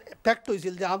মুসলমানদের প্যাক্ট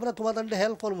হয়েছিল যে আমরা তোমাদের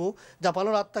হেল্প করবো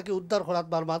জাপানের আত্মাকে উদ্ধার করাত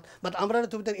বার্মাত, বাট আমরা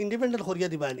তুমি তার ইন্ডিপেন্ডেন্ট করিয়া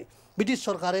দিবানি। ব্রিটিশ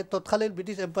সরকারে তৎকালীন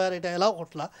ব্রিটিশ এম্পায়ার এটা এলাও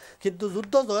করলা, কিন্তু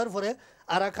যুদ্ধ জয়ের পরে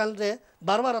আরাকানরে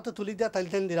বারবার হাতে তুলি দিয়া তাইল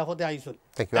নিরাপদে আইসল।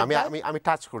 আমি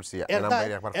টাচ করছি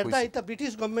এটা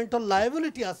ব্রিটিশ গভর্নমেন্টের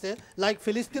লায়াবিলিটি আছে, লাইক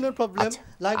ফিলিস্তিনের প্রবলেম,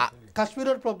 লাইক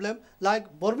কাশ্মীরের problem, like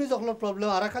Barmi জখলের problem,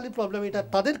 আরাকালি problem, এটা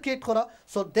তাদের ক্রিয়েট করা,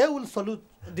 so they will solute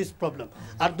this problem.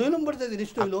 আর 2 নম্বর যে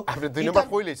জিনিসটা হইলো, আপনি 2 নম্বর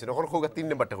কইলেছেন, এখন কোগা 3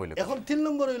 নম্বরটা কইলেন। এখন 3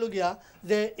 নম্বর হইলো গিয়া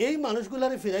যে এই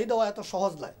মানুষগুলারে ফিরাই দেওয়া এত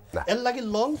সহজ নয়, এর লাগি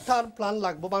লং টার্ম প্ল্যান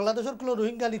লাগবে। বাংলাদেশের কোনো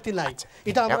রোহিঙ্গা নীতি নাই,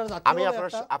 এটা আমরা আমি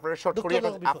আপনার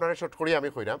শর্ট করি আমি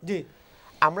কইরাম। জি,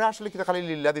 আমরা আসলে কি খালি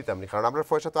লিল্লা দিতাম না, কারণ আমরা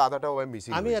পয়সা তো আদাটা ওই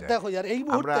মিসিং। আমি এটা কই আর এই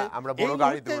মুহূর্তে আমরা বড়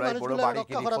গাড়ি দৌড়াই, বড় বাড়ি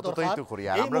কিনি, কতই তো করি,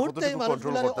 আর আমরা কতটুকু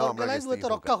কন্ট্রোল করতে আমরা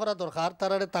রক্ষা করা দরকার।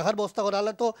 তারারে টাকার ব্যবস্থা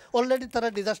করালে তো অলরেডি তারা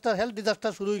ডিজাস্টার, হেলথ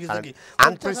ডিজাস্টার শুরু হয়ে গেছে কি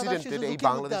আনপ্রেসিডেন্টেড এই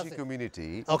বাংলাদেশি কমিউনিটি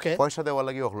পয়সা দেওয়া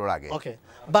লাগি ওগুলোর আগে। ওকে,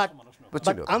 বাট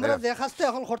আমরা যে কাজটা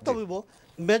এখন করতে হইব,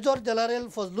 মেজর জেনারেল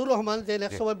ফজলুর রহমান যে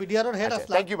এক সময় বিডিআরের হেড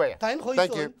আসলা,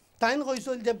 তাইন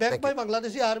কইছিল যে ব্যাক বাই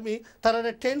বাংলাদেশি আর্মি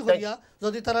তারারে ট্রেন করিয়া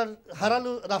যদি তারা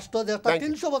হারালো রাষ্ট্র যেটা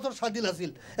 300 বছর স্বাধীন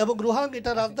আছিল এবং রোহাং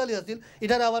এটা রাজধানী আছিল,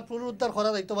 এটারে আবার পুনরুদ্ধার করা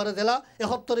যাইতে পারে। জেলা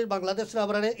 71 বাংলাদেশের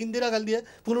আমরা ইন্দিরা গান্ধী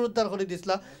পুনরুদ্ধার করে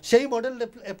দিছিলা, সেই মডেল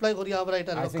অ্যাপ্লাই করিয়া আমরা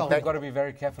এটা রক্ষা করব। I think we've got to be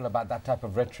very careful about that type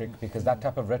of rhetoric, because that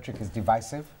type of rhetoric is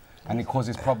divisive and it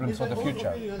causes problems for the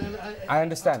future. I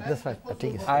understand. That's right.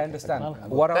 I understand.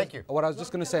 What I was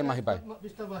just going to say, Mahee bhai.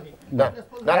 No,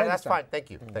 that's fine. Thank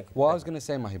you. What I was going to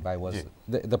say, Mahee bhai, was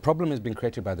the problem has been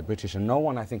created by the British, and no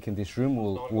one, I think, in this room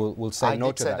will say no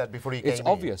to that. It's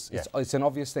obvious. It's an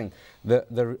obvious thing.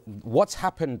 What's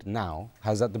happened now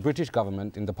has that the British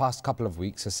government, in the past couple of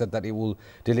weeks, has said that it will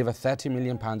deliver £30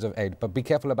 million of aid. But be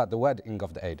careful about the wording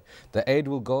of the aid. The aid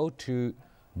will go to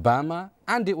Burma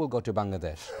and it will go to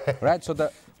Bangladesh, right? So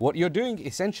what you're doing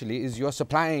essentially is you're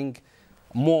supplying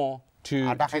more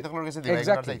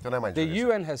Exactly. The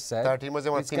UN has said it's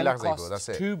going to cost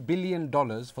 $2 billion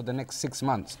for the next 6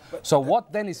 months. So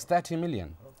what then is 30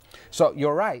 million? So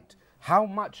you're right. How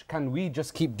much can we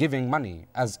just keep giving money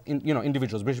as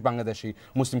individuals, British Bangladeshi,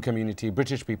 Muslim community,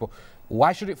 British people?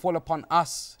 Why should it fall upon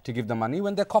us to give the money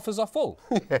when their coffers are full?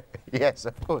 Yes,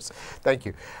 of course. Thank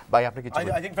you.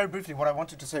 I think very briefly what I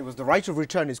wanted to say was the right of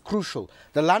return is crucial.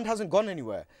 The land hasn't gone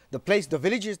anywhere. The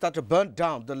villages that are burnt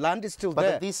down, the land is still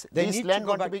there.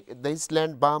 This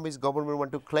land Burmese government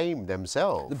want to claim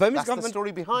themselves. That's the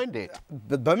story behind it.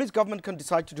 The Burmese government can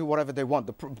decide to do whatever they want.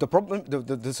 The problem,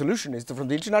 the solution is that from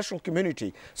the international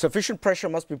community, sufficient pressure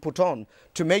must be put on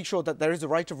to make sure that there is a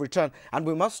right of return. And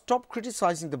we must stop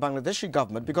criticizing the Bangladeshi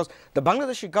government, because the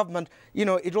Bangladeshi government,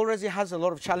 it already has a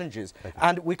lot of challenges.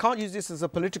 And we can't use this as a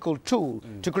political tool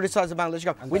to criticize the Bangladeshi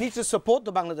government. We need to support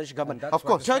the Bangladeshi government. Of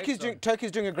course, Turkey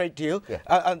is doing a great deal,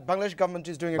 and Bangladesh government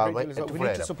is doing a great deal as well. We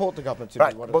need to support the government.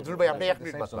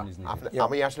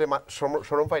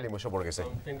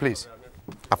 Please.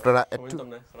 আপনারা একটু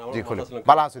জি খুলে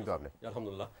ভালো আছেন তো আপনি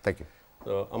আলহামদুলিল্লাহ thank you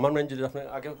তো আমার মেন যদি আপনি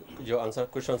আগে যে আনসার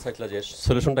কোশ্চেন চাইছিলা যে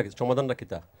সলিউশনটা কি সমাধানটা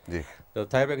কিতা জি তো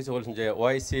তাইবা কিছু বলছেন যে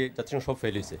ওআইসি জাতিসংঘ সব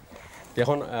ফেল হইছে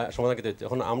এখন সমাধান কিতা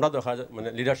এখন আমরা দরকার মানে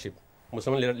লিডারশিপ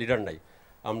মুসলমান লিডার নাই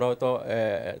আমরা হয়তো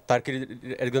তার্কির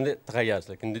একজন থাকাইয়া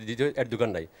আসলে কিন্তু দ্বিতীয় এর দোকান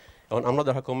নাই এখন আমরা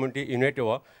দরকার কমিউনিটি ইউনাইট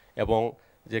হওয়া এবং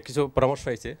যে কিছু পরামর্শ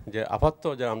হয়েছে যে আপাতত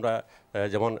যে আমরা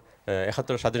যেমন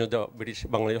 ৭১ স্বাধীনতা ব্রিটিশ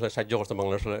বাংলাদেশ সাহায্য করছেন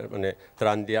বাংলাদেশ মানে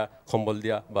ত্রাণ দিয়া কম্বল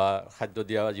দিয়া বা খাদ্য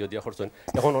দিয়া জিও দিয়া করছেন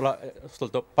এখন ওরা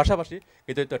চলতো পাশাপাশি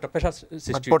কিন্তু একটা পেশার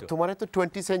সৃষ্টি বর্তমানে তো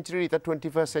 20th সেঞ্চুরি এটা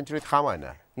 21st সেঞ্চুরি থামায়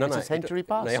না না সেঞ্চুরি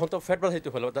পাস না এখন তো ফেট বাধাইতে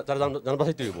হলো যারা জান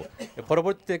বাধাইতে হইব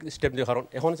পরবর্তী স্টেপ দিয়ে কারণ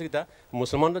এখন সেটা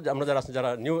মুসলমানরা আমরা যারা আছেন যারা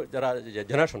নিউ যারা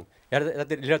জেনারেশন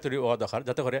এদের লিডার তৈরি হওয়া দরকার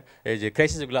যাতে করে এই যে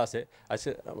ক্রাইসিসগুলো আছে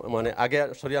মানে আগে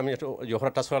সরি আমি একটু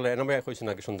ইহরা টাচ করালে এনমে কইছি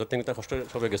না কি সুন্দর তিনি তা কষ্ট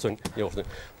সবাই গেছেন ইয়ে করছেন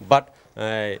বাট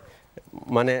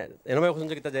মানে এনমে কইছেন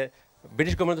যে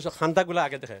ব্রিটিশ গভর্নমেন্ট খান্তাগুলো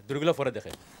আগে দেখে দূরগুলো পরে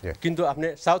দেখে কিন্তু আপনি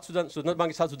সাউথ সুদান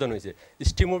বাঙ্গি সাউথ সুদান হয়েছে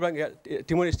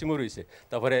স্টিমুর হয়েছে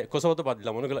তারপরে কোসোভো তো বাদ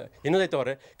দিলাম অনেকগুলো ইনো যাইতে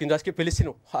পারে কিন্তু আজকে ফিলিস্তিন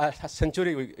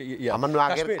সেঞ্চুরি আমার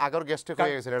আগের গেস্টে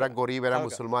কয়ে গেছে এটা গরিব এরা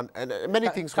মুসলমান মেনি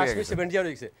থিংস কয়ে গেছে 70 ইয়ার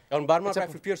হয়েছে কারণ বার্মা প্রায়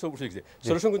 50 ইয়ার্স হয়ে গেছে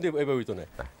সলিউশন কিন্তু এইভাবে হইতো না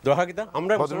দরকার কিতা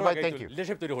আমরা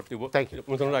লিডারশিপ তৈরি করতে দিব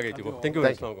মুসলমান আগে দিব থ্যাংক ইউ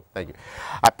থ্যাংক ইউ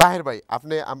আর তাহের ভাই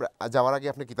আপনি আমরা যাওয়ার আগে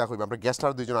আপনি কিতা কইবেন আমরা গেস্ট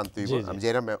আর দুইজন আনতে হইব আমি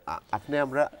যেরা আপনি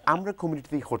আমরা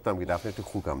কমিউনিটি করতাম কিনা আপনি একটু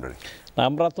খুব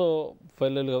আমরা তো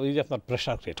এই যে আপনার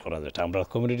প্রেশার ক্রিয়েট করা যেটা আমরা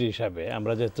কমিউনিটি হিসাবে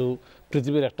আমরা যেহেতু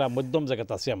পৃথিবীর একটা মধ্যম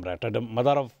জায়গাতে আছি আমরা একটা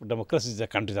মাদার অফ ডেমোক্রেসি যে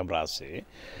কান্ট্রিতে আমরা আছি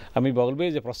আমি বলবো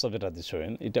যে প্রস্তাব যেটা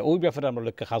দিচ্ছেন এটা ওই ব্যাপারে আমরা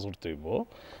লক্ষ্যে কাজ করতে হইব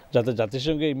যাতে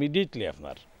জাতিসংঘে ইমিডিয়েটলি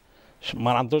আপনার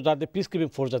মানে আন্তর্জাতিক পিস কিপিং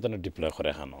ফোর্স যাতে ডিপ্লয় করে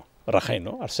এখানো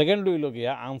রাখাইনো আর সেকেন্ড হইল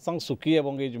গিয়া আনসাং সুকি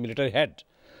এবং এই যে মিলিটারি হেড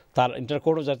তার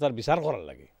ইন্টারকোর্টও যাতে তার বিচার করার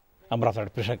লাগে আমরা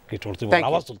আপনার প্রেশার ক্রিয়েট করতে হইব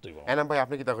আওয়াজ তুলতে হইব এনাম ভাই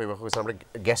আপনি কি তা কইবা আমরা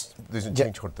গেস্ট দুইজন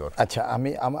চেঞ্জ করতে পারব আচ্ছা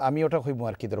আমি ওটা কইব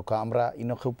আর কি দরকার আমরা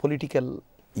ইনো খুব পলিটিক্যাল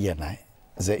ইয়ে নাই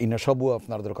যে ইনো সবও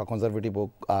আপনার দরকার কনজারভেটিভ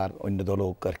হোক আর অন্য দল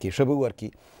হোক আর কি সবও আর কি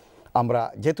আমরা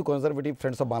যেহেতু কনজারভেটিভ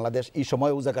ফ্রেন্ডস অফ বাংলাদেশ এই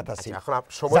সময় ও জায়গাত আছে এখন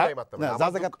সময় নাই মাত্র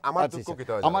আমার দুঃখ কি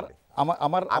তো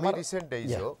আমি রিসেন্ট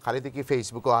ডেইজও খালি দেখি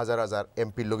ফেসবুকে হাজার হাজার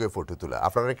এমপির লগে ফটো তোলা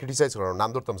আপনারা ক্রিটিসাইজ করেন নাম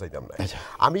ধরতাম চাইতাম না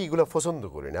আমি এগুলো পছন্দ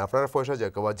করি না আপনারা পয়সা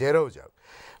যাক বা জেরাও যাক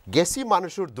গেছি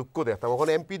মানুষের দুঃখ দেখতাম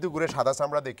ওখানে এমপি দুগুরে সাদা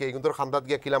চামড়া দেখে কিন্তু খান্দাত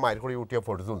গিয়ে কিলা মায়ের করে উঠিয়ে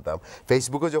ফটো তুলতাম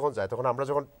ফেসবুকে যখন যায় তখন আমরা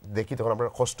যখন দেখি তখন আমরা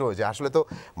কষ্ট হয়ে যায় আসলে তো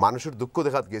মানুষের দুঃখ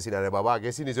দেখাত গেছি না রে বাবা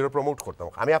গেছি নিজেরও প্রমোট করতাম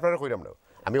আমি আপনারা কইরাম না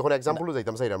আমি ওখানে এক্সাম্পলও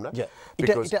যাইতাম চাইলাম না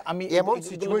এটা আমি এমন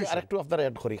সিচুয়েশন আরেকটু আপনার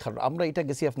অ্যাড করি কারণ আমরা এটা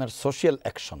গেছি আপনার সোশ্যাল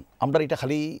অ্যাকশন আমরা এটা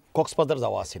খালি কক্সবাজার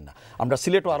যাওয়া আসিল না আমরা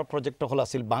সিলেটও আরো প্রজেক্ট হল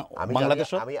আসিল বাংলাদেশ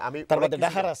তারপরে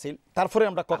ঢাকার আসিল তারপরে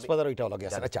আমরা কক্সবাজার ওইটাও লাগে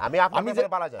আসিল আচ্ছা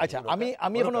আচ্ছা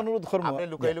আমি এখন অনুরোধ করব আপনি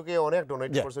লুকাই লুকিয়ে অনেক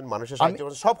ডোনেট করছেন মানুষের সাহায্য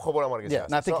করছেন সব খবর আমার কাছে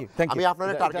আছে না থ্যাংক ইউ আমি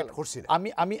আপনাদের টার্গেট করছি না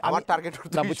আমি আমার টার্গেট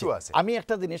করতে কিছু আছে আমি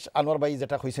একটা জিনিস আনোয়ার ভাই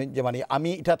যেটা কইছেন যে মানে আমি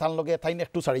এটা তার লগে তাইন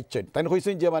একটু ছাড়িচ্ছেন তাইন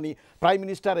কইছেন যে মানে প্রাইম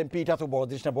মিনিস্টার এমপি এটা তো বড়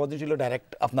জিনিস না বড় জিনিস হলো ডাইরেক্ট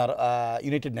আপনার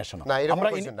ইউনাইটেড নেশন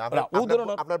আমরা ও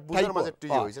ধরনের আপনার বুঝার মাঝে একটু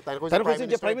হইছে তাই কইছেন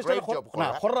যে প্রাইম মিনিস্টার না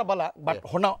খররা বালা বাট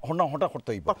হটা করতে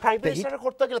হইব প্রাইম মিনিস্টার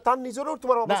করতে গেলে তার নিজেরও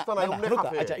তোমার অবস্থা নাই উমনে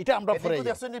খাবে আচ্ছা এটা আমরা পরে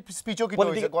দেখছেন স্পিচও কি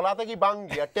হইছে গলা থেকে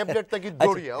বাঙ্গিয়া ট্যাবলেট থেকে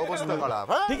দড়িয়া অবস্থা খারাপ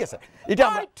হ্যাঁ ঠিক আছে এটা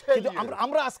আমরা কিন্তু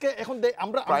আমরা আজকে এখন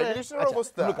আমরা প্রাইম মিনিস্টারের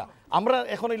অবস্থা আমরা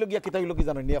এখন হইলো গিয়া কিতা হইলো কি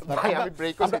জানেন নি আপনারা আমি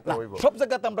ব্রেক করতে হইব সব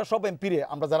জায়গাতে আমরা সব এমপি রে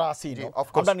আমরা যারা আছি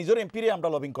আমরা নিজের এমপি রে আমরা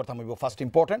লবিং করতাম হইব ফার্স্ট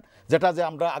ইম্পর্টেন্ট যেটা যে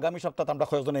আমরা আগামী সপ্তাহে আমরা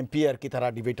কয়েকজন এমপি আর কি তারা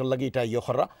ডিবেটর লাগি এটা ইয়ে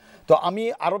করা তো আমি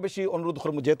আরো বেশি অনুরোধ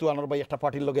করব যেহেতু আনোয়ার ভাই একটা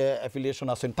পার্টির লগে অ্যাফিলিয়েশন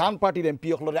আছেন তান পার্টির এমপি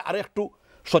হলরে আরো একটু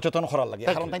সচেতন করার লাগে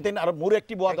কারণ তাই আর মোর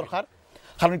একটি বয়া দরকার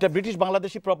কারণ এটা ব্রিটিশ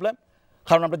বাংলাদেশি প্রবলেম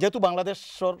কারণ আমরা যেহেতু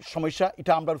বাংলাদেশের সমস্যা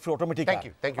এটা আমরা অটোমেটিক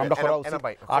আমরা করা উচিত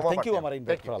আর থ্যাংক ইউ আমার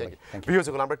ইনভাইট করার লাগি ভিউয়ার্স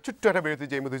আমরা ছোট্ট একটা বিরতি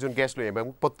যাই দুজন গেস্ট লই এবং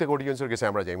প্রত্যেক অডিয়েন্সের কাছে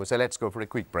আমরা যাইমু so let's go for a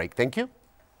quick break thank you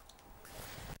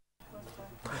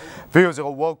viewers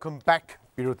welcome back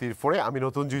বিরতির পরে আমি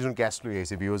নতুন দুজন গেস্ট লই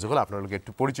এসেছি ভিউয়ার্স আপনাদেরকে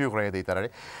একটু পরিচয় করাই দেই তারারে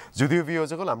যদিও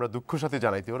ভিউয়ার্স আমরা দুঃখ সাথে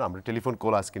জানাইতে হল আমরা টেলিফোন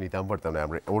কল আজকে নিতাম পারতাম না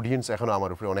আমরা অডিয়েন্স এখনো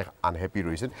আমার উপরে অনেক আনহ্যাপি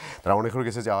রয়েছেন তারা অনেকের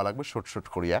কাছে যাওয়া লাগবে শর্ট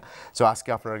করিয়া সো আজকে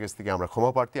আপনার কাছ থেকে আমরা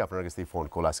ক্ষমা প্রার্থী আপনার কাছ থেকে ফোন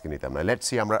কল আজকে নিতাম না লেটস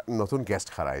সি আমরা নতুন গেস্ট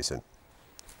খাড়া আইছেন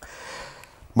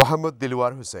Mohammed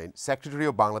Dilwar Hussain, Secretary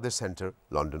of Bangladesh Center,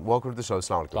 London. Welcome to the show.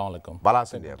 Assalamu alaikum. Bala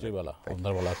aছেন নি আপনি? জি বালা।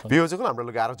 আপনারা ভালো আছেন? বিও যখন আমরা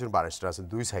লোকে আরেকজন ব্যারিস্টার আছেন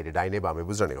দুই সাইডে ডাইনে বামে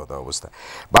বুঝরানি কথা অবস্থা।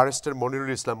 Barrister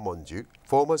Monirul Islam Manju,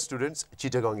 former students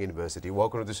Chittagong University.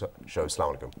 Welcome to the show. Assalamu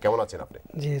alaikum. কেমন আছেন আপনি?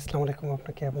 জি আসসালামু আলাইকুম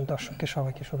আপনাকে এবং দর্শককে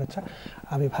সবাইকে শুভেচ্ছা।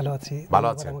 আমি ভালো আছি। ভালো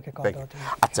আছেন।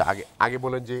 আচ্ছা আগে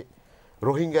বলেন যে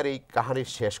রোহিঙ্গার এই কাহিনীর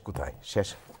শেষ কোথায়? শেষ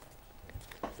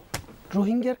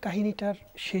রোহিঙ্গার কাহিনীটার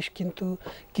শেষ কিন্তু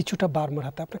কিছুটা বার্মার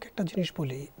হাতে। আপনাকে একটা জিনিস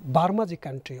বলি, বার্মা যে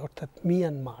কান্ট্রি অর্থাৎ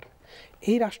মিয়ানমার,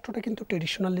 এই রাষ্ট্রটা কিন্তু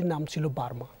ট্রেডিশনালি নাম ছিল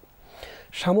বার্মা।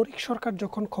 সামরিক সরকার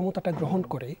যখন ক্ষমতাটা গ্রহণ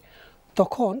করে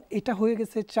তখন এটা হয়ে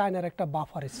গেছে চায়নার একটা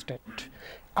buffer state.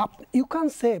 You can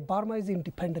say Burma is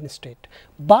independent state.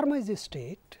 Burma is a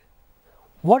state,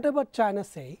 what ever China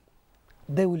say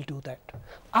they will do that.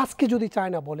 আজকে যদি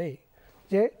চায়না বলে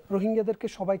যে রোহিঙ্গাদেরকে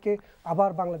সবাইকে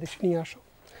আবার বাংলাদেশে নিয়ে আসো,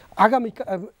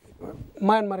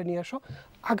 মায়ানমারে নিয়ে আসো,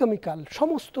 আগামীকাল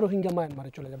সমস্ত রোহিঙ্গা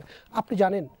মায়ানমারে চলে যাবে। আপনি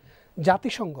জানেন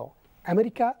জাতিসংঘ,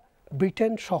 আমেরিকা,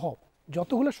 ব্রিটেন সহ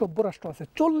যতগুলো সভ্য রাষ্ট্র আছে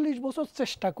 40 বছর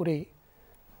চেষ্টা করে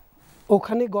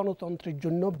ওখানে গণতন্ত্রের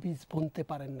জন্য বীজ বুনতে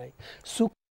পারেন নাই।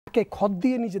 সুকে খত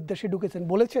দিয়ে নিজের দেশে ঢুকেছেন,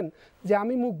 বলেছেন যে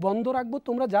আমি মুখ বন্ধ রাখবো,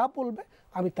 তোমরা যা বলবে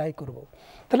আমি তাই করব।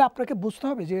 তাহলে আপনাকে বুঝতে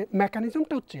হবে যে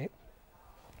মেকানিজমটা হচ্ছে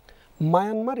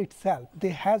Myanmar itself they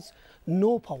has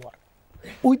no power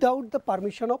without the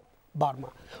permission of Burma,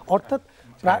 অর্থাৎ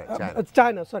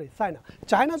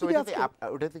চায়না যদি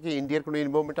ওটা থেকে ইন্ডিয়ার কোনো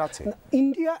ইনভলভমেন্ট আছে?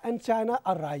 India and China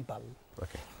R rival.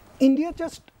 India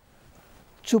just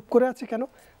চুপ করে আছে কেন?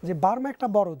 যে বার্মা একটা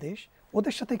বড় দেশ,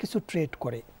 ওদের সাথে কিছু ট্রেড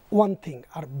করে, ওয়ান থিং।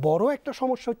 আর বড় একটা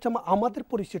সমস্যা হচ্ছে আমাদের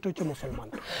পরিচয়টা হচ্ছে মুসলমান,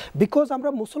 বিকজ আমরা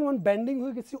মুসলমান ব্যান্ডিং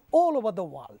হয়ে গেছি অল ওভার দ্য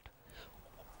ওয়ার্ল্ড।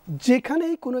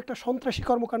 যেখানেই কোনো একটা সন্ত্রাসী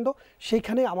কর্মকাণ্ড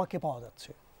সেইখানে আমাকে পাওয়া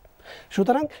যাচ্ছে।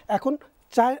 সুতরাং এখন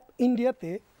ইন্ডিয়াতে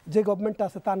যে গভর্নমেন্টটা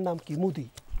আছে তার নাম কি? মোদি।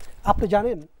 আপনি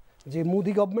জানেন যে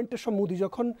মোদি গভর্নমেন্টের মোদি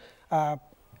যখন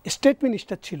স্টেট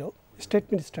মিনিস্টার ছিল, স্টেট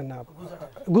মিনিস্টার না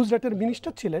গুজরাটের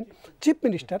মিনিস্টার ছিলেন, চিফ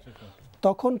মিনিস্টার,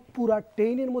 তখন পুরা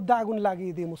ট্রেনের মধ্যে আগুন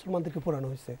লাগিয়ে দিয়ে মুসলমানদেরকে পোড়ানো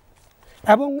হয়েছে।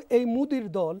 এবং এই মোদির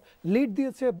দল লিড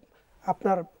দিয়েছে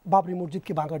আপনার বাবরি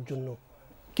মসজিদকে ভাঙার জন্য,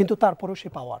 কিন্তু তারপরেও সে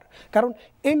পাওয়ার। কারণ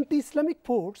anti Islamic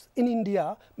force in India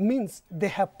means they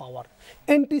have power.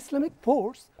 Anti Islamic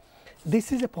force, this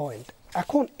is a point.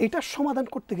 এখন এটার সমাধান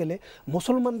করতে গেলে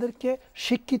মুসলমানদেরকে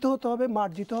শিক্ষিত হতে হবে,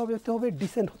 মার্জিত হতে হবে,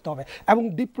 ডিসেন্ট হতে হবে এবং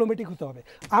ডিপ্লোম্যাটিক হতে হবে।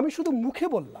 আমি শুধু মুখে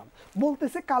বললাম,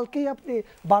 বলতেছে কালকেই আপনি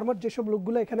বার্মার যেসব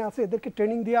লোকগুলো এখানে আছে এদেরকে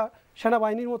ট্রেনিং দিয়া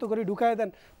সেনাবাহিনীর মতো করে ঢুকায় দেন,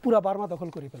 পুরা বার্মা দখল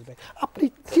করে ফেলবে। আপনি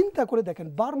চিন্তা করে দেখেন,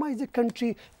 Burma is a country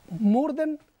more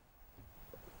then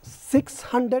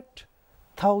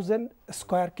 600,000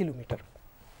 square kilometre.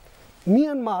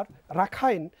 Myanmar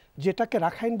Rakhine, যেটাকে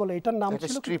রাখাইন বলে, এটার নাম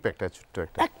ছিল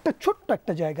একটা ছোট্ট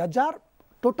একটা জায়গা যার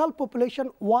total population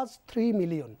was 3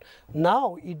 million. Now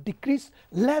it decrease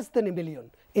less than a million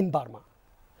in Burma.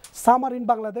 Some R in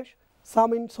Bangladesh, some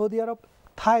in Saudi Arab,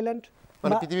 Thailand,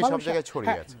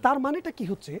 তার মানেটা কি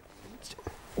হচ্ছে?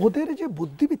 ওদের যে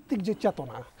বুদ্ধিভিত্তিক যে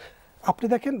চেতনা, আপনি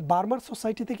দেখেন বার্মার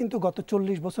সোসাইটিতে কিন্তু গত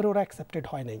 40 বছরে ওরা অ্যাকসেপ্টেড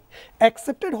হয় নাই।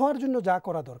 অ্যাকসেপ্টেড হওয়ার জন্য যা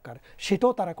করা দরকার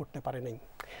সেটাও তারা করতে পারে নাই।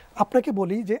 আপনাকে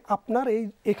বলি যে আপনার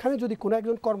এখানে যদি কোনো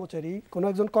একজন কর্মচারী, কোনো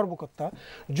একজন কর্মকর্তা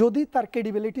যদি তার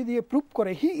ক্রেডিবিলিটি দিয়ে প্রুভ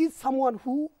করে he is someone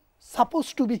who suppose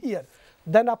two B here,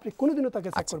 দেন আপনি কোনোদিনও তাকে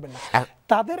চেক করবেন না।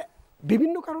 তাদের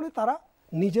বিভিন্ন কারণে তারা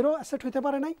নিজেরও অ্যাকসেপ্ট হতে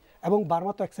পারে নাই এবং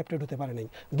বার্মা তো অ্যাকসেপ্টেড হতে পারে নাই।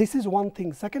 This is one thing.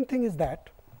 Second thing is that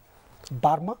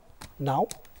Burma now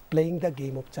playing the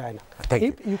game of China.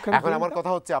 এখন আমার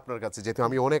কথা হচ্ছে আপনার কাছে, যেহেতু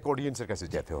আমি অনেক অডিয়েন্সের কাছে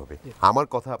যেতে হবে, আমার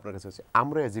কথা আপনার কাছে হচ্ছে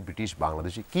আমরা এজ এ ব্রিটিশ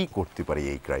বাংলাদেশে কি করতে পারি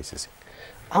এই ক্রাইসিসে?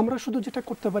 আমরা শুধু যেটা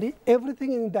করতে পারি, everything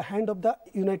in the hand of the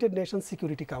United Nations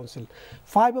security council.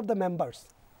 5 of the members,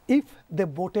 if they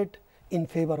voted in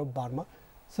favor of Burma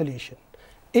solution,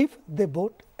 if they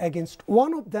vote against,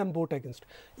 one of them vote against,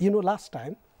 you know, last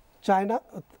time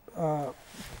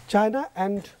China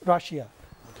and Russia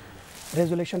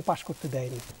resolution pass করতে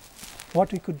দেয়নি। What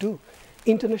we could do,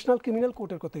 international criminal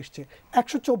কোর্টের কথা এসছে।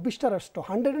 124টা রাষ্ট্র,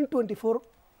 124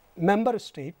 member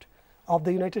state of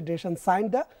the United nation sign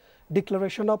the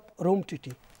declaration of Rome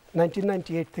ট্রিটি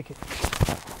 1998 থেকে।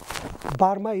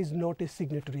 Burma is not a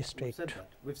signatory state.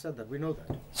 We've said that. We know that.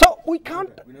 So we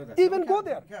can't even go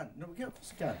there. No, we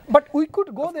can. But we could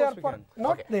go there, but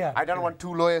not there. I don't want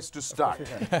two lawyers to start.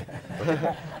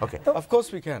 Okay. Of course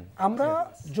we can. আমরা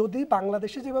যদি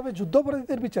বাংলাদেশে যেভাবে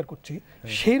যুদ্ধাপরাধীদের বিচার করছি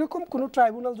সেই রকম কোনো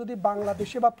ট্রাইব্যুনাল যদি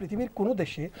বাংলাদেশে বা পৃথিবীর কোনো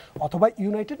দেশে অথবা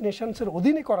ইউনাইটেড নেশনসের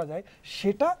অধীনে করা যায়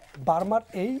সেটা বার্মার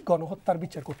এই গণহত্যার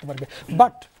বিচার করতে পারবে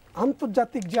বাট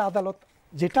আন্তর্জাতিক যে আদালত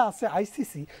যেটা আছে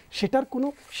আইসিসি সেটার কোনো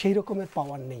সেই রকমের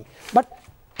পাওয়ার নেই বাট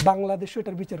বাংলাদেশও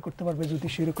এটার বিচার করতে পারবে যদি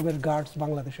সেই রকমের গার্ডস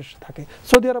বাংলাদেশের থাকে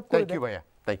সৌদি আরব করে থ্যাংক ইউ ভাইয়া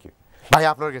থ্যাংক ইউ ভাই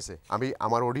আপনার কাছে আমি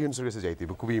আমার অডিয়েন্সের কাছে যাইতে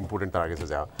খুবই ইম্পর্টেন্ট তার কাছে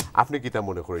যাওয়া আপনি কিতা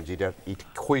মনে করেন যে এটা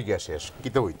হয়ে গিয়া শেষ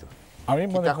কিতা হইতো আমি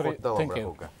মনে করি থ্যাংক ইউ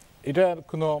এটার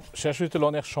কোনো শেষ হইতে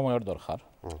অনেক সময়ের দরকার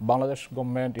বাংলাদেশ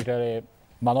গভর্নমেন্ট এটারে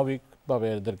মানবিকভাবে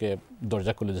এদেরকে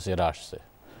দরজা খুলে দিয়েছে এরা আসছে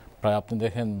প্রায় আপনি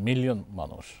দেখেন মিলিয়ন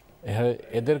মানুষ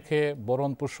এদেরকে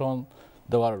ভরণ পোষণ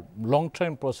দেওয়ার লং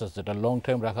টাইম প্রসেস যেটা লং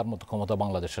টাইম রাখার মতো ক্ষমতা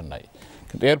বাংলাদেশের নাই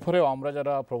কিন্তু এরপরেও আমরা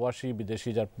যারা প্রবাসী বিদেশি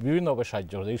যারা বিভিন্নভাবে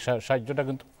সাহায্য এই সাহায্যটা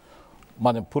কিন্তু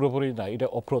মানে পুরোপুরি না এটা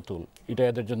অপ্রতুল এটা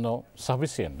এদের জন্য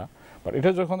সাফিসিয়েন্ট না বাট এটা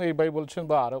যখন এই ভাই বলছেন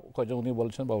বা আরও কয়েকজন উনি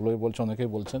বলছেন বা ওই বলছেন অনেকেই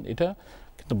বলছেন এটা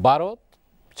কিন্তু ভারত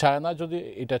চায় না যদি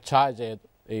এটা চায় যে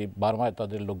এই বার্মায়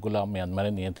তাদের লোকগুলো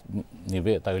মিয়ানমারে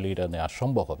নেবে তাহলে এটা নেওয়া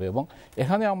সম্ভব হবে এবং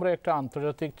এখানে আমরা একটা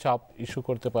আন্তর্জাতিক চাপ ইস্যু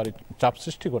করতে পারি চাপ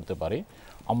সৃষ্টি করতে পারি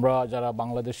আমরা যারা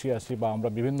বাংলাদেশি আছি বা আমরা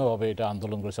বিভিন্নভাবে এটা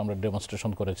আন্দোলন করেছি আমরা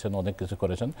ডেমনস্ট্রেশন করেছেন অনেক কিছু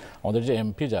করেছেন আমাদের যে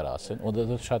এমপি যারা আছেন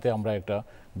ওদের সাথে আমরা একটা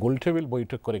গোল টেবিল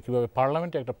বৈঠক করে কীভাবে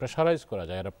পার্লামেন্টে একটা প্রেশারাইজ করা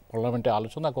যায় এটা পার্লামেন্টে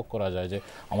আলোচনা করা যায় যে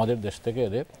আমাদের দেশ থেকে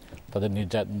এদের তাদের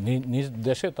নিজ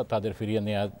দেশে তাদের ফিরিয়ে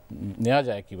নেওয়া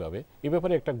যায় কীভাবে এই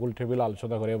ব্যাপারে একটা গোল টেবিল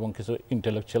আলোচনা করে এবং কিছু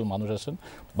ইন্টেলেকচুয়াল মানুষ আছেন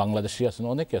বাংলাদেশি আছেন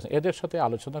অনেকে আছেন এদের সাথে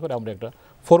আলোচনা করে আমরা একটা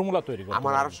ফর্মুলা তৈরি করি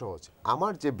আমার আরও সহজ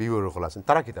আমার যে বিউরোগুলো আছেন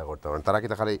তারা কিতা করতে পারেন তারা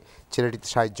কিতা খালি ছেলেটিতে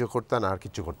সাহায্য করতে না আর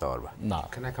কিছু করতে পারবে না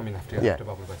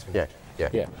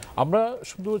Yeah. আমরা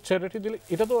শুধু চ্যারিটি দিলে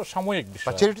এটা তো সাময়িক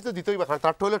বিষয় চ্যারিটি তো দিতেই কারণ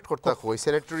তার টয়লেট করতে হয়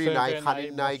স্যানিটারি নাই খালি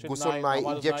নাই গোসল নাই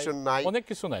ইনজেকশন নাই অনেক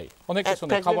কিছু নাই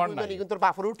খাবার নাই কিন্তু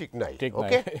বাফারও ঠিক নাই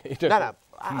ওকে না না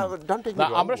ডোন্ট টেক মি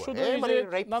আমরা শুধু এই যে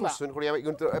না না করি আমি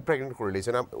কিন্তু প্রেগন্যান্ট করে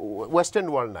দিয়েছেন ওয়েস্টার্ন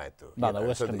ওয়ার্ল্ড নাই তো না না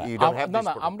ওয়েস্টার্ন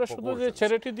না আমরা শুধু যে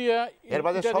চ্যারিটি দিয়া এর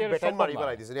বাদে সব বেটান মারি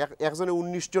বানাই দিয়েছেন একজনে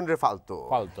 19 জনের ফালতো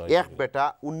এক বেটা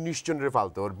 19 জনের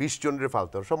ফালতো আর 20 জনের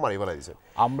ফালতো সব মারি বানাই দিয়েছেন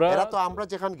আমরা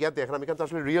যেখান গিয়া দেখলাম এখান তো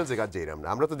আসলে রিয়েল জায়গা যাইরাম না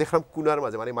আমরা তো দেখলাম কুনার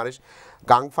মাঝে মানে মানুষ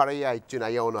গাং ফাড়াইয়া আইছেন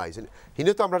আইয়া অন্য আইছেন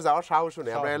হিনে তো আমরা যাওয়ার সাহস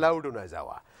নেই আমরা এলাউডও না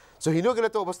যাওয়া সো হিনো গেলে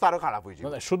তো অবস্থা আরো খারাপ হয়ে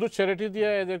যাবে শুধু চ্যারিটি দিয়ে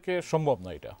এদেরকে সম্ভব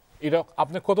না এটা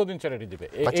আপনি কতদিন চ্যারিটি দিবে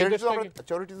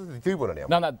চ্যারিটি তো দিতেই বলেন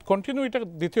না না কন্টিনিউ এটা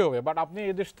দিতে হবে বাট আপনি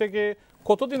এই দেশ থেকে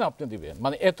কতদিন আপনি দিবেন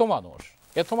মানে এত মানুষ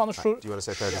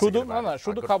শুধু না না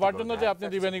শুধু খাবার জন্য যে আপনি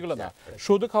দিবেন এগুলো না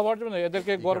শুধু খাবার জন্য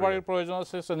এদেরকে ঘরবাড়ির প্রয়োজন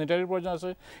আছে স্যানিটারির প্রয়োজন আছে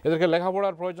এদেরকে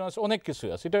লেখাপড়ার প্রয়োজন আছে অনেক কিছু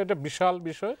আছে এটা একটা বিশাল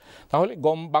বিষয় তাহলে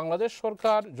বাংলাদেশ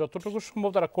সরকার যতটুকু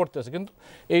সম্ভব তারা করতেছে কিন্তু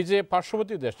এই যে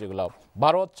পার্শ্ববর্তী দেশ যেগুলো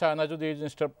ভারত চায়না যদি এই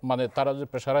জিনিসটা মানে তারা যদি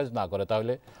প্রেশারাইজ না করে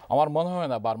তাহলে আমার মনে হয়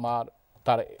না বার্মার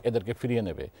তারা এদেরকে ফিরিয়ে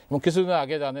নেবে এবং কিছুদিন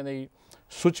আগে জানেন এই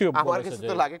সূচি আমার কাছে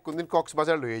তো লাগে কোনদিন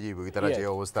কক্সবাজার লয়ে যাইব তারা যে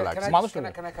অবস্থা লাগছে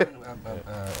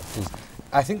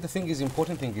I think the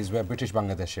important thing is we're British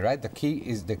Bangladeshi, right?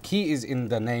 The key is in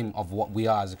the name of what we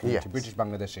are as a community, yes. British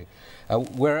Bangladeshi.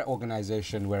 We're an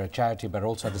organization, we're a charity, but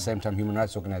also at the same time human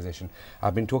rights organization.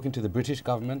 I've been talking to the British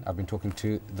government, I've been talking to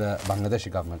the Bangladeshi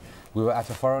government. We were at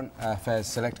a Foreign Affairs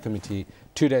Select Committee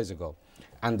 2 days ago.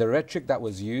 And the rhetoric that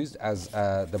was used, as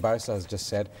the barrister has just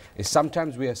said, is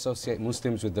sometimes we associate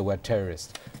Muslims with the word terrorist,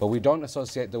 but we don't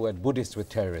associate the word Buddhist with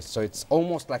terrorist. So it's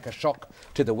almost like a shock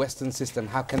to the Western system.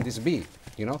 How can this be?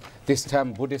 You know, this term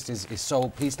Buddhist is so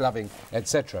peace-loving,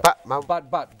 etc.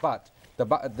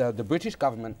 But the British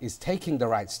government is taking the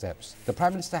right steps. The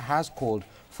Prime Minister has called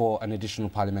for an additional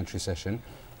parliamentary session.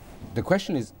 The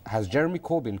question is, has Jeremy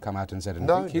Corbyn come out and said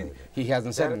anything? No. He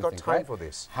hasn't said anything, got time right? for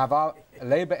this. Have our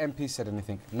Labour MPs said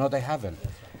anything? No, they haven't.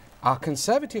 Our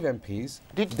Conservative MPs...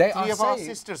 Did three of our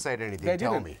sisters say anything?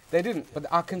 Tell me. They didn't. But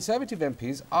our Conservative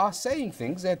MPs are saying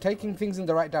things. They're taking things in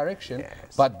the right direction.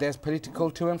 Yes. But there's political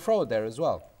to and fro there as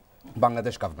well.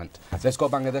 Bangladesh government. Let's go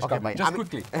Bangladesh government. Just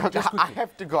quickly. I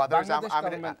have to go. Bangladesh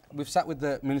government, we've sat with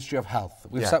the Ministry of Health.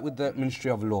 We've sat with the Ministry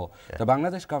of Law. Yeah. The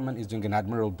Bangladesh government is doing an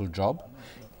admirable job.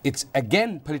 it's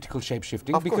again political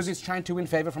shape-shifting because it's trying to win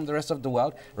favor from the rest of the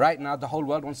world. Right now, the whole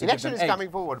world wants to give them aid. Election is coming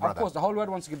forward, brother. Of course, the whole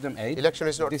world wants to give them aid. Election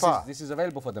is not far. This is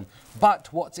available for them. But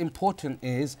what's important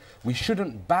is we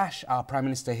shouldn't bash our Prime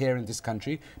Minister here in this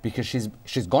country because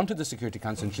she's gone to the Security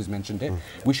Council and she's mentioned it.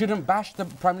 We shouldn't bash the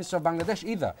Prime Minister of Bangladesh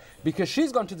either because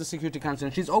she's gone to the Security Council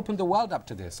and she's opened the world up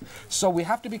to this. So we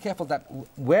have to be careful that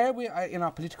where we are in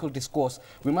our political discourse,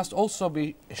 we must also be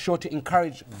sure to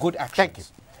encourage good actions. Thank you.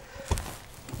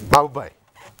 Babu bhai,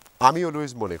 আমি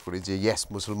always মনে করি যে yes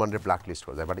মুসলমানদের black list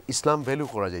করা যায় but Islam value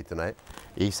করা যাইতে না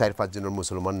এই 4-5 জনের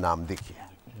মুসলমান নাম দেখিয়ে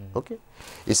ওকে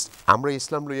আমরা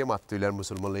ইসলাম লইয়ে মারতেইলে আর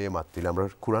মুসলমান লইয়ে মারতেইলে আমরা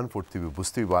কোরআন পড়তে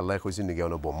বুঝতে আল্লাহ কইছেন নাকি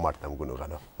আমরা বোম মারতাম কোনো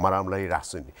গান মারা আমরা এই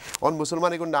রাসুনি অন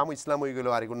মুসলমান এগুলোর নাম ইসলাম হয়ে গেল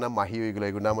আর এগুলোর নাম মাহি হয়ে গেল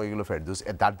এগুলোর নাম হয়ে গেল Ferdous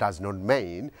that does not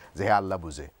mean যে হে আল্লাহ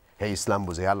বুঝে হে ইসলাম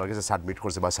বুঝে আল্লাহর কাছে সাবমিট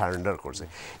করছে বা সারেন্ডার করছে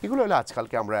এগুলো হলো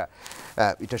আজকালকে আমরা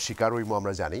এটা শিকার হইমো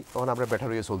আমরা জানি তখন আমরা বেটার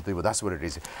হয়ে চলতে হইব দ্যাটস হোয়াট ইট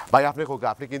ইজ ভাই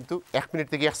আপনি কিন্তু 1 মিনিট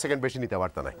থেকে 1 সেকেন্ড বেশি নিতে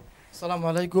পারতেন না আসসালামু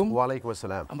আলাইকুম ওয়ালাইকুম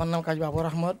আসসালাম আমার নাম কাজী Babur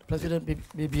Ahmad president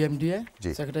বিবিএমডিএ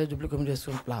secretary jubilee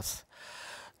communication plus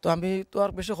তো আমি তো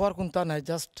আর বেশি হওয়ার কোনটা নাই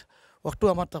জাস্ট একটু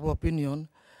আমার তার অপিনিয়ন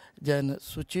যে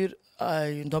সুচির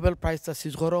নোবেল প্রাইজটা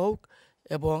সিজ করা হোক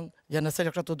এবং জেনেসাইড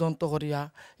একটা তদন্ত করিয়া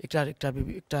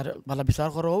একটার ভালো বিচার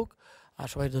করা হোক আর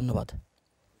সবাই ধন্যবাদ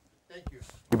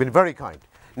you been very kind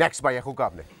next ভাই এখন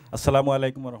আপনি আসসালামু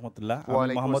আলাইকুম ওয়া রাহমাতুল্লাহ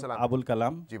আমি মোহাম্মদ আবুল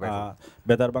কালাম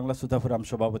বেদার বাংলা সুতাফুরাম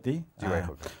সভাপতি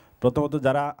প্রথমত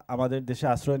যারা আমাদের দেশে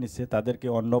আশ্রয় নিচ্ছে তাদেরকে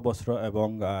অন্ন বস্ত্র এবং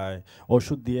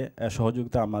ওষুধ দিয়ে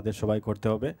সহযোগিতা আমাদের সবাই করতে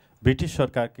হবে ব্রিটিশ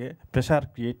সরকারকে প্রেসার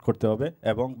ক্রিয়েট করতে হবে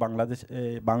এবং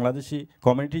বাংলাদেশি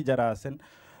কমিউনিটি যারা আছেন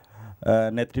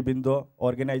নেতৃবৃন্দ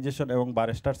অর্গানাইজেশন এবং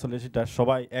ব্যারিস্টার সলিসিটার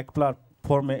সবাই এক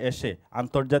প্ল্যাটফর্মে এসে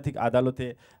আন্তর্জাতিক আদালতে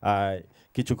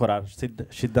কিছু করার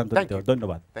সিদ্ধান্ত নিতে হবে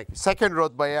ধন্যবাদ সেকেন্ড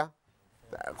রোড ভাইয়া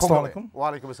আসসালামু আলাইকুম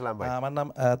ওয়ালাইকুম আসসালাম ভাই আমার নাম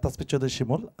তাসবির চৌধুরী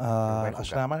শিমুল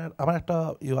আসলে আমার একটা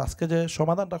আজকে যে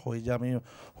সমাধানটা কই যে আমি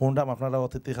হুন্ডাম আপনারা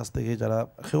অতিথির কাছ থেকে যারা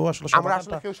কেউ আসলে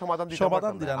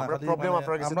সমাধান দিলা না প্রবলেম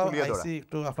আপনারা কাছে তুলিয়ে ধরা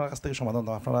একটু আপনার কাছ থেকে সমাধান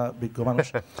দাও আপনারা বিজ্ঞ মানুষ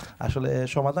আসলে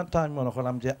সমাধানটা আমি মনে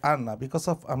করলাম যে আর না বিকজ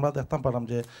অফ আমরা দেখতাম পারলাম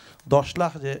যে 10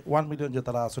 লাখ যে 1 মিলিয়ন যে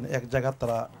তারা আছেন এক জায়গা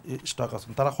তারা স্টক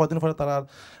আছেন তারা কয়দিন পরে তারা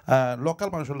লোকাল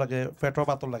মানুষের লাগে পেট্রোল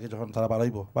পাতল লাগে যখন তারা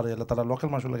বাড়াইলে তারা লোকাল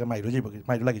মানুষের লাগে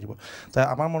মাইরো লাগি যাব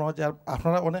আমার মনে হয় যে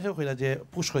আপনারা অনেকেও কইরা যে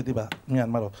পুশ করে দিবা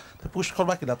মিয়ানমারও পুশ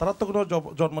করবা কিনা তারা তো কোনো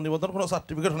জন্ম নিবন্ধন কোনো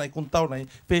সার্টিফিকেট নাই কোনটাও নাই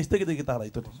পেজ থেকে দেখি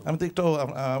তারাই তো আমি তো একটু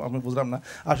আমি বুঝলাম না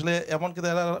আসলে এমনকি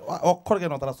তারা অক্ষর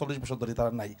কেন তারা 40 বছর ধরে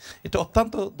তারা নাই এটা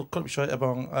অত্যন্ত দুঃখের বিষয়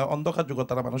এবং অন্ধকার যুগ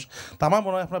তারা মানুষ তা আমার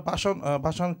মনে হয় আপনার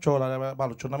বাসন চর আর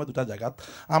বালুচর নামে দুটা জায়গা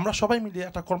আমরা সবাই মিলিয়ে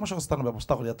একটা কর্মসংস্থানের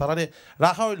ব্যবস্থা করি তারারে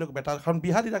রাখা হইল বেটার কারণ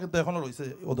বিহারিরা কিন্তু এখনও রয়েছে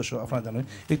উদ্দেশ্য আপনারা জানেন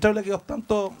এটা হলে কি অত্যন্ত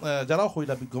যারাও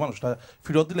হইলা বিজ্ঞ মানুষটা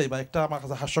ফেরত দিলেই বা একটা আমার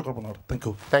কাছে হাস্যকর মনে হয়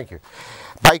থ্যাংক ইউ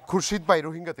ভাই খুরশিদ ভাই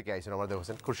রোহিঙ্গা থেকে আইছেন আমাদের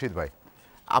হোসেন খুরশিদ ভাই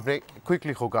আপনি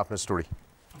কুইকলি হোক আপনার স্টোরি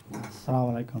আসসালামু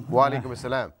আলাইকুম ওয়ালাইকুম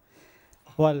আসসালাম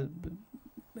well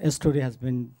a story has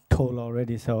been told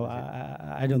already so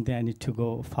I don't think I need to go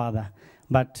further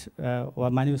but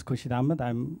well, my name is Khurshid Ahmed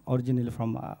I'm originally from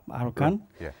Arakan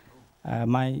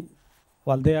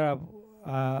there are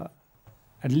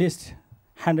at least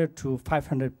 100 to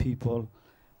 500 people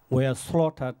were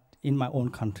slaughtered in my own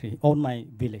country, on my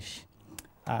village.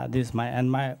 This is my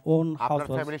own house.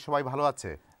 Your family সবাই ভালো আছে?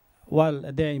 Well,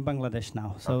 they're in Bangladesh now,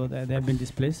 so they have been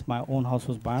displaced. My own house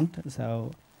was burnt, so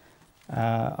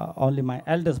only my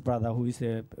eldest brother, who is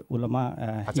a ulama,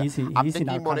 he's in our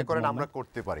country. মনে করেন আমরা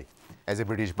করতে পারি as a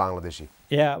British Bangladeshi?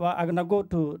 Yeah, well, I'm gonna go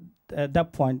to that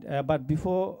point, but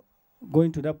before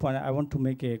going to that point, I want to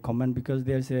make a comment because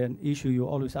there's an issue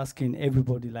you're always asking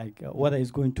everybody, like whether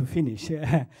it's going to finish.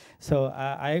 So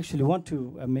I actually want to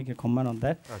make a comment on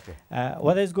that. Okay.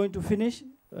 Whether it's going to finish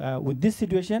with this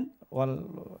situation, well,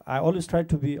 I always try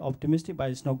to be optimistic, but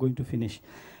it's not going to finish.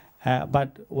 But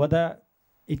whether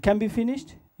it can be finished,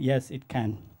 yes, it can.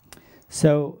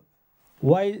 So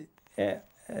why?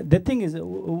 The thing is,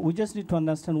 we just need to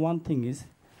understand one thing is,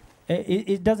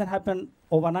 it doesn't happen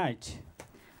overnight.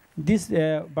 This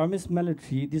Burmese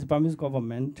military, this Burmese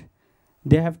government,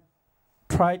 they have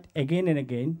tried again and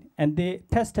again, and they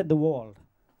tested the world,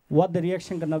 what the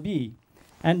reaction gonna be.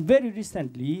 And very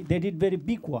recently, they did very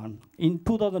big one. In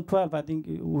 2012, I think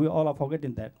we all are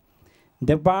forgetting that.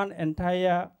 They burned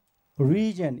entire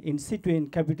region in Sichuan,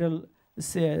 capital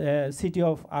city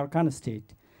of Arakan state.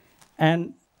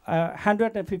 And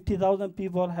 150,000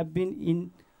 people have been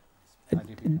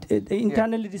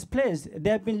internally displaced.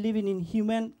 They have been living in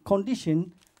human condition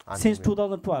since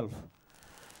 2012.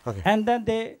 Okay. And then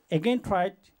they again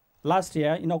tried last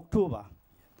year in October.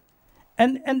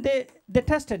 And they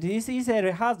tested. This is a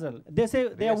rehearsal. They say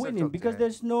they are winning because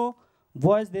there's no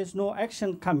voice, there's no action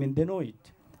coming. They know it.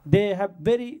 They have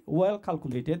very well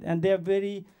calculated, and they are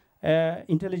very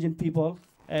intelligent people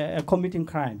committing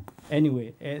crime. Anyway,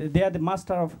 they are the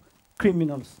master of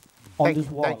criminals on this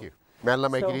world. Thank you. May Allah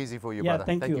make it easy for you, brother.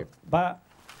 Thank you. But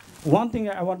one thing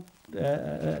I want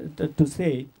to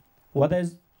say, whether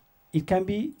it can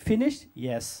be finished,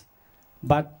 yes,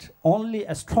 but only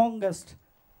a strongest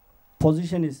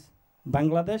position is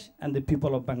Bangladesh and the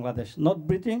people of Bangladesh, not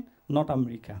Britain, not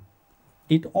America.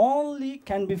 It only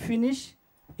can be finished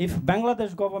if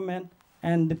Bangladesh government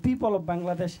and the people of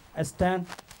Bangladesh stand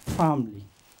firmly.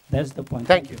 That's the point.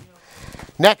 Thank you.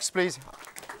 Next, please.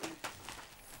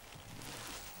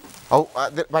 Oh,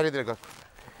 বাইরে দিলে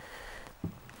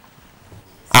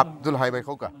Abdul high ভাই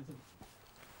খোকা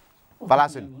ভালো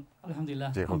আছেন? আলহামদুলিল্লাহ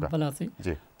জি খোকা ভালো আছি।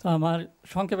 জি। তো আমার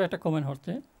সংক্ষেপে একটা কমেন্ট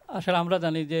হচ্ছে, আসলে আমরা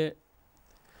জানি যে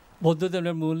বৌদ্ধ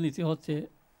ধর্মের মূল নীতি হচ্ছে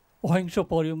অহিংস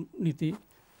পরিণীতি,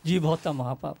 জীব হত্যা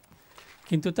মহাপাপ,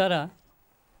 কিন্তু তারা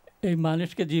এই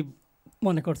মানুষকে জীব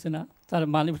মনে করছে না। তারা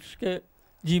মানুষকে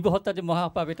জীব হত্যা যে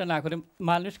মহাপাপ এটা না করে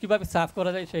মানুষ কীভাবে সাফ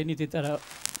করা যায় সেই নীতি তারা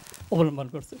অবলম্বন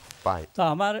করছে। তো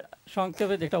আমার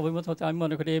সংক্ষেপে যেটা অভিমত হচ্ছে, আমি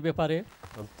মনে করি এই ব্যাপারে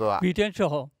ব্রিটেন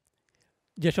সহ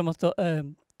যে সমস্ত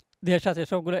দেশ আছে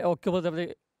সবগুলো ঐক্যবদ্ধভাবে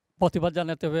প্রতিবাদ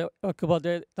জানাতে হবে,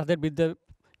 ঐক্যবদ্ধে তাদের বিরুদ্ধে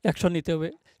অ্যাকশন নিতে হবে।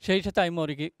 সেই সাথে আমি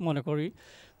মনে করি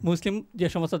মুসলিম যে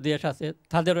সমস্ত দেশ আছে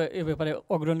তাদেরও এ ব্যাপারে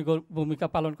অগ্রণী ভূমিকা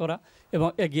পালন করা এবং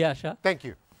এগিয়ে আসা। Thank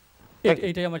you.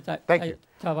 এইটাই আমার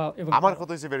চাওয়া। আমার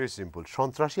কথা হচ্ছে ভেরি সিম্পল,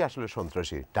 সন্ত্রাসী আসলে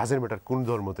সন্ত্রাসী, ডাজেন্ট ম্যাটার কোন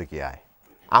ধর্ম থেকে আয়।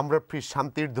 আমরা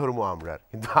শান্তির ধর্ম আমরার,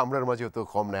 কিন্তু আমরার মাঝেও তো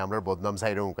কম নাই, আমরার বদনাম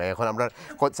সাইরও উঁকায়। এখন আমরা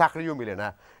চাকরিও মিলে না,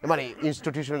 মানে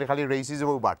ইনস্টিটিউশনালি খালি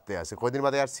রেসিজমও বাড়তে আছে। কয়দিন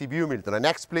বাদে আর সিবিও মিলতো না।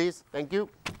 Next please. Thank you.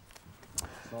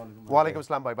 ওয়ালাইকুম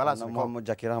আসসালাম ভাই, ভালো আছেন? মোহাম্মদ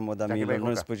জাকির আহমদ, আমি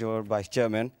লন্ডন স্পোর্টস ভাইস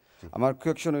চেয়ারম্যান। আমার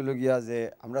কোয়েকশন হইল গিয়া যে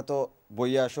আমরা তো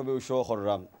বইয়া সবে শো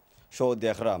করলাম, শো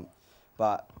দেখলাম, বা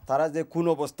তারা যে কোন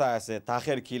অবস্থায় আছে,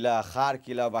 তাকের কিলা, খার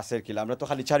কিলা, বাসের কিলা, আমরা তো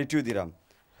খালি চারিটিও দিলাম।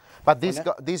 But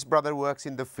this brother works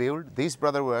in the field. This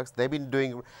brother works. They've been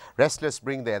doing restless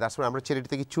bring there. That's why আমরা ছেলেটি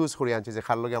থেকে চুজ করি আনছি যে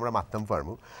খার লগে আমরা মারতাম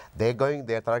পারবো। They going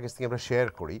there, তার কাছ থেকে আমরা শেয়ার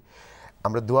করি,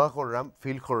 আমরা দোয়া করলাম,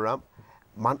 ফিল করলাম।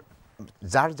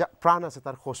 যার প্রাণ আছে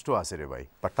তার কষ্ট আছে রে ভাই,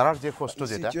 বাট তার যে কষ্ট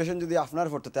যেটা সিচুয়েশন যদি আপনার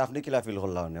পড়তে আপনি কিলা ফিল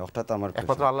করলাম না, ওটা তো আমার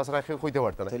একমাত্র আল্লাহ ছাড়া কেউ কইতে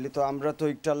পারত না। তাইলে তো আমরা তো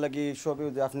একটার লাগি সবে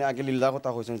যে আপনি আগে লিল্লাহ কথা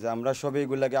কইছেন যে আমরা সবে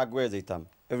এগুলো লাগে আগুয়ে যাইতাম,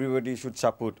 এভরিবডি শুড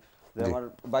সাপোর্ট। যে আমার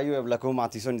বাইও এবলাকেও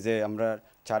মাতিছেন যে আমরা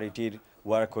চ্যারিটির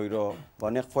ওয়ার্ক হইর,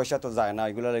 অনেক পয়সা তো যায় না,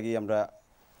 এগুলা লাগি আমরা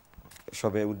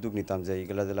সবে উদ্যোগ নিতাম যে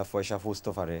এগুলা যেলা পয়সা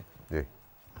ফুসতে পারে। জি।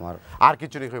 আমার আর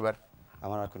কিছু নেই কইবার?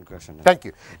 আমার আর কোন কোয়েশ্চন নেই। Thank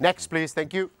you. Next please.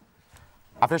 Thank you.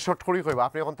 আপনি শর্ট করেই কইবা,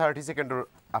 আপনি এখন 30 সেকেন্ডের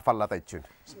আফাল্লা তাইছেন।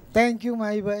 থ্যাংক ইউ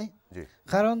মাই ভাই। জি।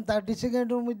 কারণ 30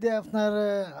 সেকেন্ডের মধ্যে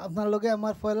আপনার লগে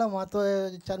আমার পয়লা মাত্র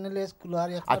চ্যানেলে স্কুল আর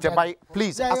আচ্ছা ভাই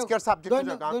প্লিজ আজকের সাবজেক্ট।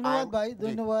 ধন্যবাদ ভাই,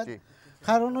 ধন্যবাদ।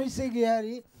 কারণ হইছে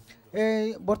গিয়ারি এই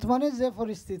বর্তমানে যে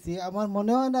পরিস্থিতি, আমার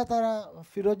মনে হয় না তারা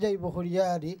ফিরত যাইব করিয়া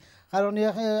আরি। কারণ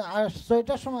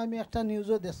 6টার সময় আমি একটা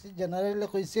নিউজও দেখছি, জেনারেলে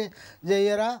কইছে যে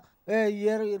এরা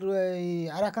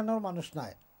আরাকানের মানুষ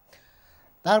নাই।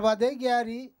 তার বাদে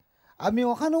গিয়ারি আমি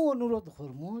ওখানেও অনুরোধ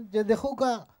করবো যে দেখুক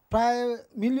প্রায়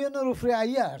মিলিয়নের উপরে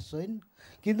আইয়া আসছেন,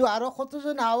 কিন্তু আরও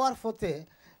কতজন আওয়ার ফতে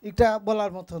এটা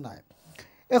বলার মতো নাই।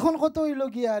 এখন কত হইল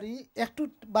গিয়ারি একটু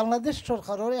বাংলাদেশ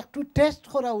সরকারের একটু টেস্ট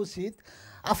করা উচিত।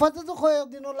 আপাতত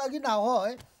কয়েকদিনও লাগি না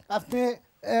হয় আপনি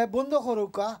বন্ধ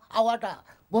করুকা, আওয়াটা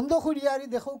বন্ধ করিয়ারি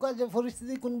দেখুকা যে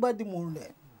পরিস্থিতি কোনবা দি মুড়লে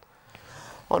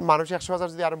মানুষ 100,000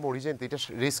 যদি আর মরি যায় এটা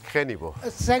রিস্ক খেয়ে নিব।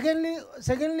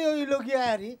 সেকেন্ডলি হইল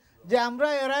গিয়ারি যে আমরা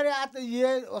এরারে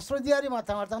অস্ত্র দিয়ারি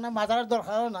মাথা মারতাম না, মাথার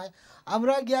দরকারও নাই।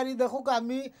 আমরা গিয়ারি দেখুক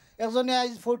আমি একজনে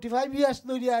আজ 45 ইয়ার্স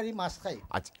ধরে আরি মাছ খাই।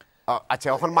 আচ্ছা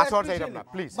এখন মাছ আর যাইরাম না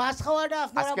প্লিজ। মাছ খাওয়াটা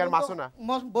আপনারা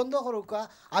বন্ধ করুক।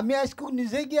 আমি আজকে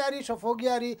নিজে গিয়ারি সফ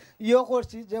গিয়ারি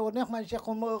করছি যে অনেক মানুষে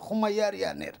কমাইয়ারি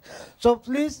আনের। সো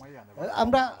প্লিজ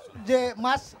আমরা যে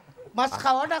মাছ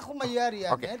খাওয়াটা কমাইয়ারি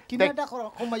আনের, কিনাটা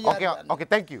কমাইয়ারি আনের। Okay,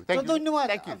 thank you. ধন্যবাদ।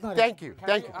 Thank you.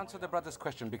 Answer the brother's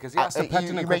question because he asked a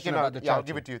pertinent question about the church. I'll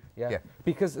give it to you. Yeah.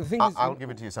 Because the thing is, I'll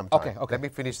give it to you sometime. Okay. Let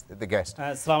me finish the guest.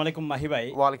 আসসালামু আলাইকুম মাহি ভাই।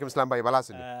 ওয়া আলাইকুম আসসালাম ভাই, ভালো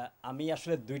আছেন? আমি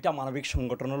আসলে দুইটা মানবিক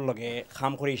সংগঠনের লগে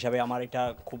কাম করি হিসাবে আমার এটা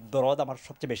খুব দরদ আমার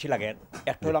সবচেয়ে বেশি লাগে।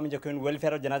 একটা হলো আমি যখন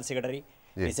ওয়েলফেয়ার জেনারেল সেক্রেটারি,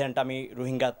 রিসেন্ট আমি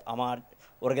রোহিঙ্গা আমার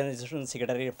অর্গানাইজেশন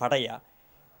সেক্রেটারি ফাটাইয়া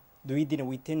 2 দিন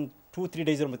উইথিন 2-3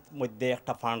 ডেজের মধ্যে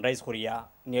একটা ফান্ড রাইজ করিয়া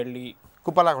নিয়ারলি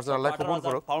খুব ভালো করছেন আল্লাহ কবুল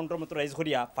করুক পাউন্ডের মতো রাইজ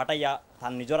করিয়া পাঠাইয়া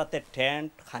তার নিজের হাতে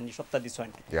টেন্ট খানি সপ্তাহ দিছেন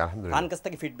তার কাছ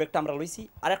থেকে ফিডব্যাকটা আমরা লইছি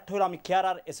আরেকটা হলো আমি কেয়ার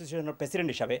অ্যাসোসিয়েশনের প্রেসিডেন্ট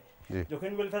হিসাবে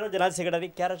জোখাইন ওয়েলফেয়ার জেনারেল সেক্রেটারি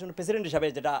কেয়ার অ্যাসোসিয়েশনের প্রেসিডেন্ট হিসাবে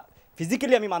যেটা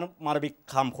ফিজিক্যালি আমি মানবিক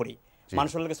কাম করি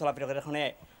মানুষের লগে চলাফেরা করে এখানে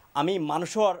আমি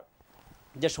মানুষের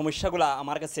যে সমস্যাগুলো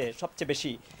আমার কাছে সবচেয়ে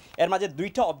বেশি এর মাঝে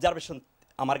দুইটা অবজারভেশন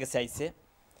আমার কাছে আইছে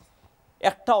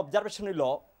একটা অবজারভেশন হইল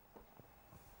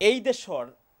এই দেশের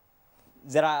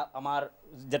যারা আমার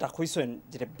যেটা কইছেন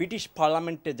যেটা ব্রিটিশ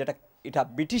পার্লামেন্টে যেটা এটা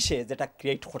ব্রিটিশে যেটা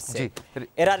ক্রিয়েট করছে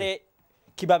এরারে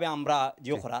কিভাবে আমরা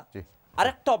জিও করা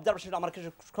আরেকটা অবজারভেশন আমার কাছে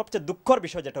সবচেয়ে দুঃখের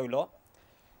বিষয় যেটা হইল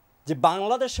যে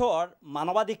বাংলাদেশের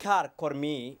মানবাধিকার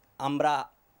কর্মী আমরা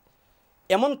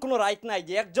এমন কোনো রাইট নাই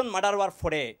যে একজন মার্ডার হওয়ার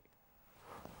পরে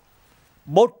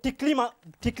বহুত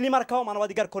টিকলি মার্কাও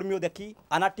মানবাধিকার কর্মীও দেখি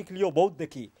আনা টিকলিও বহুত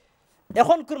দেখি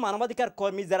এখনকার মানবাধিকার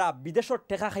কর্মী যারা বিদেশের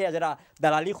টেকা খাইয়া যারা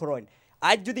দালালি করেন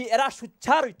আজ যদি এরা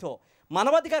সুচ্চার হইতো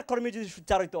মানবাধিকার কর্মী যদি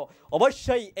সুচ্চার হইতো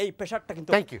অবশ্যই এই প্রেশারটা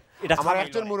কিন্তু থ্যাংক ইউ আমার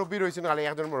একজন মুরব্বী রয়েছেন আলে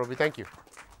একজন মুরব্বী থ্যাংক ইউ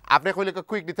আপনি কইলে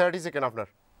কুইকলি 30 সেকেন্ড আপনার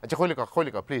আচ্ছা কইলে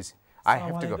please I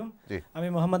have to go জি আমি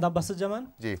মোহাম্মদ আব্বাসুজ্জামান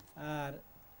জি আর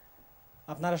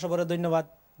আপনারা সবারে ধন্যবাদ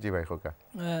জি ভাই খোকা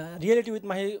রিয়েলিটি উইথ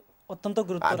মাহি অত্যন্ত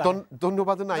গুরুত্ব রাখে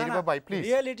ধন্যবাদ না আইবা ভাই প্লিজ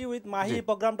রিয়েলিটি উইথ মাহি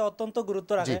প্রোগ্রামটা অত্যন্ত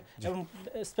গুরুত্ব রাখে এবং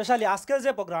স্পেশালি আজকের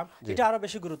যে প্রোগ্রাম এটা আরো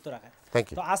বেশি গুরুত্ব রাখে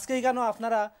তো আজকে কেন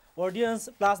আপনারা অডিয়েন্স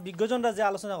প্লাস বিজ্ঞজনরা যে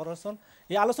আলোচনা করছেন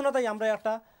এই আলোচনাটাই আমরা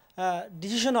একটা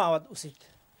ডিসিশন হওয়া উচিত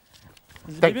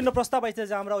বিভিন্ন প্রস্তাব আইছে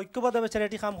যে আমরা ঐক্যবদ্ধভাবে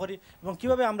চ্যারিটি কাম করি এবং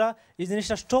কিভাবে আমরা এই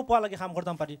জিনিসটা স্টপ হওয়া লাগে কাম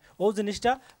করতে পারি ও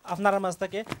জিনিসটা আপনার মাঝ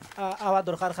থেকে আওয়া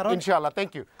দরকার কারণ ইনশাআল্লাহ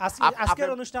থ্যাংক ইউ আজকের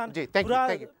অনুষ্ঠান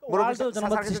পুরো ওয়ার্ল্ড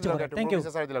জনমত সৃষ্টি করে thank you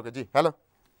G hello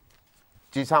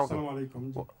G sound আসসালামু আলাইকুম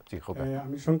জি খোকা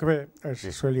আমি সংক্ষেপে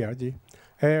সোলিয়া জি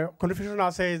কনফিউশন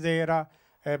আছে যে এরা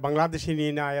বাংলাদেশি নি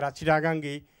না এরা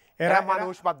চিটাগাঙ্গি এরা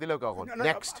মানুষ বাদ দিলেও কখন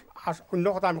নেক্সট অন্য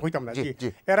কথা আমি কইতাম না জি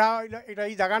এরা এটা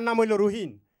এই জায়গার নাম হইল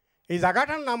রোহিন এই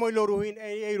জায়গাটার নাম হইল রোহিন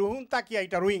এই রোহিনটা কি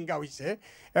এটা রোহিঙ্গা হইছে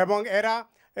এবং এরা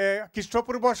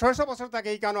খ্রিস্টপূর্ব 600 বছর থেকে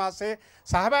এইখানে আছে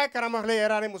সাহাবায়ে কেরাম হলে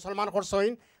এরারে মুসলমান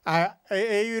করছইন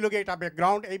এই লোকে এটা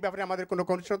ব্যাকগ্রাউন্ড এই ব্যাপারে আমাদের কোনো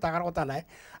কন্ডিশন থাকার কথা নাই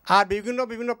আর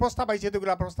বিভিন্ন প্রস্তাব আইছে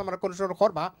যেগুলো প্রস্তাব আমরা কন্ডিশন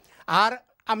করবা আর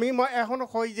আমি এখন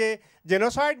কই যে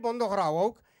জেনোসাইড বন্ধ করা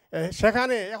হোক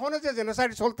সেখানে এখনও যে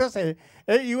জেনোসাইড চলতেছে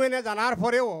এই ইউএনএ জানার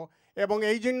পরেও এবং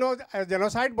এই জন্য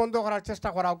জেনোসাইড বন্ধ করার চেষ্টা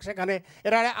করা হোক সেখানে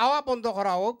এরা আওয়া বন্ধ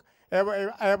করা হোক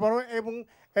এবং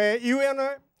ইউএনএ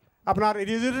আপনার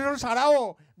রেজলিউশন ছাড়াও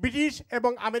ব্রিটিশ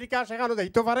এবং আমেরিকা সেখানে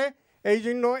যাইতে পারে এই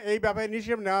জন্য এইভাবে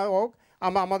নিষেধ নেওয়া হোক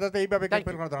আমাদের এইভাবে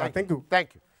ক্যাম্পেইন করা দরকার thank you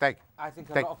I think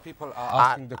a lot of people are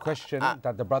asking the question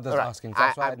that the brothers are asking.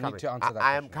 That's why I need to answer that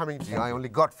I am coming to you. I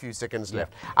only got few seconds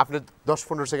left. After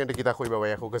 10-15 সেকেন্ডে কিতা কইবা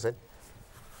ভাই এখন কাছে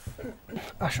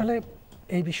আসলে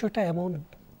এই বিষয়টা এমন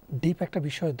ডিপ একটা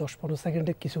বিষয় 10-15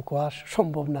 সেকেন্ডে কিছু কোয়া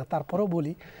সম্ভব না তারপরেও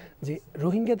বলি যে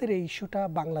রোহিঙ্গাদের এই ইস্যুটা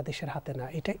বাংলাদেশের হাতে না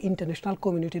এটা ইন্টারন্যাশনাল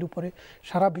কমিউনিটির উপরে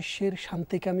সারা বিশ্বের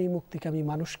শান্তিকামী মুক্তিকামী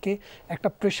মানুষকে একটা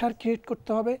প্রেশার ক্রিয়েট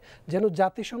করতে হবে যেন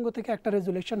জাতিসংঘ থেকে একটা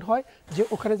রেজুলেশন হয় যে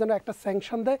ওখানে যেন একটা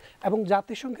স্যাংশন দেয় এবং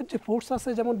জাতিসংঘের যে ফোর্স আছে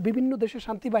যেমন বিভিন্ন দেশে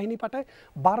শান্তি বাহিনী পাঠায়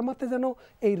বার্মাতে যেন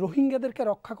এই রোহিঙ্গাদেরকে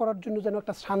রক্ষা করার জন্য যেন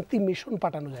একটা শান্তি মিশন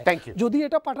পাঠানো যায় যদি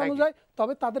এটা পাঠানো যায়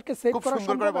তবে তাদেরকে সেভ করা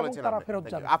সম্ভব এবং তারা ফেরত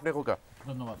যাবে আপনি কোকা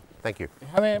ধন্যবাদ থ্যাংক ইউ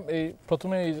এখানে এই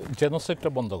প্রথমে এই জেনোসাইডটা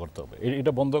বন্ধ করতে হবে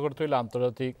এটা বন্ধ করতে হলে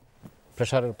আন্তর্জাতিক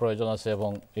প্রেশারের প্রয়োজন আছে এবং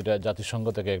এটা জাতিসংঘ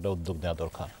থেকে একটা উদ্যোগ নেওয়া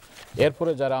দরকার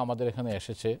এরপরে যারা আমাদের এখানে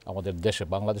এসেছে আমাদের দেশে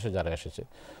বাংলাদেশে যারা এসেছে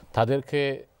তাদেরকে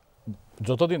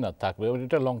যতদিন না থাকবে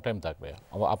এটা লং টাইম থাকবে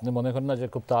আপনি মনে করেন না যে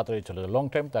খুব তাড়াতাড়ি চলে যাবে লং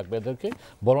টাইম থাকবে এদেরকে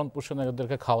ভরণ পোষণ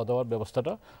এদেরকে খাওয়া দাওয়ার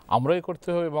ব্যবস্থাটা আমরাই করতে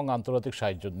হবে এবং আন্তর্জাতিক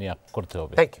সাহায্য নিয়ে করতে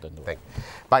হবে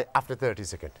By after 30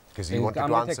 seconds because you want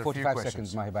to answer 45 seconds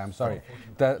Mahee, I'm sorry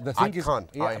the thing is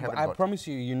I promise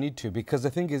you need to because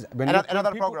the thing is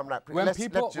another program when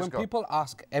people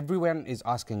ask everyone is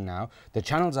asking now the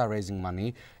channels are raising money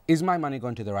is my money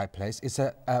going to the right place it's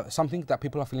something that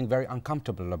people are feeling very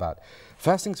uncomfortable about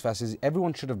first things first is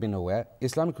everyone should have been aware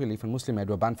Islamic Relief and Muslim Aid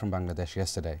were banned from Bangladesh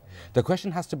yesterday the question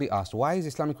has to be asked why is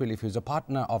Islamic Relief who's a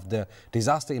partner of the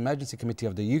Disaster Emergency Committee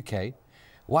of the UK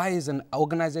why is an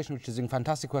organization which is doing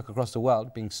fantastic work across the world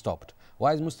being stopped?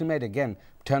 Why is Muslim Aid, again,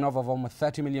 turnover of almost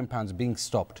 £30 million being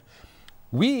stopped?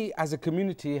 We, as a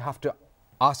community, have to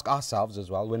ask ourselves as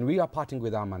well, when we are parting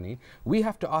with our money, we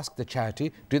have to ask the charity,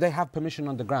 do they have permission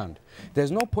on the ground?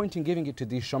 There's no point in giving it to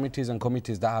these committees and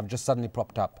committees that have just suddenly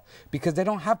propped up, because they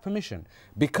don't have permission.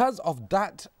 Because of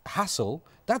that hassle,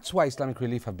 that's why Islamic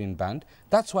Relief have been banned,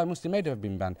 that's why Muslim Aid have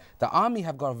been banned. The army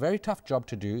have got a very tough job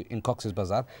to do in Cox's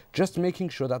Bazar, just making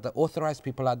sure that the authorized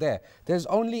people are there. There's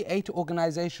only 8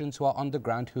 organizations who are on the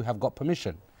ground who have got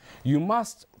permission. You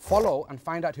must follow and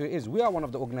find out who it is. We are one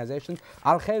of the organizations.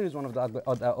 Al Khair is one of the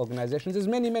other organizations.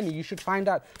 There's many, many. You should find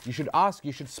out. You should ask.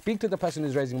 You should speak to the person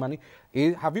who's raising money.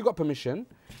 Have you got permission?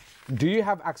 Do you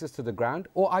have access to the ground?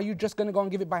 Or are you just going to go and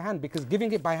give it by hand? Because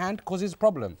giving it by hand causes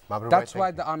problem. That's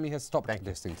why the army has stopped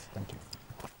these things. Thank you.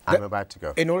 I'm about to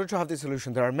go. In order to have this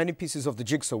solution, there are many pieces of the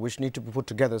jigsaw which need to be put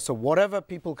together. So whatever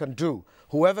people can do,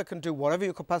 whoever can do, whatever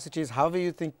your capacity is, however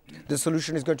you think the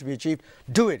solution is going to be achieved,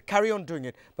 do it. Carry on doing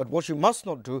it. But what you must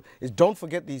not do is don't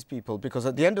forget these people, because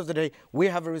at the end of the day, we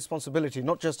have a responsibility,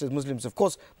 not just as Muslims, of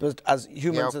course, but as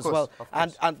humans as well.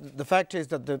 And the fact is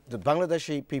that the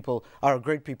Bangladeshi people are a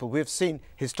great people. We have seen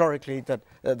historically that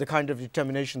the kind of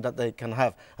determination that they can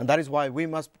have. And that is why we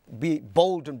must be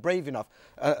bold and brave enough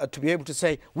to be able to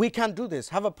say, we can do this,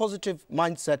 have a positive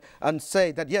mindset and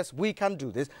say that yes, we can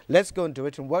do this, let's go and do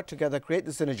it and work together, create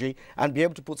the synergy and be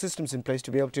able to put systems in place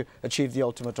to be able to achieve the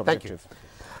ultimate objective.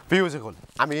 Beautiful.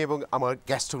 আমি এবং আমার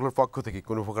গেস্টগুলোর পক্ষ থেকে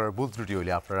কোনো প্রকার ভুল ত্রুটি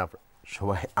হলে আপনারা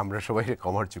আমরা সবাই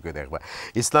কমার চোখে দেখবা।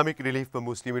 ইসলামিক রিলিফ বা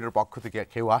মুসলিম লিগের পক্ষ থেকে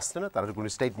কেউ আসছে না, তার কোনো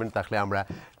স্টেটমেন্ট থাকলে আমরা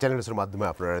চ্যানেলসের মাধ্যমে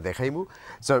আপনারা দেখাইমু।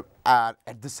 So R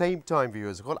at the same time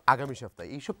viewers আগামী সপ্তাহে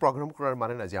এইসব প্রোগ্রাম করার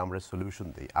মানে না যে আমরা সলিউশন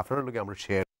দিই, আপনার লগে আমরা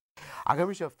শেয়ার।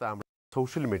 আগামী সপ্তাহে আমরা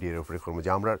সোশ্যাল মিডিয়ার উপরে করবো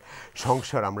যে আমরা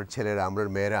সংসার, আমরা ছেলেরা, আমরা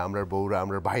মেয়েরা, আমরা বউরা,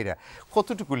 আমরা ভাইরা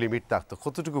কতটুকু লিমিট থাকতো,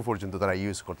 কতটুকু পর্যন্ত তারা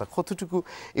ইউজ করতো, কতটুকু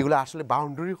এগুলো আসলে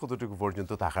বাউন্ডারি কতটুকু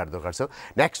পর্যন্ত থাকার দরকার। সো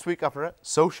নেক্সট উইক আপনারা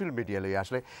সোশ্যাল মিডিয়া লই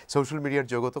আসলে সোশ্যাল মিডিয়ার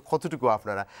জগতে কতটুকু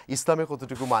আপনারা ইসলামে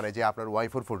কতটুকু মানে যে আপনার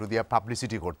ওয়াইফের ফটো দিয়ে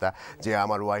পাবলিসিটি করতা, যে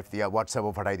আমার ওয়াইফ দিয়া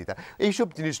হোয়াটসঅ্যাপও ফাটাই দিতা, এইসব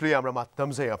জিনিস লই আমরা মাধ্যম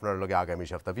চাই আপনার লগে আগামী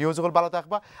সপ্তাহ। ভিউজ ভালো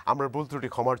থাকবা, আমরা ভুল ত্রুটি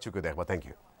ক্ষমার চোখে দেখবা। Thank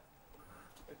you.